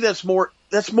to me, that's more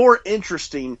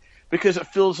interesting because it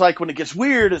feels like when it gets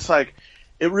weird, it's like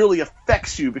it really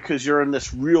affects you because you're in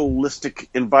this realistic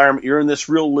environment, you're in this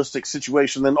realistic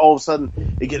situation. Then all of a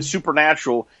sudden, it gets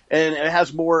supernatural, and it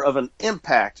has more of an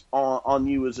impact on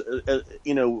you as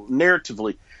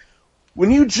narratively. When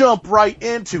you jump right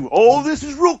into, this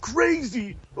is real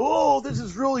crazy. This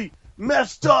is really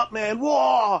messed up, man.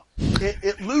 Whoa!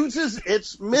 It loses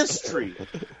its mystery.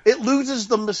 It loses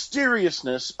the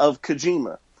mysteriousness of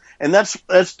Kojima, and that's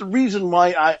the reason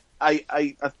why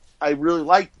I really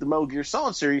like the Metal Gear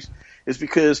Solid series, is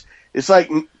because it's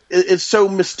like it's so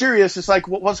mysterious. It's like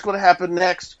what's going to happen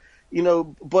next,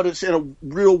 but it's in a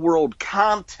real world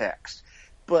context.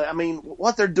 But I mean,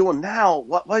 what they're doing now,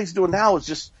 what he's doing now is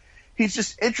just. He's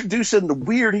just introducing the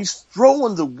weird. He's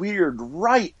throwing the weird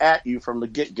right at you from the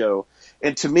get-go.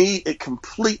 And to me, it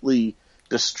completely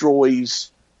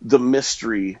destroys the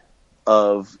mystery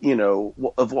of,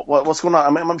 of what's going on. I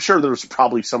mean, I'm sure there's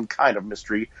probably some kind of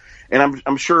mystery, and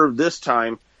I'm sure this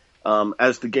time,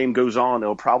 as the game goes on,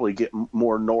 it'll probably get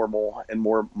more normal and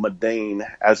more mundane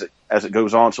as it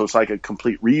goes on. So it's like a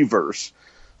complete reverse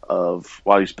of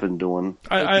what he's been doing.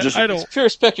 I don't. It's pure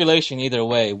speculation either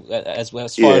way, as far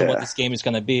as what this game is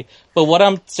going to be. But what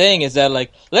I'm saying is that,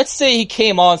 like, let's say he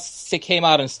came out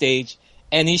on stage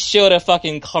and he showed a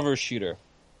fucking cover shooter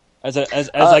as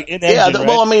like in engine, right?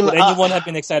 Well, I mean, would anyone have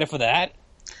been excited for that?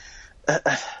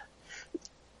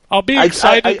 I'll be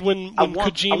excited when I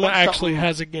want Kojima actually something-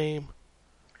 has a game.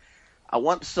 I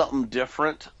want something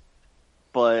different,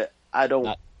 but I don't.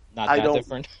 Not I that don't-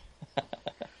 different.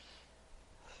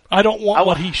 I don't want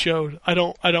what he showed. I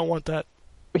don't want that.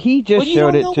 He just Well, you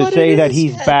showed don't it know to what say it that is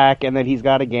he's yet. back and that he's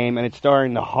got a game, and it's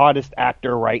starring the hottest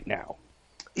actor right now.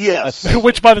 Yes.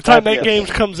 Which by the time that Yes. game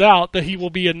comes out, that he will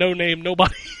be a no-name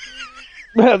nobody.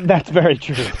 That's very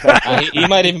true. He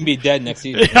might even be dead next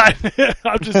season.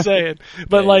 I'm just saying.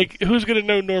 But, Yeah. like, who's going to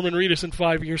know Norman Reedus in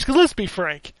 5 years? Because let's be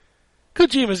frank.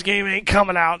 Kojima's game ain't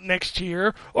coming out next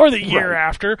year, or the year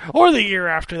after, or the year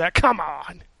after that. Come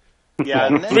on.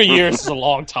 Yeah. 3 years is a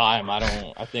long time. I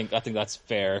think that's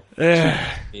fair.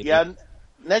 Maybe. Yeah,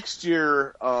 next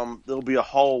year there'll be a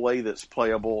hallway that's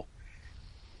playable,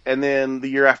 and then the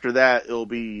year after that it'll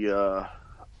be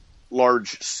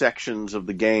large sections of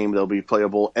the game that'll be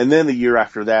playable, and then the year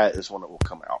after that is when it will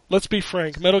come out. Let's be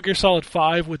frank. Metal Gear Solid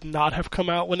 5 would not have come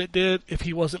out when it did if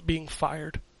he wasn't being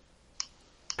fired.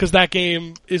 Because that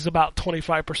game is about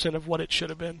 25% of what it should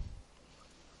have been.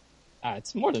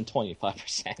 It's more than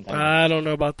 25%. I don't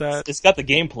know about that. It's got the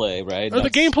gameplay, right?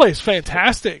 The gameplay is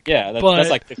fantastic. Yeah, but,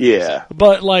 that's like 50%. Yeah.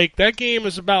 But, like, that game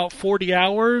is about 40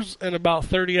 hours, and about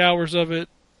 30 hours of it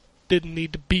didn't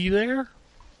need to be there.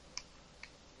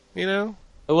 You know?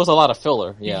 It was a lot of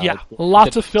filler. Yeah, Yeah, like,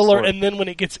 lots of filler, story. and then when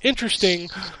it gets interesting,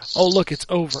 oh, look, it's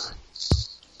over.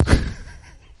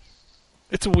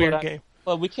 It's a weird But, game.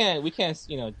 But we can't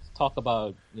talk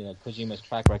about Kojima's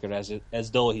track record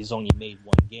as though he's only made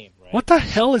one game, right? What the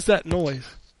hell is that noise?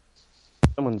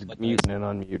 Someone's muting and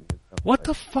unmuting. What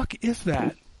the fuck is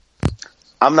that?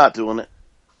 I'm not doing it.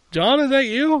 John, is that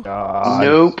you?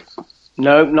 Nope,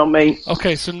 not me.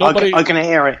 Okay, so nobody... I can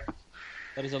hear it.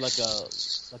 What is it, like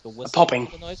a whistle? Popping.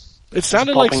 type of noise? It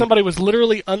sounded like popping. somebody was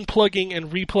literally unplugging and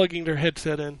replugging their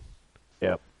headset in.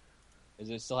 Yep. Is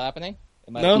it still happening?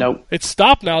 No? Nope. It's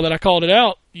stopped now that I called it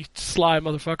out, you sly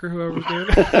motherfucker, whoever was doing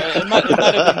it. It might have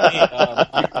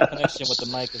been me. My connection with the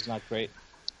mic is not great.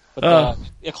 But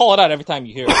call it out every time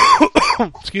you hear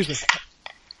it. Excuse me.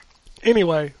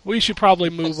 Anyway, we should probably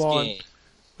move Next on. game.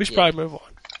 We should probably move on.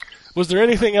 Was there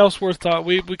anything else worth talking?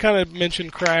 We kind of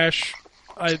mentioned Crash.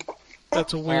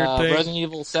 That's a weird thing. Resident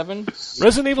Evil 7?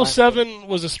 Resident Evil 7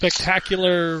 was a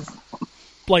spectacular,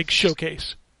 like,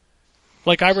 showcase.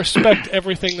 Like, I respect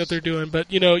everything that they're doing,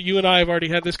 but, you and I have already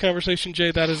had this conversation,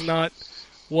 Jay. That is not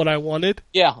what I wanted.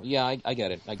 Yeah, I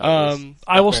get it.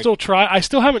 I will still try. I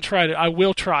still haven't tried it. I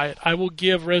will try it. I will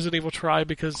give Resident Evil a try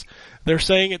because they're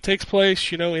saying it takes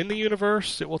place, in the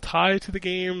universe. It will tie to the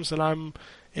games, and I'm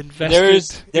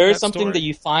invested. There in is something story. that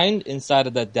you find inside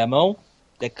of that demo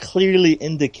that clearly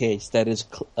indicates that is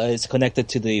connected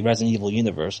to the Resident Evil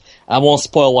universe. I won't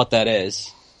spoil what that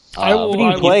is. I will- but I when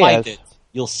will- you play find as? it,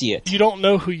 you'll see it. You don't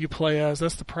know who you play as.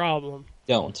 That's the problem.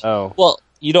 Don't. Oh. Well,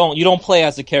 you don't play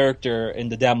as the character in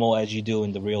the demo as you do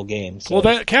in the real game. So.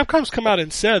 Well, Capcom's come out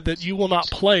and said that you will not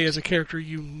play as a character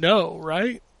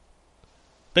right?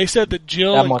 They said that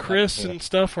Jill That and much, Chris yeah. and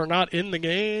stuff are not in the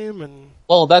game, and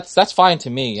Well, that's fine to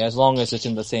me as long as it's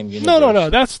in the same universe. no,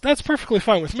 that's perfectly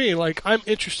fine with me. Like, I'm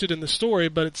interested in the story,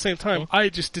 but at the same time, I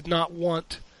just did not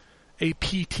want a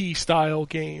PT style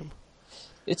game.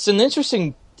 It's an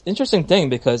interesting thing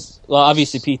because, well,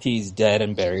 obviously PT is dead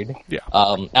and buried. Yeah.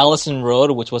 Allison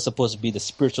Road, which was supposed to be the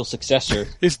spiritual successor,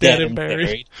 Is dead and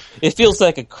buried. It feels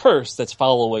like a curse that's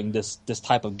following this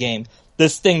type of game.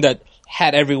 This thing that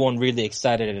had everyone really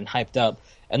excited and hyped up,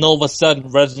 and all of a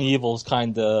sudden, Resident Evil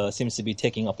kind of seems to be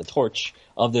taking up the torch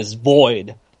of this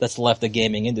void that's left the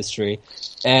gaming industry.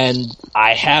 And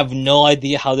I have no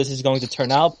idea how this is going to turn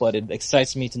out, but it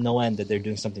excites me to no end that they're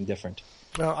doing something different.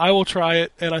 I will try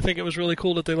it, and I think it was really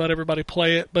cool that they let everybody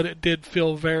play it, but it did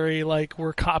feel very like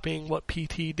we're copying what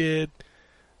PT did.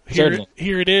 Certainly.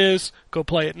 Here it is. Go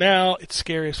play it now. It's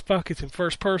scary as fuck. It's in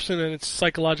first person, and it's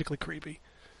psychologically creepy.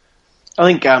 I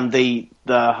think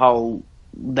the whole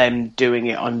them doing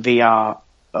it on VR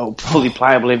or fully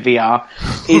playable in VR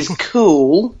is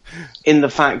cool in the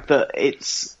fact that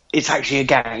it's actually a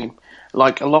game.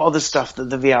 Like a lot of the stuff that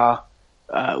the VR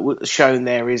shown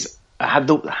there is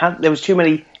there was too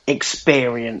many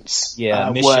experience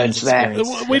missions words there.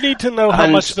 experience. We need to know how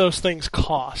And- much those things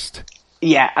cost.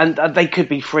 Yeah, and they could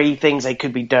be free things, they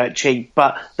could be dirt cheap,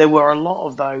 but there were a lot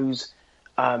of those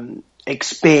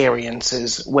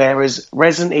experiences. Whereas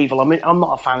Resident Evil, I mean, I'm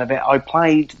not a fan of it. I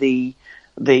played the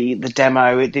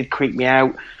demo; it did creep me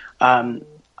out.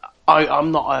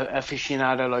 I'm not an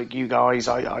aficionado like you guys.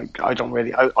 I don't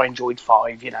really. I enjoyed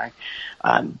 5,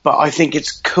 but I think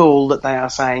it's cool that they are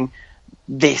saying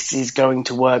this is going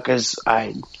to work as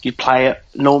you play it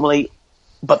normally,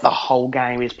 but the whole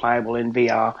game is playable in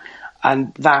VR.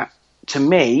 And that, to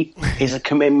me, is a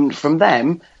commitment from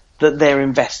them that they're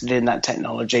invested in that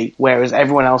technology, whereas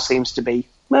everyone else seems to be,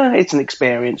 it's an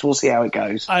experience, we'll see how it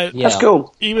goes. That's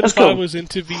cool. Even That's if I cool. was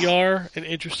into VR and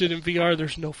interested in VR,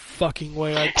 there's no fucking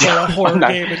way I'd play a horror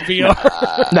game in VR.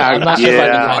 I'm not sure if I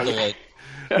Yeah. can handle it.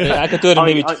 I could do it in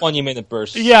maybe 20-minute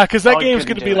bursts. Yeah, because that I game's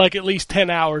couldn't going to be do it. like at least 10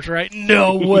 hours, right?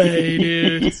 No way,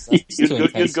 dude. It's too You'd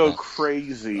intense, go man.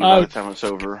 crazy by the time it's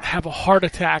over. Have a heart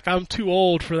attack. I'm too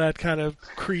old for that kind of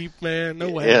creep, man. No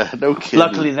way. Yeah, no kidding.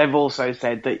 Luckily, they've also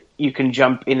said that you can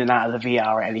jump in and out of the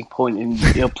VR at any point and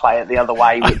you'll play it the other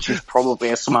way, which is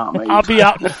probably a smart move. I'll be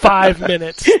out in 5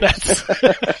 minutes. That's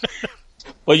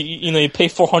Well, you pay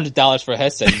 $400 for a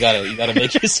headset. You gotta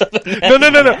make yourself.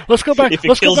 no. Let's go back. If it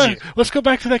Let's go kills back. you. Let's go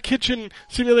back to that kitchen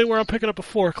simulator where I'm picking up a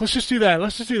fork. Let's just do that. I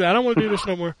don't want to do this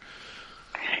no more.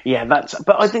 Yeah, but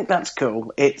I think that's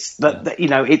cool. It's that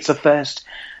it's a first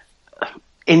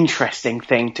interesting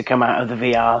thing to come out of the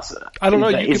VR. I don't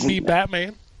know. that You can isn't- be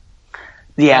Batman.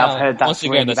 Yeah, I've heard that's Once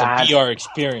again, really that's bad. a VR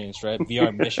experience, right?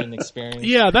 VR mission experience.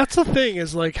 Yeah, that's the thing.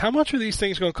 Is like, how much are these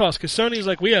things going to cost? Because Sony's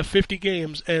like, we have 50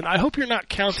 games, and I hope you're not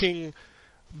counting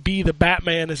Be the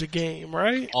Batman as a game,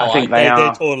 right? Oh, I think they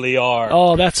are. totally are.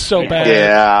 Oh, that's so bad.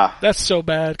 Yeah. That's so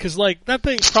bad because like that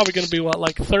thing's probably going to be what,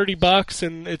 like $30,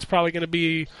 and it's probably going to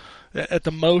be at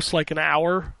the most like an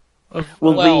hour.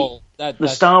 Well, that the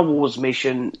Star Wars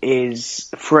mission is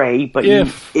free, but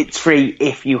it's free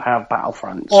if you have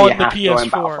Battlefront. So on you the have to go in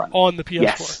PS4. Battlefront. On the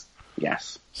PS4.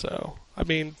 Yes. So I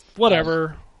mean,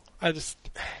 whatever. I just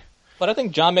But I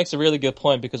think John makes a really good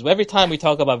point because every time we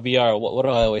talk about VR, what do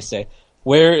I always say?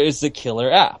 Where is the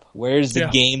killer app? Where is the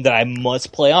game that I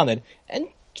must play on it? And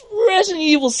Resident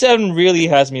Evil 7 really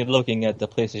has me looking at the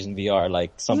PlayStation VR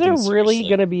like Is something. there really seriously.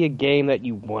 going to be a game that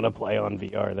you want to play on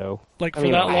VR, though? like for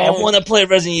mean, that I long. want to play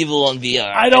Resident Evil on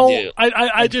VR. I do. don't.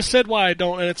 I just said why I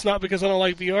don't, and it's not because I don't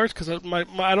like VR. It's because I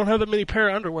don't have that many pair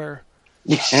of underwear.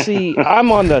 See,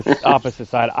 I'm on the opposite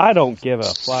side. I don't give a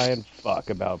flying fuck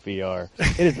about VR.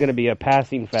 It is going to be a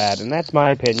passing fad, and that's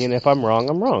my opinion. If I'm wrong,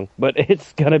 I'm wrong. But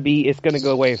it's going to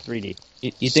go away with 3D.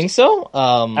 You think so?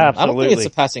 I don't think Absolutely. it's a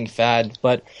passing fad,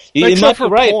 but you Except might for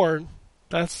be right. porn.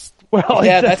 That's Well,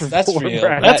 Yeah, except that's for real.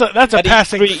 porn, right? That's a That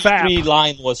passing E3 fad.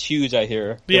 line was huge. I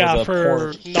hear. There Yeah, was a for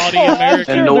porn- naughty I'm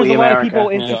American. sure Naughty there's a lot of America.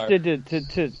 people Yeah.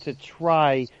 interested to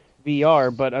try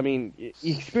VR, but I mean,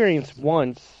 you experience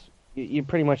once, you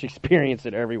pretty much experience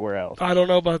it everywhere else. I don't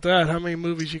know about that. How many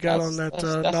movies you got That's- on that that's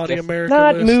naughty different. American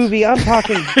Not list? movie. I'm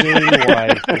talking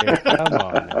game-wise here. Come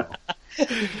on now.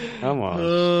 Come on.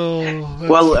 Oh, that's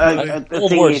Well, funny. the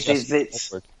Old thing words, is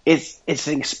Justin, it's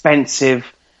expensive.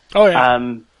 Oh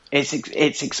yeah.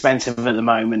 It's expensive at the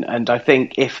moment, and I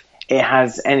think if it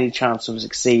has any chance of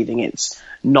succeeding, it's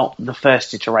not the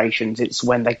first iterations. It's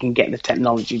when they can get the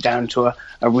technology down to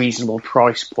a reasonable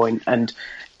price point, and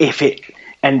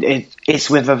it's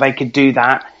whether they could do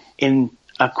that in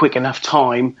a quick enough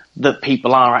time that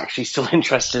people are actually still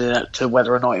interested in it to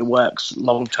whether or not it works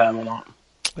long term or not.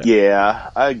 Yeah,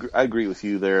 I agree with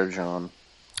you there, John.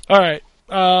 All right.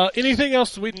 Anything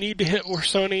else we need to hit with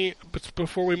Sony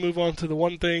before we move on to the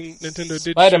one thing Nintendo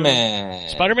did? Spider-Man.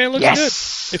 Spider-Man looks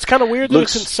Yes. good. It's kind of weird that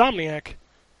Looks- it's Insomniac.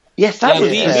 Yes, that Yeah,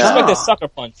 was we bizarre. expect a sucker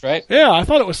punch, right? Yeah, I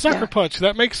thought it was Sucker Punch.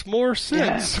 That makes more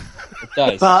sense. It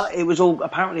does. But it was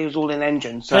all in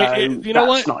engine, so Hey, you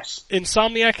know that's what? nice.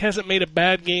 Insomniac hasn't made a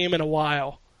bad game in a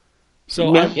while.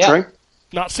 So Yeah, I'm- Yeah. true.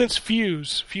 not since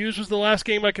Fuse. Fuse was the last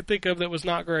game I could think of that was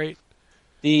not great.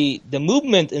 The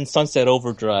movement in Sunset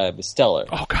Overdrive is stellar,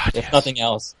 Oh god, if yes. nothing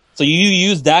else. So you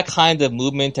use that kind of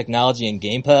movement, technology, and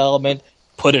gameplay element,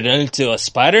 put it into a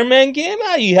Spider-Man game,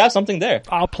 you have something there.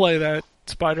 I'll play that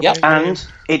Spider-Man Yep. game. And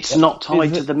it's not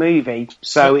tied to the movie,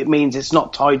 so it means it's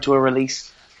not tied to a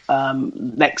release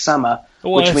next summer,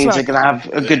 Well, which it's means not- they're going to have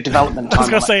a good development I was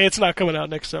time. gonna on say it's not coming out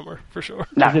next summer for sure. it.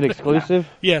 No, Is it exclusive?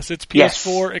 Yes, it's Yes,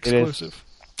 PS4 it is. exclusive.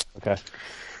 Okay.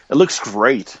 It looks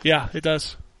great. Yeah, it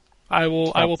does. I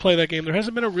will play that game. There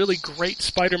hasn't been a really great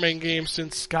Spider-Man game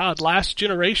since last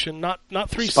generation, not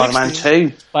 360. Spider-Man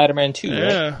 2. Spider-Man 2, right?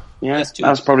 Yeah. Yeah, That's 2. that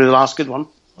was probably the last good one.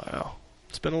 Wow.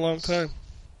 It's been a long time.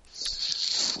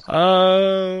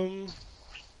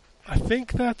 I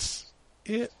think that's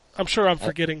it. I'm sure I'm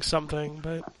forgetting something,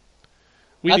 but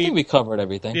I think we covered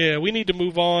everything. yeah, we need to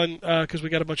move on because we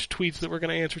got a bunch of tweets that we're going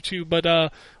to answer too. But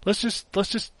let's just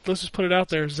put it out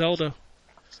there. Zelda.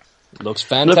 Looks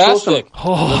fantastic.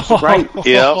 Oh, great.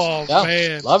 Yep. oh Yeah,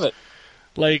 man, love it.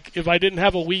 like if I didn't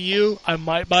have a Wii U, I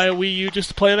might buy a Wii U just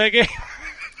to play that game.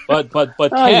 But Oh,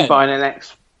 Ken, you're buying an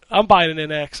X. I'm buying an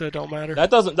NX, so it don't matter. that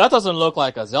doesn't look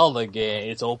like a Zelda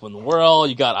game. It's open world.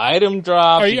 You got item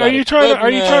drops. Are you trying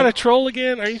equipment. to troll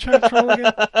again? Are you trying to troll again?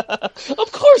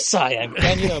 Of course I am.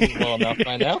 Ken, you know me well enough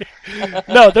by now.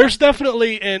 No, there's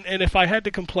definitely, and if I had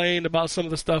to complain about some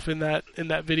of the stuff in that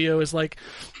video, is like,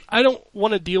 I don't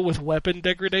want to deal with weapon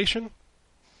degradation.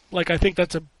 Like, I think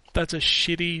that's a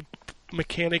shitty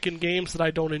mechanic in games that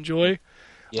I don't enjoy.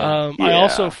 Yeah. I Yeah.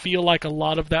 also feel like a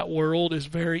lot of that world is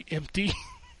very empty.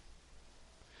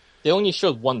 They only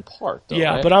showed one part, though,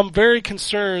 Yeah, right? but I'm very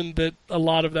concerned that a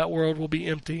lot of that world will be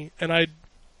empty. And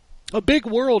a big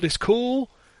world is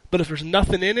cool, but if there's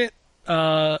nothing in it,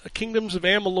 Kingdoms of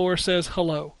Amalur says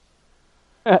hello.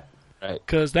 Right.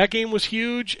 Because that game was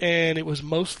huge, and it was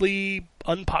mostly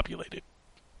unpopulated.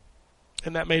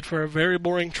 And that made for a very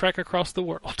boring trek across the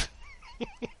world.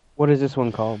 What is this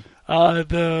one called? Oh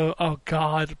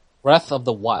god, Breath of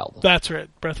the Wild. that's right,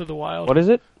 Breath of the Wild. What is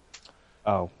it?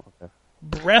 Oh, okay.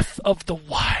 Breath of the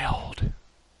Wild.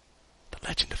 The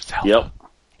Legend of Zelda. Yep.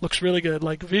 Looks really good.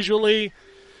 Like, visually,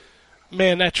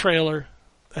 man, that trailer's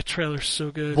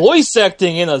so good. Voice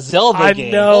acting in a Zelda I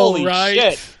game. know, Holy right?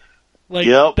 shit. Like,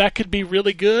 Yep. that could be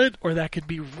really good, or that could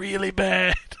be really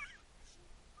bad.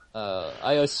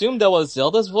 I assume that was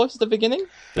Zelda's voice at the beginning.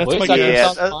 The That's voice my acting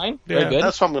guess. sounds fine. Very Yeah. good.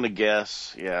 That's what I'm gonna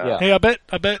guess. Yeah. Yeah. Hey, I bet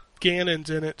Ganon's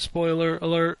in it. Spoiler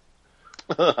alert.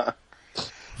 Wow.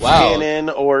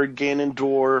 Ganon or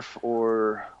Ganondorf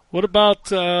or What about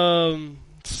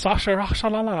Sasha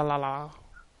Rashalalala?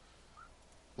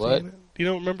 What? You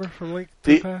don't remember from Link to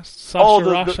the The- Past? Sasha oh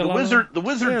the Rashalala? wizard the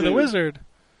wizard Yeah, dude. the wizard.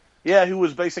 Yeah, who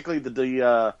was basically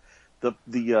the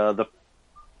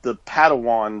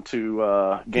Padawan to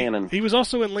Ganon. He was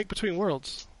also in Link Between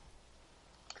Worlds.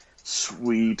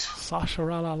 Sweet. Sasha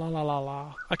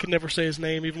Rashalalala. I could never say his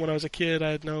name, even when I was a kid. I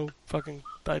had no fucking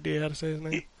idea how to say his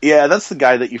name. Yeah, that's the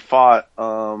guy that you fought.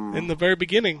 In the very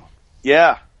beginning.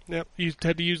 Yeah. Yep, you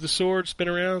had to use the sword, spin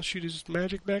around, shoot his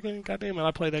magic back in. Goddamn it,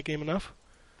 I played that game enough.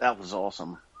 That was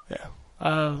awesome.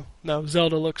 Yeah. No,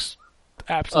 Zelda looks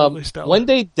absolutely stellar. When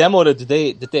they demoed it,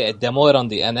 did they demo it on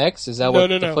the NX? Is that what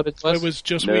the No. footage was? It was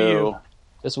just Wii U. No.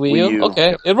 Just Wii Wii U? U.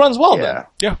 Okay. It runs well Yeah. then.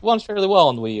 Yeah. It runs fairly well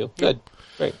on Wii U. Good.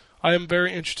 Great. I am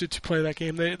very interested to play that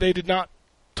game. They did not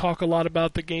talk a lot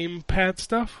about the gamepad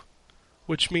stuff,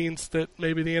 which means that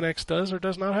maybe the NX does or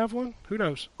does not have one. Who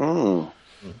knows? Mm.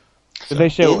 Did they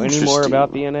show any more Interesting.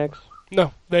 about the NX?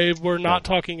 No, they were not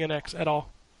talking NX at all.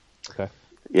 Okay.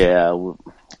 Yeah.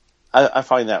 I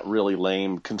find that really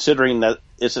lame, considering that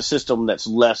it's a system that's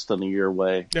less than a year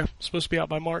away. Yeah, it's supposed to be out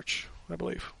by March, I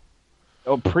believe.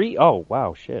 Oh,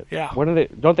 wow, shit. Yeah. When are they?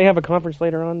 Don't they have a conference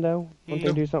later on though? Won't No.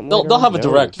 they do something? They'll later on? have a No.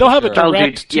 direct. They'll for have a sure.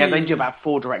 direct. Yeah, to- they do about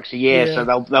 4 directs a year, Yeah.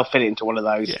 so they'll fit it into one of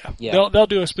those. Yeah. Yeah. They'll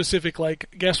do a specific, like,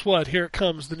 guess what? Here it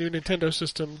comes, the new Nintendo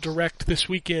system, direct this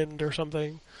weekend or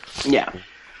something. Yeah.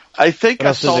 I think What I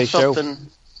else did saw they show? something.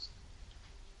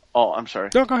 Oh, I'm sorry.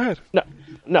 No, go ahead.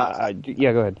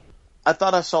 Yeah, go ahead. I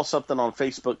thought I saw something on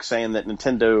Facebook saying that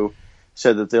Nintendo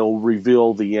said that they'll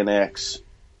reveal the NX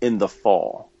in the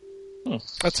fall.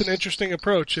 That's an interesting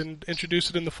approach, and introduce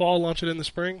it in the fall, launch it in the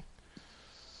spring.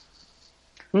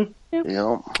 You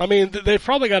know, I mean, they've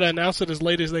probably got to announce it as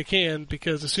late as they can,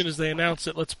 because as soon as they announce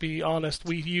it, let's be honest,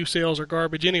 Wii U sales are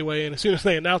garbage anyway, and as soon as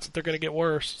they announce it, they're going to get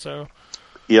worse. So,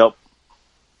 yep.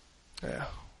 yeah.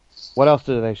 What else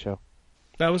did they show?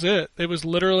 That was it. It was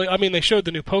literally, I mean, they showed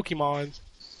the new Pokemon,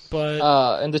 but...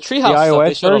 And the Treehouse The stuff, iOS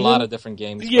they showed version? a lot of different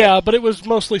games. yeah, but it was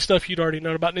mostly stuff you'd already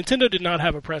known about. Nintendo did not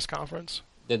have a press conference.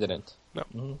 They didn't.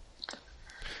 No.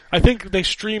 I think they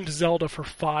streamed Zelda for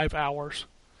 5 hours.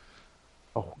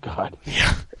 Oh God.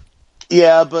 Yeah.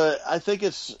 Yeah, but I think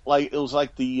it was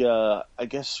like the I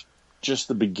guess just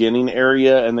the beginning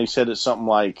area, and they said it's something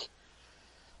like.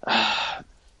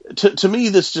 To me,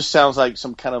 this just sounds like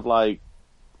some kind of like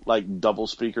double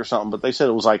speak or something. But they said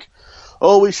it was like,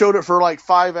 oh, we showed it for like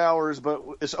 5 hours, but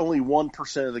it's only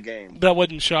 1% of the game. That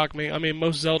wouldn't shock me. I mean,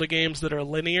 most Zelda games that are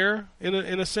linear, in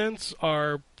a sense,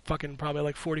 are fucking probably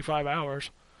like 45 hours.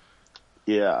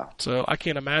 Yeah. So I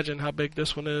can't imagine how big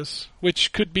this one is,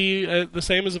 which could be the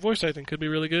same as the voice acting. Could be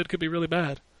really good, could be really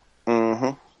bad.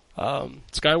 Mm-hmm.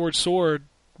 Skyward Sword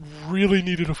really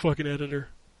needed a fucking editor.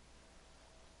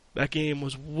 That game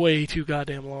was way too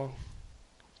goddamn long.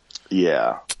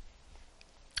 Yeah.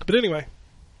 But anyway,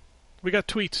 we got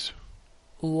tweets.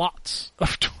 Lots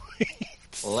of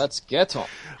tweets. Let's get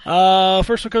on.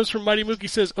 First one comes from Mighty Mookie.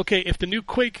 Says, okay, if the new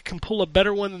Quake can pull a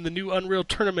better one than the new Unreal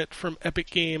Tournament from Epic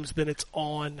Games, then it's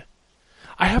on.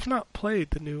 I have not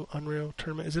played the new Unreal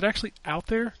Tournament. Is it actually out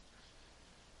there?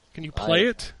 Can you play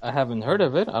it? I haven't heard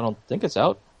of it. I don't think it's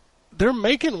out. They're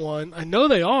making one. I know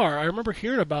they are. I remember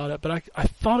hearing about it, but I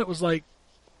thought it was like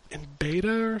in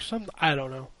beta or something. I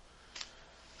don't know.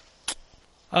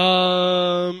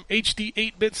 HD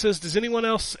 8-bit says, does anyone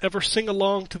else ever sing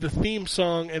along to the theme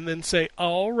song and then say,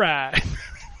 all right?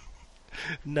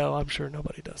 No, I'm sure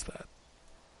nobody does that.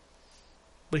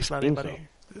 At least not anybody.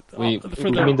 You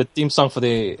mean the theme song for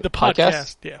the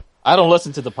podcast? Yeah. I don't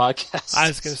listen to the podcast. I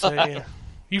was going to say, yeah.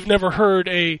 You've never heard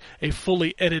a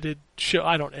fully edited show.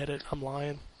 I don't edit. I'm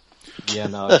lying. Yeah,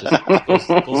 no, it just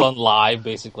goes on live,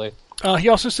 basically. He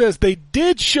also says they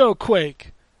did show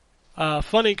Quake.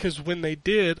 Funny, because when they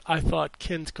did, I thought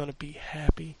Ken's going to be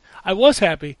happy. I was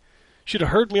happy. Should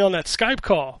have heard me on that Skype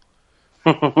call.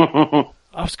 I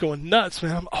was going nuts,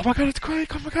 man. Oh my god, it's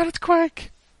Quake! Oh my god, it's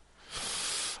Quake!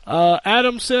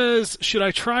 Adam says, should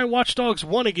I try Watch Dogs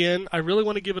 1 again? I really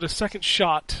want to give it a second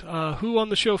shot. Who on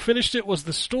the show finished it? Was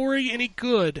the story any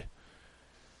good?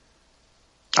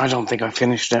 I don't think I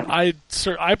finished it.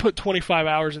 I put 25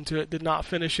 hours into it, did not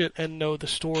finish it, and no, the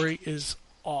story is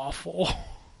awful.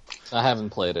 I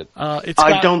haven't played it.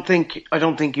 I don't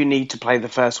think you need to play the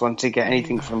first one to get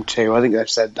anything from 2. I think they've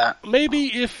said that. Maybe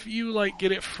if you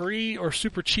get it free or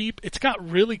super cheap. It's got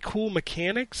really cool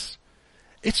mechanics.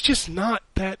 It's just not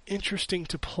that interesting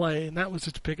to play, and that was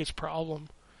its biggest problem.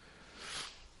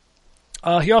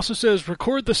 He also says,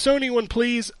 record the Sony one,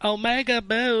 please. Omega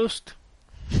Boost.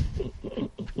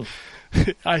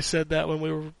 I said that when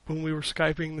we were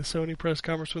Skyping the Sony press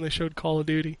conference when they showed Call of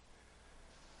Duty.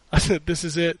 I said, this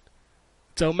is it.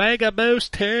 It's Omega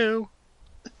Boost 2.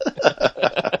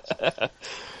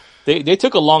 They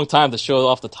took a long time to show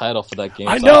off the title for that game.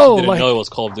 I so know. I didn't know it was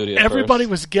Call of Duty at everybody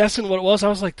first. was guessing what it was. I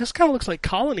was like, this kind of looks like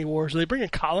Colony Wars. Are they bringing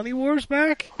Colony Wars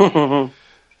back? And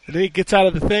then he gets out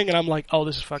of the thing, and I'm like, oh,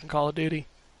 this is fucking Call of Duty.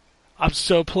 I'm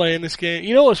so playing this game.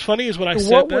 You know what's funny is when I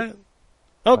said that...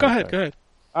 Oh, go ahead.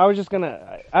 I was just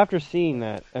gonna, after seeing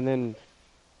that, and then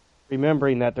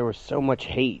remembering that there was so much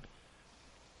hate,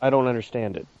 I don't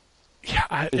understand it.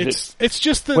 Yeah, it's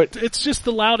just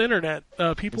the loud internet.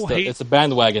 People hate. It's a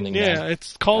bandwagoning. Yeah, man.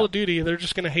 it's Call of Duty. They're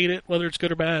just going to hate it, whether it's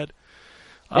good or bad.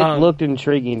 It looked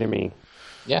intriguing to me.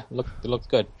 Yeah, it looked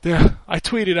good. Yeah, I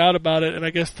tweeted out about it, and I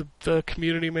guess the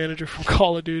community manager from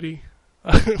Call of Duty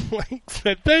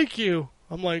said thank you.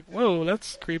 I'm like, whoa,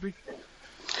 that's creepy.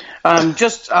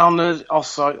 Just on a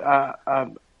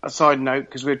side note,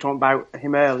 because we were talking about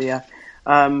him earlier,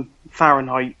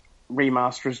 Fahrenheit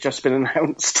remaster has just been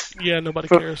announced. Yeah, nobody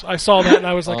cares. I saw that and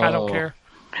I was like, I don't care.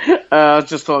 I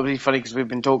just thought it'd be funny because we've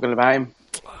been talking about him.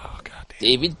 Oh, God damn.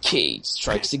 David Cage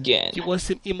strikes again. You want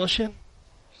some emotion?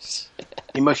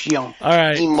 Emotion. All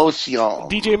right. Emotion.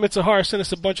 DJ Mitsuhara sent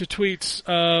us a bunch of tweets.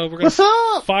 We're going What's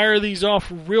to up? fire these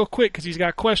off real quick because he's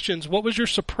got questions. What was your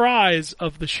surprise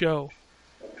of the show?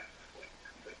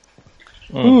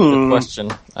 Good question.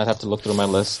 I'd have to look through my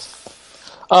list.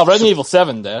 Oh, Resident Evil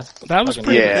 7 there. That was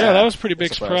pretty. Yeah. Yeah, that was a pretty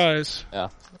big surprise. Yeah.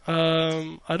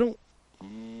 I don't.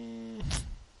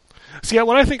 See,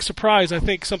 when I think surprise, I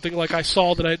think something like I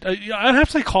saw that I'd have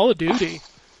to say Call of Duty.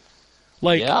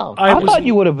 Like, Yeah. I thought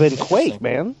you would have been Quake,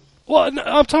 man. Well,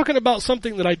 I'm talking about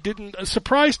something that I didn't. A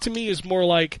surprise to me is more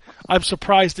like I'm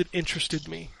surprised it interested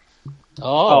me.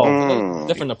 Oh,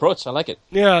 different approach. I like it.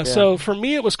 Yeah, so for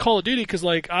me it was Call of Duty because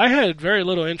like I had very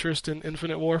little interest in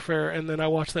Infinite Warfare, and then I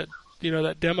watched that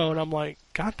that demo, and I'm like,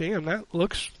 God damn, that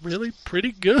looks really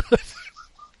pretty good.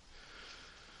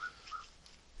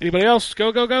 Anybody else?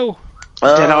 Go.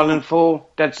 Dead Island 4.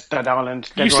 Dead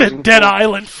Island. You said Dead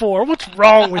Island 4. What's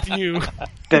wrong with you?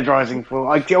 Dead Rising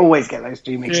 4. I always get those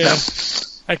two mixed Yeah.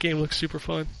 up. That game looks super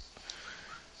fun.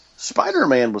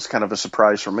 Spider-Man was kind of a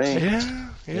surprise for me.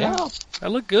 Yeah.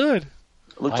 That looked good.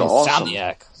 It looked awesome.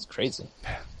 Insomniac. It's crazy.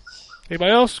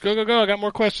 Anybody else? Go. I got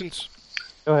more questions.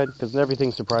 Go ahead, because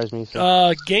everything surprised me.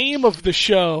 So. Game of the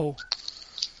show.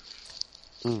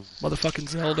 Motherfucking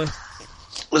Zelda.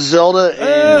 Zelda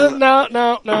and...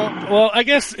 No. Well, I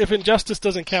guess if Injustice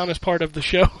doesn't count as part of the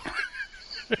show.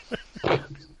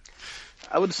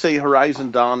 I would say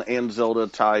Horizon Dawn and Zelda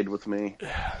tied with me.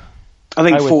 I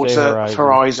think I would say Forza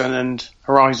Horizon and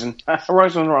Horizon.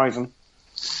 Horizon.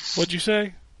 What'd you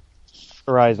say?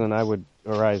 Horizon. I would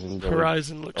Horizon. go with-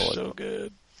 Horizon looks so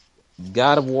good.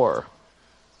 God of War.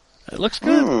 It looks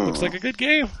good. Looks like a good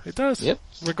game. It does. Yep.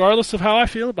 Regardless of how I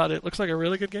feel about it, it looks like a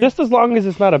really good game. Just as long as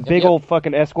it's not a big yep. old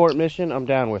fucking escort mission, I'm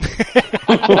down with it.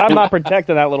 I'm not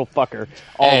protecting that little fucker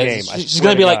all And game. I She's swear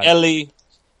gonna be to like God. Ellie.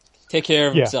 Take care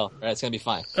of Yeah. himself. Right? It's gonna be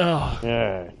fine. Oh,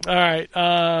 Yeah. all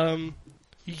right.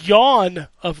 Yawn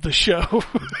of the show.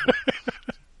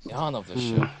 Yawn of the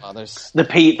show. Oh, there's.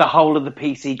 The whole of the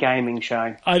PC gaming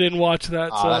show. I didn't watch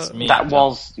that. Oh, So that's me. That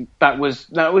was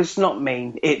no, it's not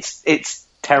mean. It's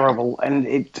terrible,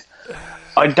 and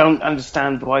I don't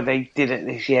understand why they did it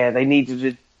this year. They needed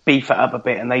to beef it up a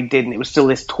bit, and they didn't. It was still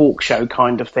this talk show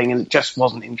kind of thing, and it just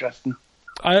wasn't interesting.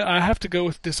 I have to go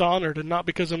with Dishonored, and not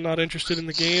because I'm not interested in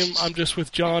the game. I'm just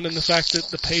with John and the fact that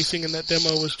the pacing in that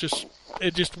demo was just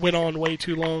went on way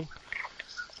too long.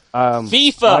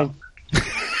 FIFA.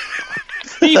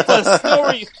 FIFA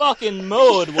story fucking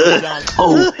mode was on.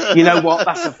 Oh, you know what?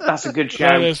 That's a good show.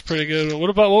 That is pretty good.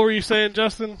 What were you saying,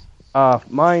 Justin?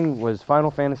 Mine was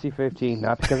Final Fantasy 15.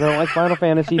 Not because I don't like Final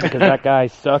Fantasy, because that guy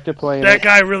sucked at playing That it.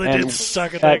 guy really And did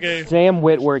suck at that game. Sam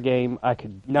Witwer game, I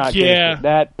could not get Yeah. it.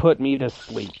 That put me to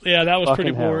sleep. Yeah, that was Fucking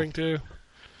pretty hell. boring too.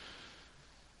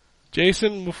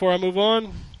 Jason, before I move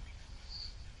on,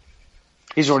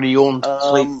 He's already yawned.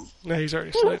 Sleep. no, he's already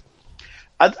asleep.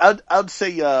 I'd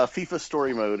say FIFA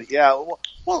story mode. Yeah.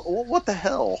 What the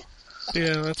hell?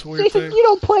 Yeah, that's a weird Jason, thing. you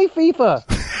don't play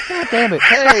FIFA. God damn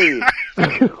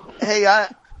it. Hey,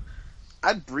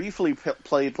 I briefly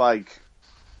played like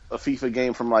a FIFA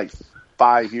game from like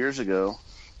 5 years ago.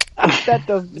 That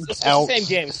doesn't It's the count. same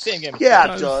game. Same game.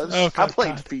 Yeah, it does. Okay, I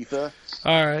played fine. FIFA.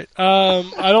 All right.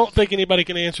 I don't think anybody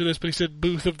can answer this, but he said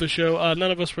booth of the show.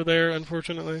 None of us were there,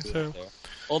 unfortunately. So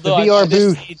Although The VR I did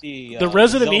booth. see the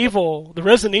Resident Zelda, the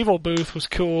Resident Evil booth was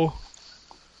cool.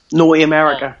 Naughty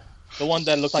America. the one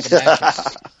that looked like a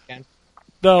mansion.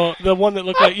 The one that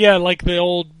looked like the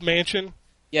old mansion.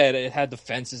 Yeah, it had the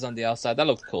fences on the outside. That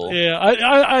looked cool. Yeah,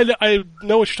 I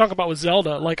know what you're talking about with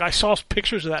Zelda. Like I saw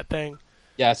pictures of that thing.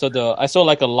 Yeah, so I saw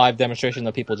like a live demonstration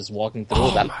of people just walking through.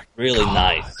 Oh that my looked really God,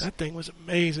 nice. That thing was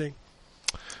amazing.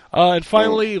 And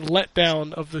finally,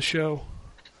 letdown of the show.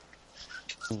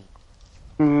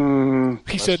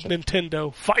 He said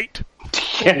Nintendo, fight!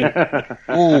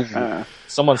 Ooh.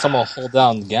 Someone hold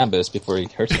down Gambus before he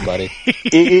hurts somebody.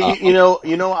 You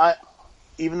know, I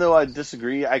even though I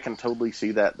disagree, I can totally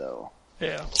see that though.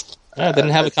 Yeah. Yeah, they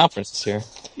didn't have a conference this year.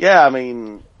 Yeah, I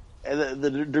mean,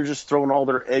 they're just throwing all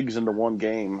their eggs into one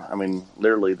game. I mean,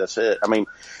 literally, that's it. I mean,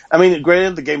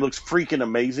 granted, the game looks freaking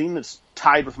amazing. It's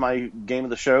tied with my game of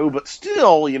the show, but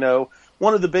still,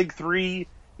 one of the big three.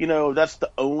 That's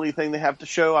the only thing they have to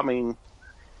show. I mean,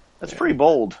 that's pretty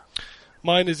bold.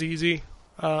 Mine is easy.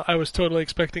 I was totally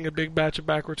expecting a big batch of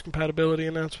backwards compatibility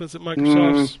announcements at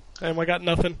Microsoft's, and I got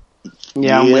nothing.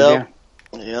 Yeah, I'm with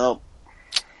you. Yep.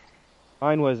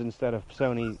 Mine was, instead of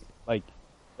Sony, like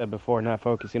said before, not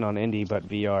focusing on indie, but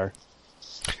VR.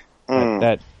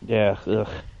 Yeah. Ugh.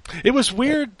 It was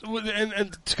weird,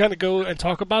 and to kind of go and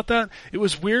talk about that, it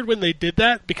was weird when they did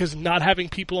that, because not having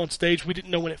people on stage, we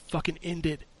didn't know when it fucking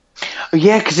ended.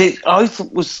 Yeah, because it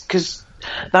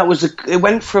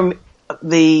went from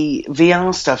the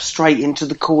VR stuff straight into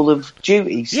the Call of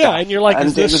Duty stuff. Yeah, and you're like,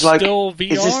 is it this was like, still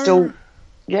VR? Is this still...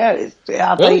 Yeah,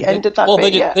 Really? they ended that well,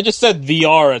 bit, they just said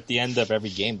VR at the end of every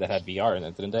game that had VR in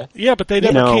it, didn't they? Yeah, but they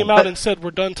never No. came out and said,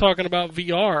 we're done talking about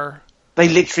VR. They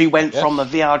literally went from the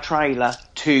VR trailer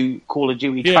to Call of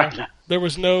Duty trailer. Yeah, there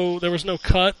was no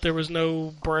cut, there was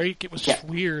no break, it was just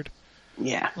weird.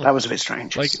 Yeah, that was a bit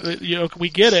strange. Like, we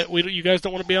get it, you guys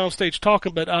don't want to be on stage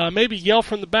talking, but maybe yell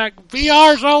from the back,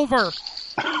 VR's over!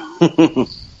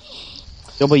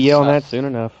 You'll be yelling that soon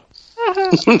enough.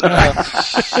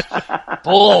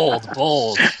 Bold.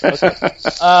 Okay.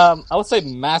 I would say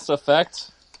Mass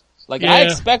Effect. Like, I Yeah.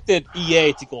 expected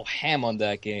EA to go ham on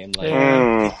that game. Like,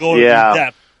 Yeah. to go Yeah. in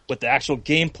depth with the actual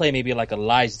gameplay, maybe like a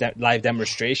live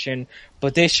demonstration.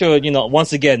 But they showed,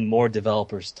 once again, more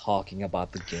developers talking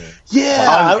about the game.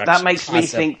 Yeah, that makes me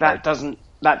concept think art.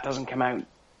 that doesn't come out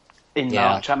in Yeah.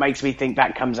 March. That makes me think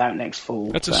that comes out next fall.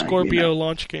 That's a So, Scorpio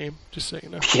launch game, just so you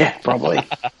know. Yeah, probably.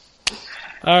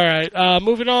 Alright,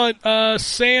 moving on.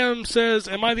 Sam says,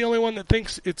 am I the only one that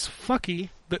thinks it's fucky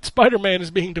that Spider-Man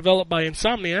is being developed by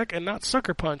Insomniac and not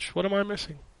Sucker Punch? What am I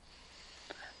missing?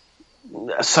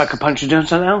 Sucker Punch is doing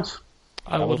something else.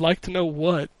 I would like to know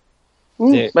what.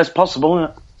 They- That's possible,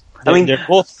 isn't it? They're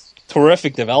both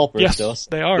terrific developers, Yes, though. So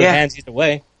they are. good Yeah. hands either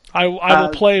way. I will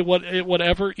play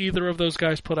whatever either of those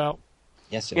guys put out.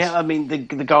 Yes. Yeah, I mean, the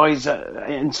guys at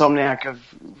Insomniac have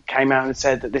came out and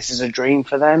said that this is a dream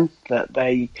for them, that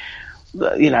they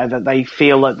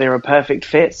feel like they're a perfect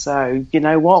fit. So, you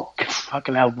know what?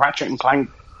 Fucking hell, Ratchet and Clank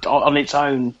on its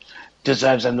own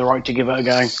deserves them the right to give it a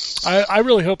go. I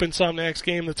really hope Insomniac's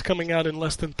game that's coming out in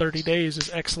less than 30 days is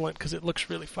excellent because it looks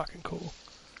really fucking cool.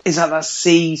 Is that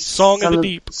Song of the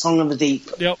Deep? Song of the Deep.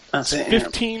 Yep. That's it.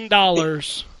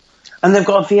 $15. And they've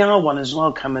got a VR one as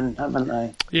well coming, haven't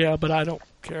they? Yeah, but I don't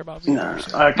care about VR. No,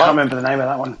 so. I can't remember the name of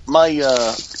that one.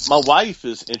 My wife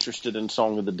is interested in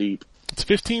Song of the Deep. It's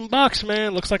 $15,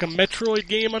 man. Looks like a Metroid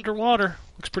game underwater.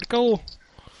 Looks pretty cool.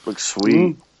 Looks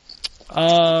sweet.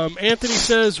 Anthony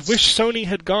says, wish Sony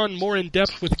had gone more in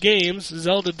depth with games.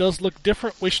 Zelda does look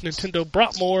different. Wish Nintendo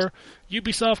brought more.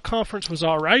 Ubisoft conference was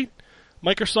alright.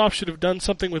 Microsoft should have done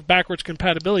something with backwards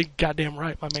compatibility. Goddamn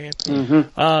right, my man.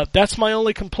 Mm-hmm. That's my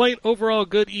only complaint. Overall,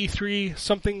 good E3.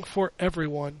 Something for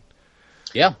everyone.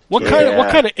 Yeah. What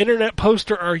kind of internet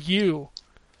poster are you?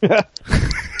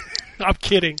 I'm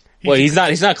kidding. Well, he's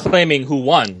not claiming who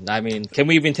won. I mean, can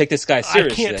we even take this guy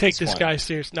seriously? I can't take this guy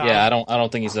serious. No. Yeah, I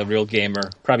don't think he's a real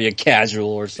gamer. Probably a casual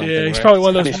or something. Yeah, he's right? probably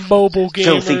one of those mobile gamers.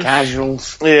 Filthy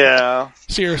casuals. Yeah.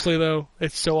 Seriously, though,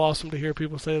 it's so awesome to hear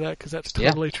people say that because that's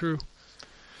totally true.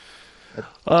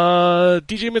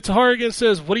 DJ Mitsuhara again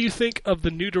says, what do you think of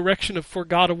the new direction for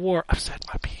God of War? I've said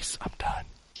my piece. I'm done.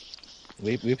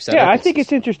 We've said Yeah, our I think pieces.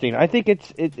 it's interesting. I think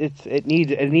it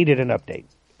needed an update,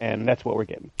 and that's what we're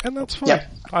getting. And that's fine.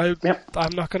 Yep.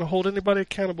 I'm not going to hold anybody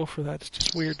accountable for that. It's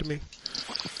just weird to me.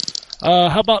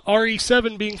 How about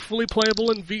RE7 being fully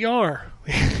playable in VR?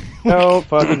 No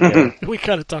fucking kidding. We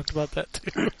kind of talked about that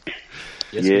too.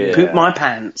 Yes, Yeah. we did. Poop my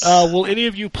pants. Will any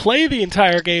of you play the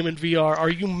entire game in VR? Are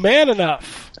you man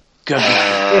enough? Good.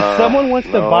 If someone wants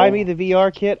to buy me the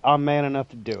VR kit, I'm man enough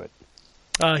to do it.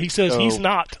 He says So- he's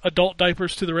not. Adult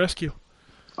diapers to the rescue.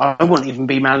 I wouldn't even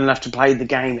be man enough to play the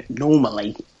game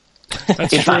normally,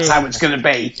 That's if true. that's how it's going to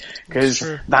be, because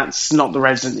true. that's not the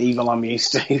Resident Evil I'm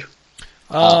used to.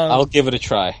 I'll give it a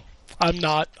try. I'm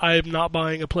not. I am not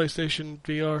buying a PlayStation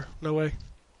VR. No way.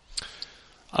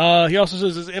 He also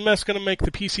says, is MS going to make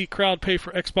the PC crowd pay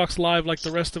for Xbox Live like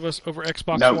the rest of us over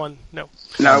Xbox No. One? No.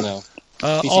 No.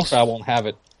 PC crowd won't have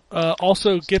it.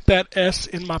 Also, get that S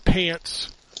in my pants.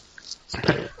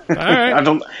 All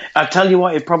right. I tell you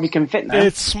what, it probably can fit now.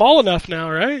 It's small enough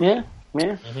now, right?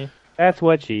 Yeah. That's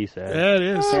what she said. Yeah, it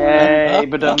is. Hey,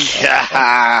 but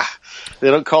They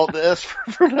don't call it the S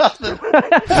for nothing.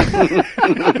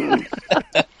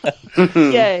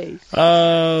 Yay!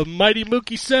 Mighty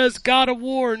Mookie says, God of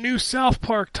War, new South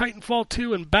Park, Titanfall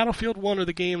 2, and Battlefield 1 are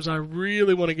the games I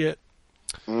really want to get.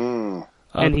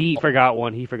 And he forgot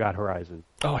one. He forgot Horizon.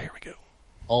 Oh, here we go.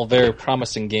 All very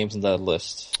promising games on that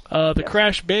list. The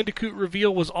Crash Bandicoot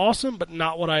reveal was awesome, but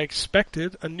not what I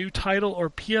expected. A new title or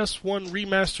PS1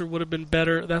 remaster would have been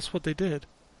better. That's what they did.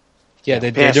 Yeah,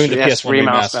 they're doing the PS PS1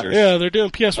 remaster. remasters. Yeah, they're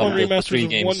doing PS1 the remasters three of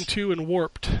games. 1, 2, and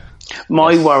Warped.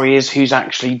 my worry is who's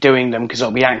actually doing them, because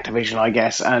it'll be Activision, I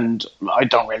guess, and I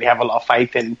don't really have a lot of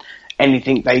faith in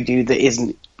anything they do that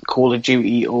isn't Call of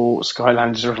Duty or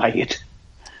Skylanders related.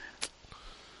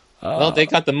 Well, they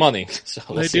got the money. So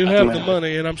They let's see do how have they the do.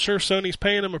 money, and I'm sure Sony's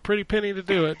paying them a pretty penny to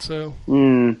do it. So,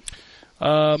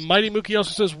 Mighty Mookie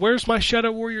also says, "Where's my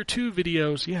Shadow Warrior 2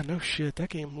 videos?" Yeah, no shit, that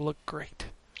game looked great.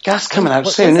 That's coming out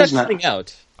When's soon, that isn't it? coming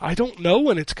out? I don't know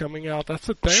when it's coming out. That's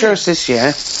the thing. Sure, it's this year. I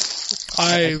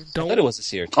I thought it don't. was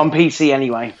this year. On PC,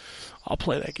 anyway. I'll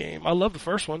play that game. I love the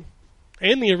first one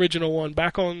and the original one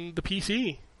back on the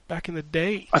PC back in the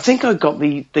day. I think I got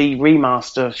the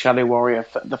remaster Shadow Warrior,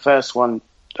 the first one,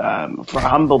 for a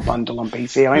Humble Bundle on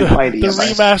PC. I ain't played it The yet. though.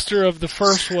 remaster of the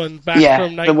first one back Yeah,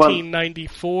 from the one-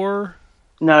 1994.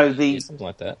 No, Yeah, something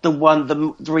like that.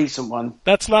 the recent one.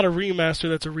 That's not a remaster.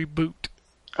 That's a reboot.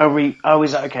 Oh,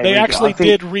 is that okay? They I actually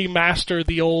think- did remaster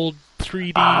the old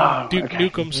 3D Duke okay.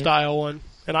 Nukem style one,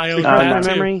 and I own Refresh that my too.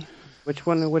 memory. Which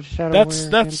one? Which Shadow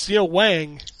That's Warrior Wang.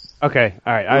 again? Okay.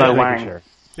 All right. I Lo was Wang. making sure.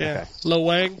 Yeah, Okay. Lo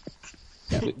Wang.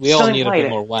 We all Still need a played bit it.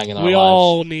 more Wang in our We lives.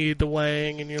 all need the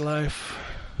Wang in your life.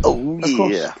 Oh,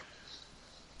 course. yeah.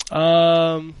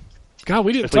 God,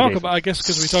 we didn't Especially talk Jason. about. I guess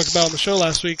because we talked about it on the show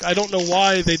last week. I don't know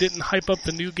why they didn't hype up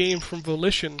the new game from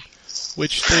Volition,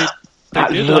 which they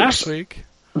That did looks last week.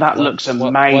 That looks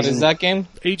amazing. What is that game?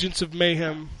 Agents of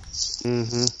Mayhem.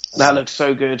 That looks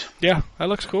so good. Yeah, that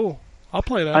looks cool. I'll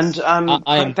play that. And I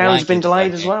am Crackdown's been blanking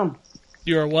delayed that as game. well.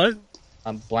 You're what?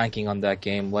 I'm blanking on that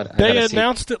game. What? I They gotta see.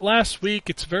 announced it last week.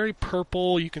 It's very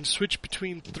purple. You can switch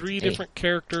between 3 Hey. different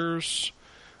characters.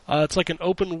 It's like an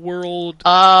open world.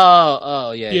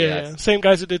 Oh, yeah. yeah, same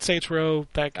guys that did Saints Row.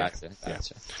 That guy.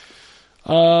 Gotcha.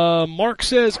 Mark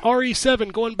says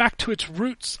RE7 going back to its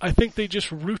roots. I think they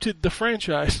just rooted the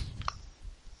franchise.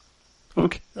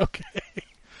 Okay.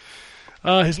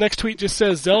 His next tweet just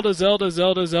says Zelda, Zelda,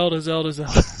 Zelda, Zelda, Zelda,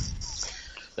 Zelda.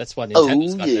 That's what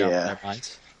Nintendo's got yeah. there on their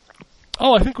minds.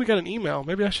 Oh, I think we got an email.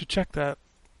 Maybe I should check that.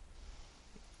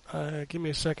 Give me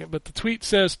a second. But the tweet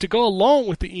says, to go along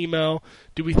with the email,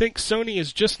 do we think Sony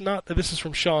is just not... This is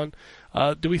from Sean.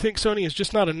 Do we think Sony is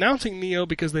just not announcing Neo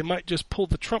because they might just pull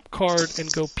the trump card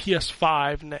and go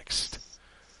PS5 next?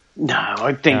 No,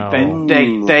 I think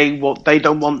No. they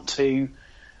don't want to.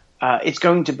 It's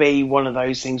going to be one of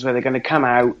those things where they're going to come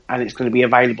out and it's going to be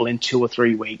available in 2 or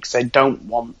 3 weeks. They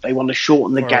want to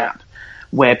shorten the gap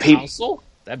where people. Console?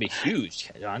 That'd be huge,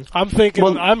 John.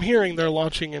 I'm hearing they're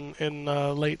launching in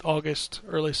late August,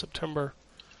 early September.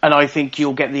 And I think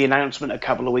you'll get the announcement a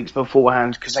couple of weeks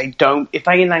beforehand because if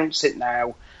they announce it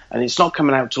now and it's not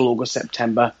coming out till August,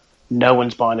 September, no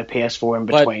one's buying a PS4 in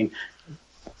between.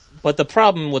 But the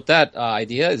problem with that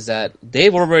idea is that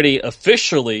they've already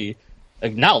officially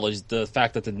acknowledged the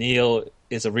fact that the Neo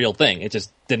is a real thing. It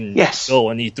just didn't go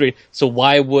on E3. So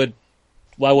why would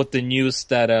the news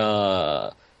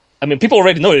that people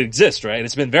already know it exists, right?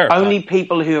 It's been verified. Only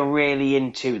people who are really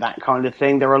into that kind of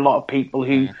thing. There are a lot of people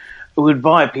who would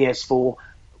buy a PS4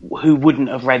 who wouldn't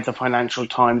have read the Financial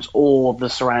Times or the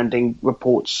surrounding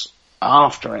reports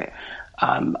after it.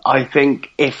 I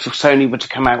think if Sony were to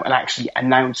come out and actually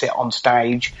announce it on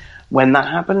stage, when that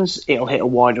happens, it'll hit a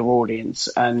wider audience.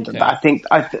 And I think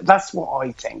that's what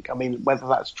I think. I mean, whether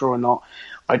that's true or not,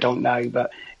 I don't know.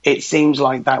 But it seems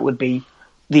like that would be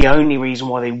the only reason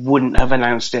why they wouldn't have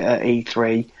announced it at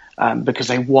E3, because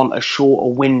they want a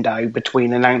shorter window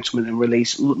between announcement and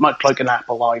release, much like an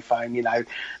Apple iPhone. You know,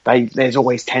 there's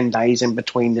always 10 days in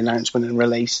between the announcement and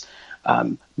release,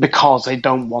 because they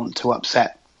don't want to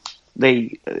upset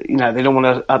they don't want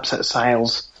to upset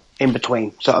sales in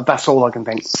between. So that's all I can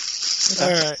think. All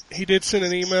right. He did send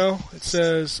an email. It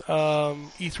says,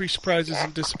 E3 surprises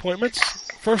and disappointments.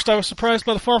 First, I was surprised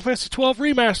by the Final Fantasy XII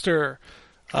remaster.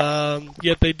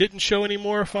 Yet they didn't show any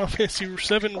more Final Fantasy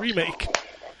VII Remake.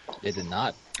 They did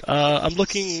not. I'm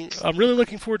really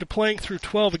looking forward to playing through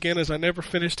 12 again, as I never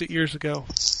finished it years ago.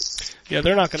 Yeah,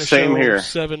 they're not going to show here.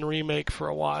 7 Remake for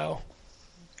a while.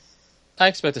 I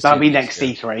expect to see That'll be it next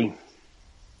year. E3.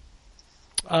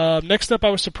 Next up, I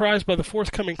was surprised by the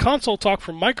forthcoming console talk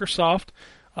from Microsoft,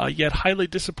 yet highly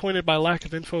disappointed by lack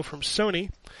of info from Sony.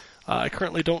 I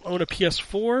currently don't own a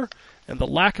PS4, and the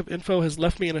lack of info has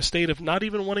left me in a state of not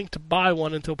even wanting to buy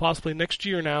one until possibly next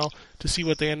year now to see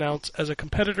what they announce as a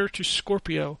competitor to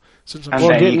Scorpio, since I'm And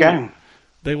sure there you go.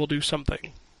 they will do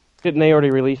something. Didn't they already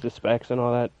release the specs and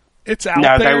all that? It's out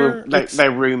No, there.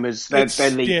 they're rumors. They're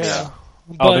leaked. Yeah.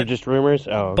 Oh, they're just rumors?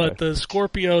 Oh, okay. But the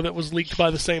Scorpio that was leaked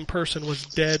by the same person was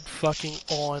dead fucking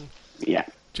on. Yeah.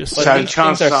 Just But So these things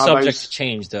chances are are subject those- to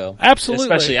change, though. Absolutely.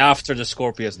 Especially after the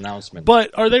Scorpio's announcement.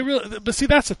 But are they really? But see,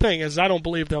 that's the thing is, I don't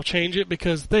believe they'll change it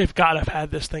because they've got to have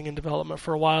had this thing in development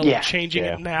for a while. Yeah. And changing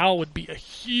Yeah. it now would be a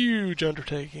huge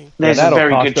undertaking. There's a that'll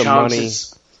very cost good them chance. money.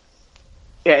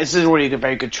 There's already a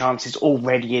very good chance it's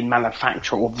already in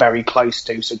manufacture or very close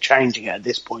to. So changing it at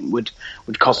this point would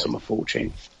cost them a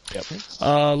fortune.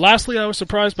 Lastly, I was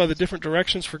surprised by the different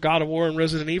directions for God of War and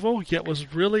Resident Evil, yet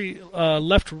was really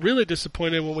left really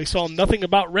disappointed when we saw nothing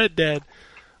about Red Dead,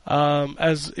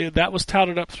 that was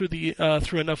touted up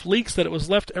through enough leaks that it was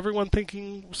left everyone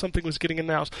thinking something was getting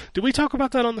announced. Did we talk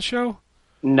about that on the show?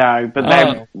 No,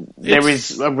 but there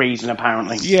is a reason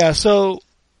apparently. Yeah, so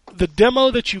the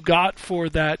demo that you got for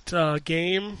that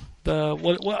game,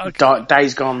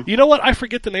 Days Gone. You know what? I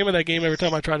forget the name of that game every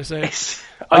time I try to say it.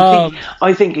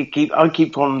 I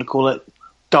keep wanting to call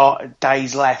it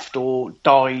Days Left or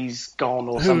Dies Gone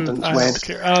or something. I don't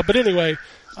care. But anyway,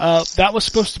 that was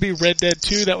supposed to be Red Dead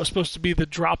 2. That was supposed to be the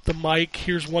drop the mic,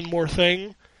 here's one more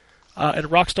thing. And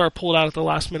Rockstar pulled out at the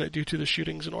last minute due to the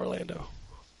shootings in Orlando.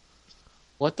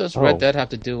 What does Red Dead have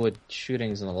to do with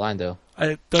shootings in Orlando?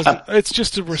 It doesn't. It's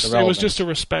just it was just a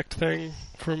respect thing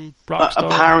from Rockstar.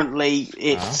 Apparently,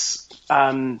 it's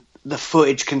the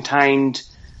footage contained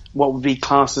what would be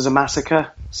classed as a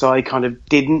massacre, so I kind of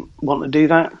didn't want to do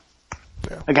that.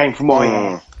 Yeah. Again, from what I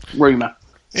hear, rumor.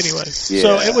 Anyway,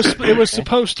 so it was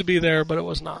supposed to be there, but it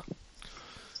was not.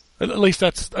 At least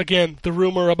that's again the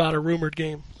rumor about a rumored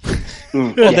game.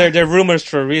 Well, they're rumors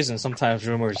for a reason. Sometimes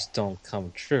rumors don't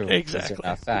come true. Exactly.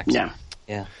 They're not facts.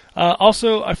 Yeah.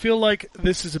 Also, I feel like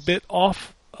this is a bit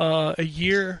off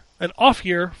an off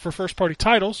year for first-party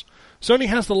titles. Sony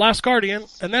has The Last Guardian,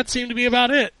 and that seemed to be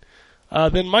about it.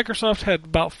 Then Microsoft had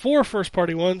about 4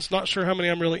 first-party ones. Not sure how many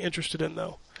I'm really interested in,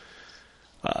 though.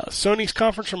 Sony's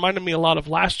conference reminded me a lot of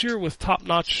last year with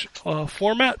top-notch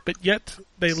format, but yet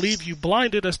they leave you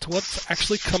blinded as to what's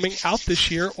actually coming out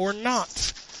this year or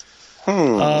not.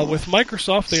 With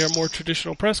Microsoft, they are more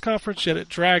traditional press conference, yet it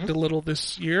dragged a little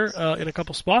this year in a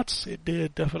couple spots. It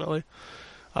did, definitely.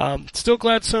 Still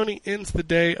glad Sony ends the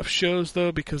day of shows,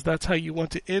 though, because that's how you want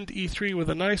to end E3 with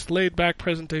a nice laid-back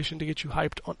presentation to get you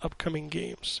hyped on upcoming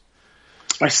games.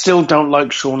 I still don't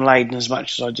like Sean Layden as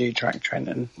much as I do Jack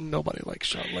Trenton. Nobody likes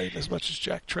Sean Layden as much as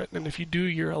Jack Trenton, and if you do,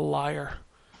 you're a liar.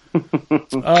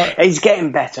 He's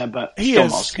getting better, but He still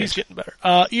is. not good. He's getting better.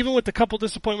 Even with the couple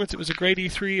disappointments, it was a great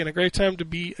E3 and a great time to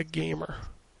be a gamer.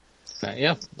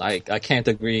 Yeah, I can't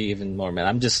agree even more, man.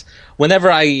 I'm just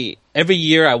every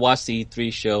year I watch the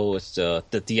E3 show. It's the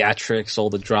theatrics, all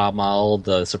the drama, all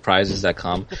the surprises that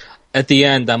come. At the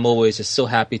end, I'm always just so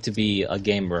happy to be a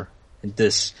gamer in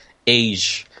this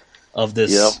age of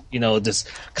this, this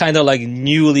kind of like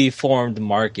newly formed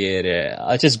market.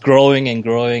 It's just growing and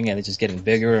growing, and it's just getting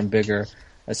bigger and bigger.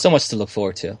 There's so much to look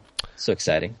forward to. So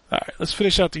exciting. All right, let's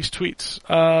finish out these tweets.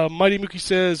 Mighty Mookie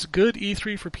says, good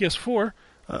E3 for PS4.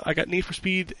 I got Need for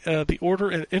Speed, The Order,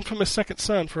 and Infamous Second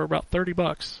Son for about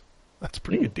 $30. That's a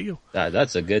pretty good deal.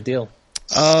 That's a good deal.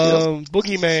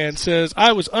 Boogeyman says,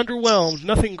 I was underwhelmed.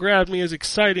 Nothing grabbed me as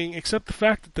exciting except the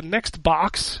fact that the next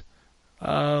box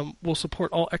will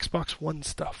support all Xbox One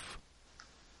stuff.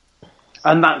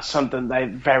 And that's something they're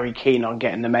very keen on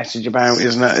getting the message about,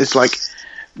 isn't it? It's like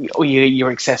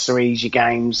your accessories, your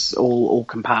games, all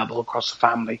compatible across the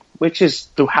family, which is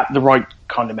the right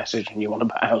kind of message you want to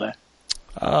put out there.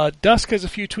 Dusk has a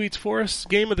few tweets for us.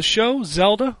 Game of the show,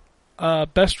 Zelda.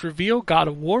 Best reveal, God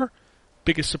of War.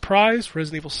 Biggest surprise,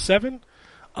 Resident Evil 7.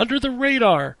 Under the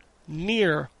radar,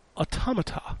 Nier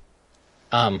Automata.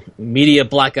 Media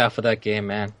blackout for that game,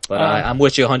 man. But I'm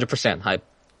with you 100% hype.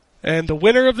 And the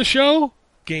winner of the show,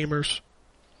 Gamers.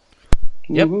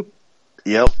 Yep.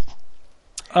 Yep.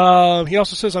 He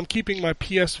also says, I'm keeping my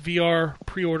PSVR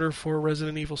pre-order for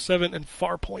Resident Evil 7 and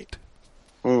Farpoint.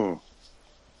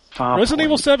 Resident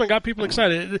Evil 7 got people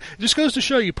excited. It just goes to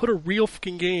show you put a real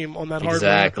fucking game on that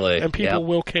hardware, and people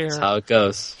will care. That's how it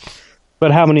goes.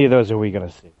 But how many of those are we going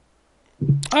to see?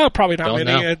 Probably not Don't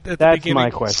many know. at the That's beginning. my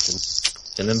question.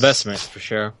 It's an investment for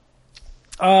sure.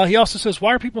 He also says,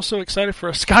 why are people so excited for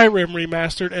a Skyrim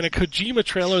remastered and a Kojima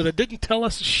trailer that didn't tell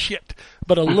us shit,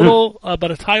 but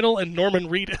a title and Norman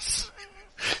Reedus?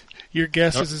 Your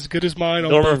guess is as good as mine.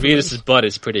 On Norman both of those. Reedus' butt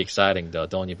is pretty exciting, though.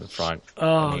 Don't even front.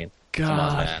 Oh, God. God. Come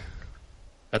on, man.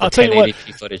 Got I'll the tell you what,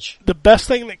 1080p footage. the best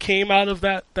thing that came out of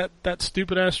that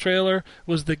stupid ass trailer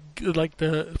was the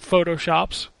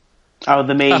photoshops. Oh,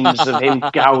 the memes of him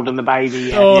holding the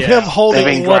baby. Yeah. Oh, Yeah. him They've holding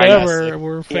been whatever great.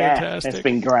 were Yeah, fantastic. it's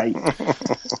been great.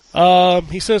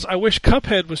 He says, I wish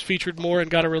Cuphead was featured more and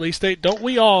got a release date. Don't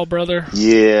we all, brother?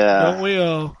 Yeah. Don't we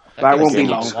all? That won't game's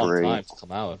be taking long. a long time to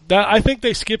come out. I think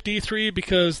they skipped E3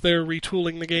 because they're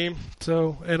retooling the game.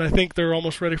 And I think they're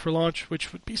almost ready for launch,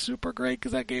 which would be super great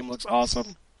because that game looks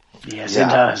awesome. Yes, it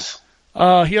does.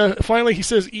 Finally, he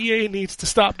says EA needs to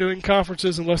stop doing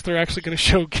conferences unless they're actually going to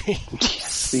show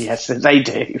games. Yes, they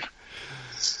do.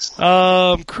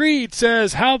 Creed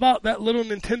says, how about that little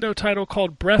Nintendo title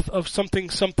called Breath of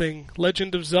Something Something?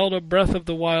 Legend of Zelda Breath of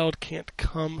the Wild can't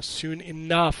come soon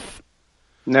enough.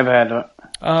 Never heard of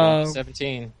it.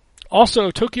 17. Also,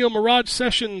 Tokyo Mirage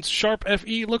Sessions Sharp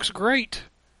FE looks great.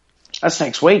 That's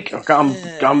next week.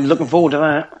 I'm looking forward to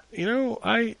that. You know,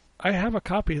 I have a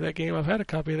copy of that game. I've had a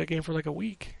copy of that game for like a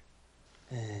week.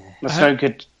 That's no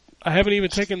good. I haven't even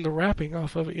taken the wrapping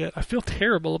off of it yet. I feel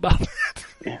terrible about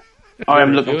that. I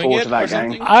am looking Doing forward it to that or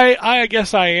game. something? I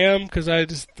guess I am because I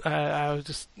was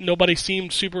just nobody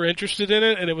seemed super interested in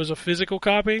it, and it was a physical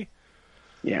copy.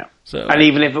 Yeah. So And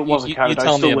even if it was a code, you I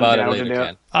tell still me wouldn't about be it able later, to do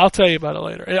Ken. it. I'll tell you about it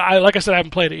later. Like I said, I haven't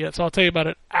played it yet, so I'll tell you about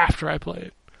it after I play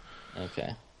it.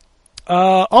 Okay.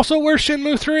 Also, where's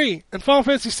Shenmue 3 and Final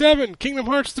Fantasy 7, Kingdom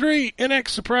Hearts 3, NX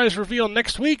surprise reveal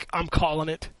next week? I'm calling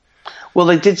it. Well,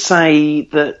 they did say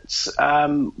that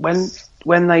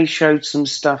when they showed some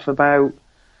stuff about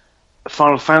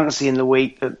Final Fantasy in the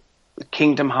week, that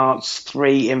Kingdom Hearts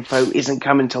 3 info isn't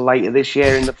coming till later this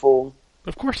year in the fall.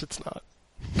 Of course it's not.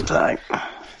 So,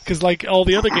 Because like all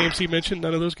the other games he mentioned,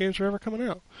 none of those games are ever coming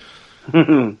out.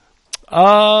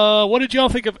 What did y'all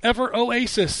think of Ever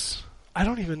Oasis? I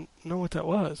don't even know what that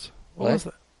was. What was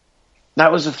that?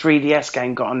 that was a 3DS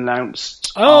game got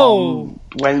announced Oh.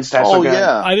 Wednesday. Oh, so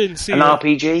yeah. I didn't see An it.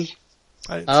 RPG.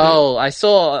 I didn't see Oh, I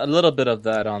saw a little bit of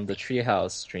that on the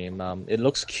Treehouse stream. It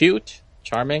looks cute,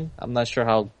 charming. I'm not sure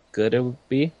how good it would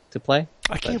be. to play.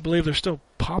 I can't believe they're still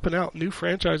popping out new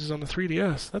franchises on the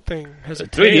 3DS. That thing has a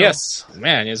 3DS,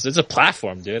 man, it's a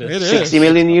platform, dude. It is. 60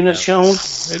 million units shown.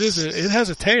 It is. It has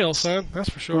a tail, son. That's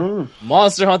for sure.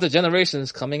 Monster Hunter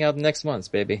Generations coming out next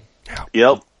month, baby.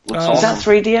 Yep. Is that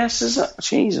 3DS? Is that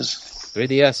Jesus?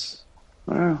 3DS.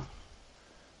 Wow.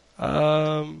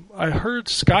 I heard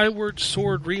Skyward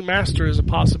Sword Remaster is a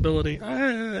possibility.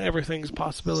 Everything's a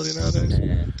possibility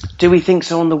nowadays. Do we think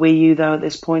so on the Wii U though at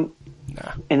this point?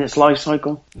 Nah. In its life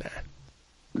cycle?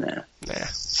 Nah.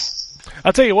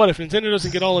 I'll tell you what, if Nintendo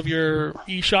doesn't get all of your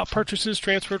eShop purchases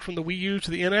transferred from the Wii U to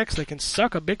the NX, they can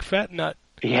suck a big fat nut.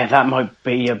 Yeah, that might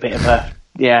be a bit of a...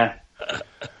 Yeah.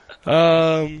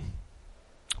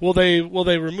 Will they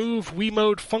remove Wii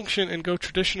Mode function and go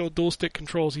traditional dual stick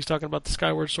controls? He's talking about the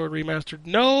Skyward Sword Remastered.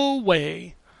 No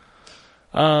way.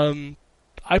 I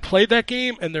played that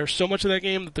game, and there's so much of that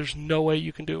game that there's no way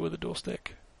you can do it with a dual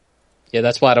stick. Yeah,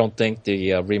 that's why I don't think the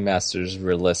remaster is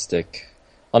realistic.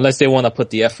 Unless they want to put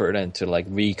the effort in to like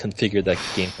reconfigure that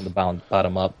game from the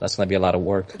bottom up. That's going to be a lot of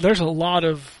work. There's a lot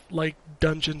of like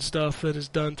dungeon stuff that is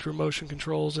done through motion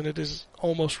controls, and it is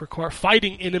almost required.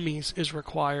 Fighting enemies is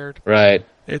required. Right.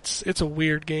 It's a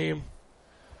weird game.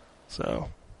 So,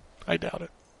 I doubt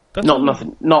it.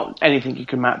 Not anything you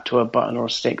can map to a button or a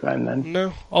stick then.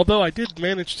 No. Although I did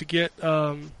manage to get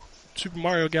Super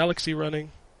Mario Galaxy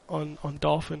running on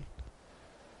Dolphin.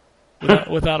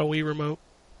 Without a Wii remote.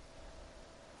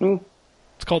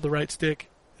 It's called the right stick.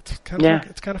 It's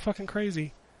kind of fucking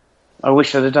crazy. I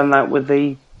wish I'd have done that with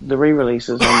the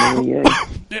re-releases on the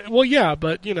Wii U. Well, yeah,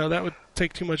 but that would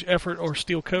take too much effort or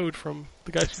steal code from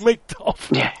the guys who make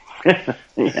Dolphin. Yeah.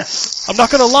 I'm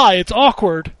not gonna lie, it's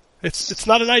awkward. It's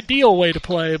not an ideal way to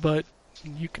play, but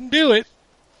you can do it.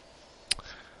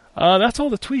 That's all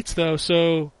the tweets though.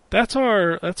 So that's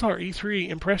our E3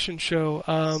 impression show.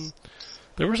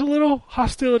 There was a little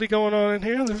hostility going on in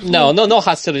here. No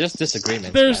hostility, just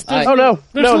disagreement. No Even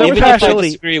if I hostility.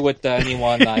 disagree with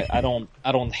anyone, I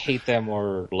don't hate them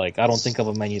or like I don't think of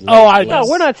them any. No,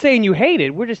 we're not saying you hate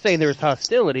it. We're just saying there was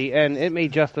hostility, and it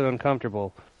made Justin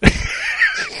uncomfortable.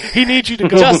 He needs you to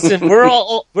go. Justin, we're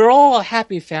all a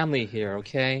happy family here,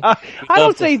 okay? I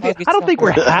don't think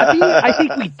we're happy. I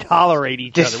think we tolerate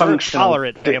each other. We're a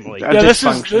tolerant family. Yeah, this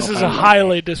is a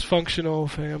highly dysfunctional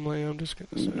family. I'm just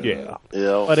gonna say.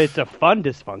 Yeah, but it's a fun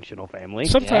dysfunctional family.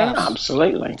 Sometimes,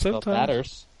 absolutely.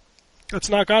 Sometimes. It's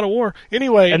not God of War.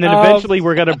 Anyway. And then eventually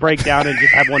we're going to break down and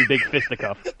just have one big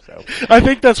fisticuff. So. I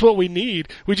think that's what we need.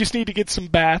 We just need to get some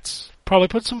bats, probably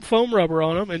put some foam rubber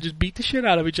on them, and just beat the shit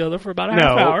out of each other for about a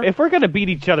half hour. If we're going to beat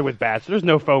each other with bats, there's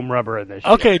no foam rubber in this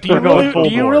shit. Okay, do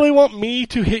you really want me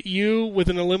to hit you with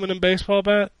an aluminum baseball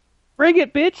bat? Bring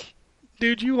it, bitch.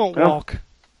 Dude, you won't walk.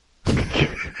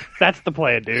 That's the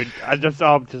plan, dude. I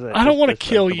don't want to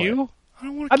kill you.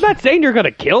 I'm not saying you're going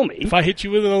to kill me. If I hit you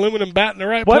with an aluminum bat in the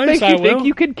right what place, makes you think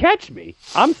you can catch me?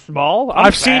 I'm small.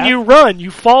 I've seen you run.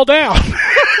 You fall down.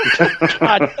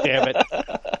 God damn it.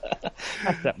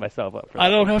 I set myself up for that. I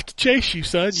don't have to chase you,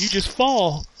 son. You just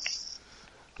fall.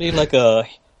 Are you like a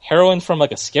heroine from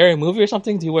like a scary movie or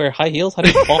something? Do you wear high heels? How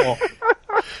do you fall?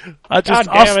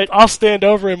 I'll stand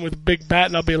over him with a big bat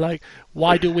and I'll be like,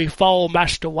 "Why do we fall,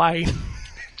 Master Wayne?"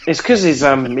 It's because he's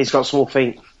got small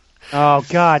feet. Oh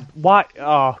God! What?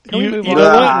 Oh, you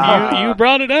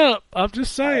brought it up. I'm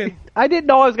just saying. I didn't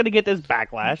know I was going to get this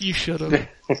backlash. You should have.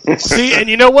 See, and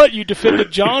you know what? You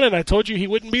defended John, and I told you he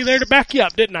wouldn't be there to back you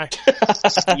up, didn't I?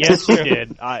 Yes, you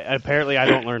did. Apparently, I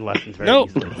don't learn lessons very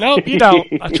easily. Nope, you don't.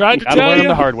 I tried to tell you. Gotta learn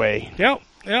the hard way. Yep.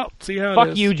 See how Fuck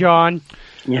it is. you, John.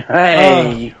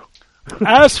 Hey.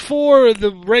 As for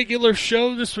the regular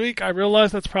show this week, I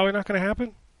realize that's probably not going to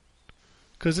happen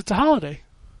because it's a holiday.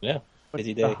 Yeah.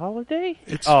 Busy day. A holiday?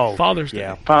 It's Father's Day.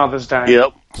 Yeah. Father's Day.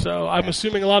 Yep. So I'm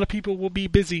assuming a lot of people will be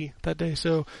busy that day.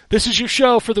 So this is your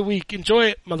show for the week. Enjoy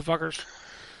it, motherfuckers.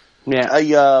 Yeah.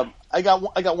 I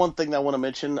got one thing that I want to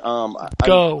mention.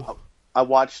 Go. I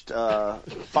watched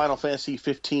Final Fantasy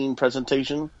 15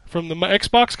 presentation from the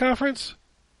Xbox conference.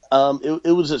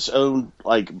 It was its own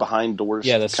like behind doors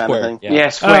kind of thing. Yeah,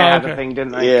 Square had a thing,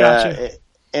 didn't they? Yeah. Gotcha.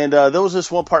 And there was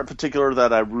this one part in particular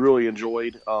that I really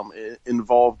enjoyed. It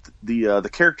involved the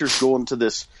characters going to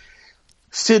this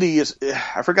city.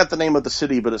 I forgot the name of the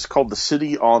city, but it's called the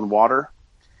City on Water.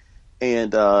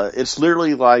 And it's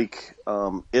literally like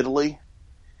Italy,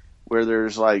 where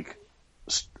there's like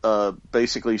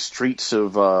basically streets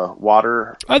of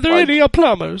water. Are there any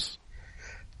plumbers?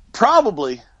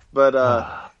 Probably, but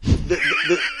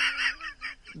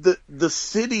the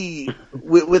city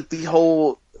with the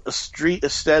whole street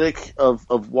aesthetic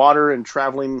of water and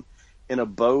traveling in a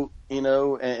boat, you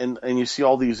know, and you see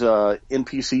all these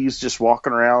NPCs just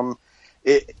walking around.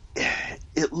 It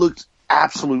looked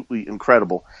absolutely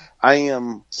incredible. I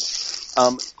am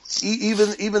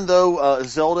even though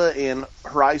Zelda and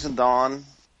Horizon Dawn,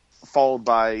 followed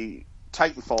by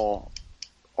Titanfall,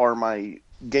 are my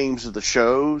games of the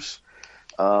shows.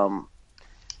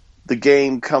 The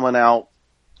game coming out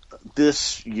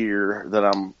this year that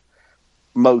I'm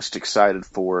most excited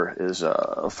for is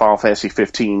Final Fantasy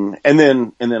 15, and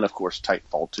then of course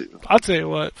Titanfall 2. I'll tell you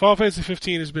what, Final Fantasy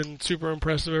 15 has been super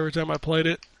impressive every time I played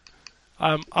it.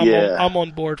 I'm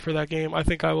on board for that game. I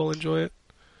think I will enjoy it.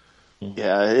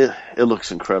 Yeah, it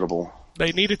looks incredible.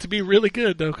 They need it to be really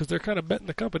good though, because they're kind of betting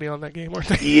the company on that game, aren't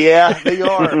they? Yeah, they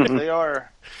are. They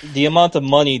are. The amount of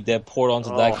money they poured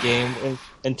onto that game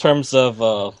in terms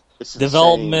of It's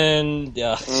development,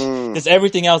 just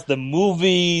everything else, the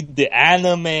movie, the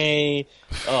anime.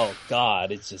 Oh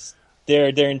God, it's just their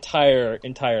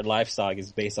entire lifestyle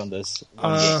is based on this.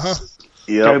 Uh-huh.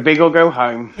 Go big or go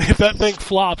home. If that thing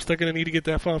flops, they're going to need to get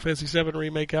that Final Fantasy VII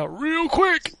remake out real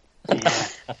quick.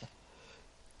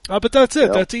 But that's it.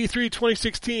 Yep. That's E3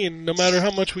 2016. No matter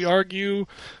how much we argue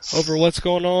over what's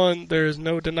going on, there is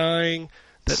no denying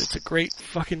that it's a great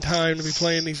fucking time to be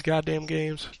playing these goddamn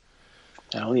games.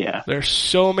 Oh yeah. There's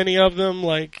so many of them.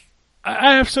 Like,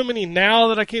 I have so many now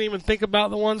that I can't even think about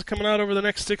the ones coming out over the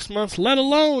next 6 months, let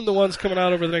alone the ones coming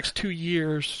out over the next 2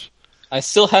 years. I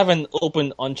still haven't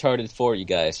opened Uncharted 4, you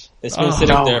guys. It's been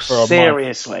sitting there for a month.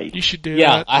 Seriously. You should do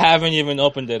Yeah, that. I haven't even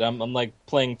opened it. I'm like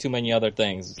playing too many other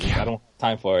things. I don't have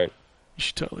time for it. You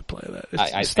should totally play that.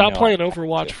 I Stop know. playing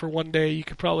Overwatch for one day. You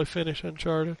could probably finish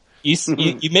Uncharted.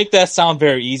 You make that sound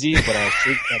very easy, but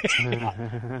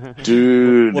I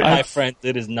Dude. my friend,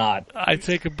 it is not. I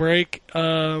take a break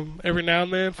every now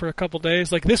and then for a couple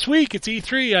days. Like this week, it's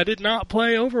E3. I did not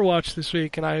play Overwatch this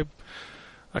week, and I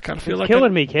kind of feel like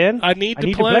killing me, Ken. I need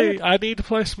to play. I need to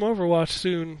play some Overwatch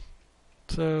soon.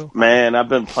 So Man, I've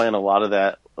been playing a lot of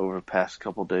that over the past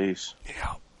couple days.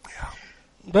 yeah.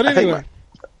 But anyway,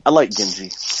 I like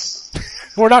Genji.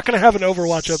 we're not going to have an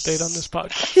Overwatch update on this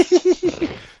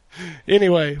podcast.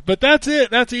 Anyway, but that's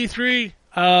it. That's E3.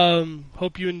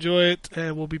 Hope you enjoy it,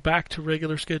 and we'll be back to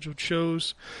regular scheduled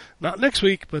shows. Not next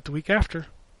week, but the week after.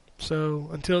 So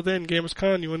until then,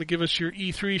 GamersCon, you want to give us your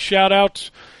E3 shout-outs?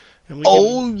 And we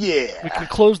Yeah. we can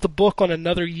close the book on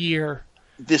another year.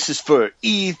 This is for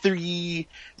E3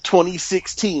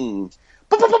 2016.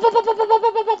 Epic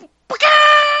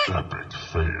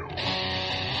fail.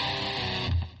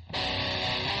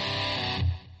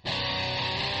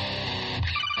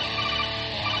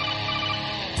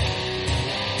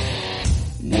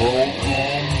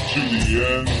 Welcome to the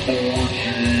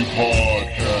N4G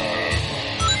podcast.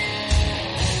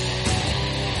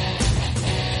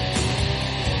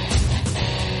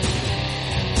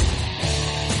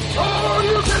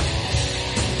 $0.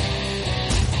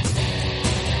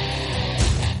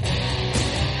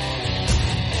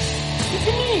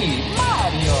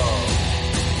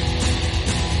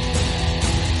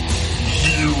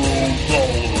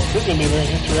 This is going to be a very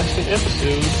interesting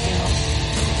episode.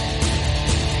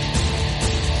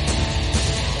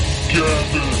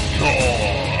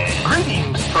 GathersCon.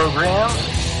 Greetings, programs.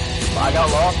 I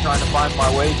got lost trying to find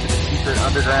my way to the secret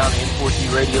underground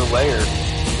N4G radio lair.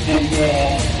 The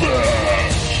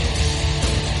Wombat.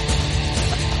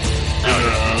 And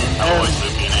I always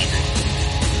live being angry.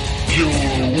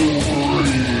 Killer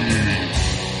Wolverine.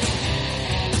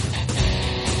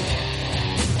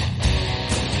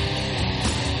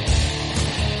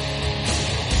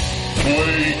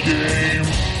 Play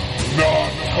games,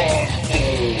 not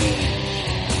consoles.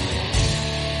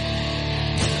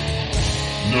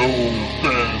 No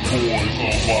fanboys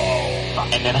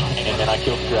allowed. And then I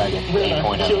killed the dragon.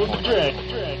 8.0. Killed the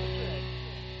dragon.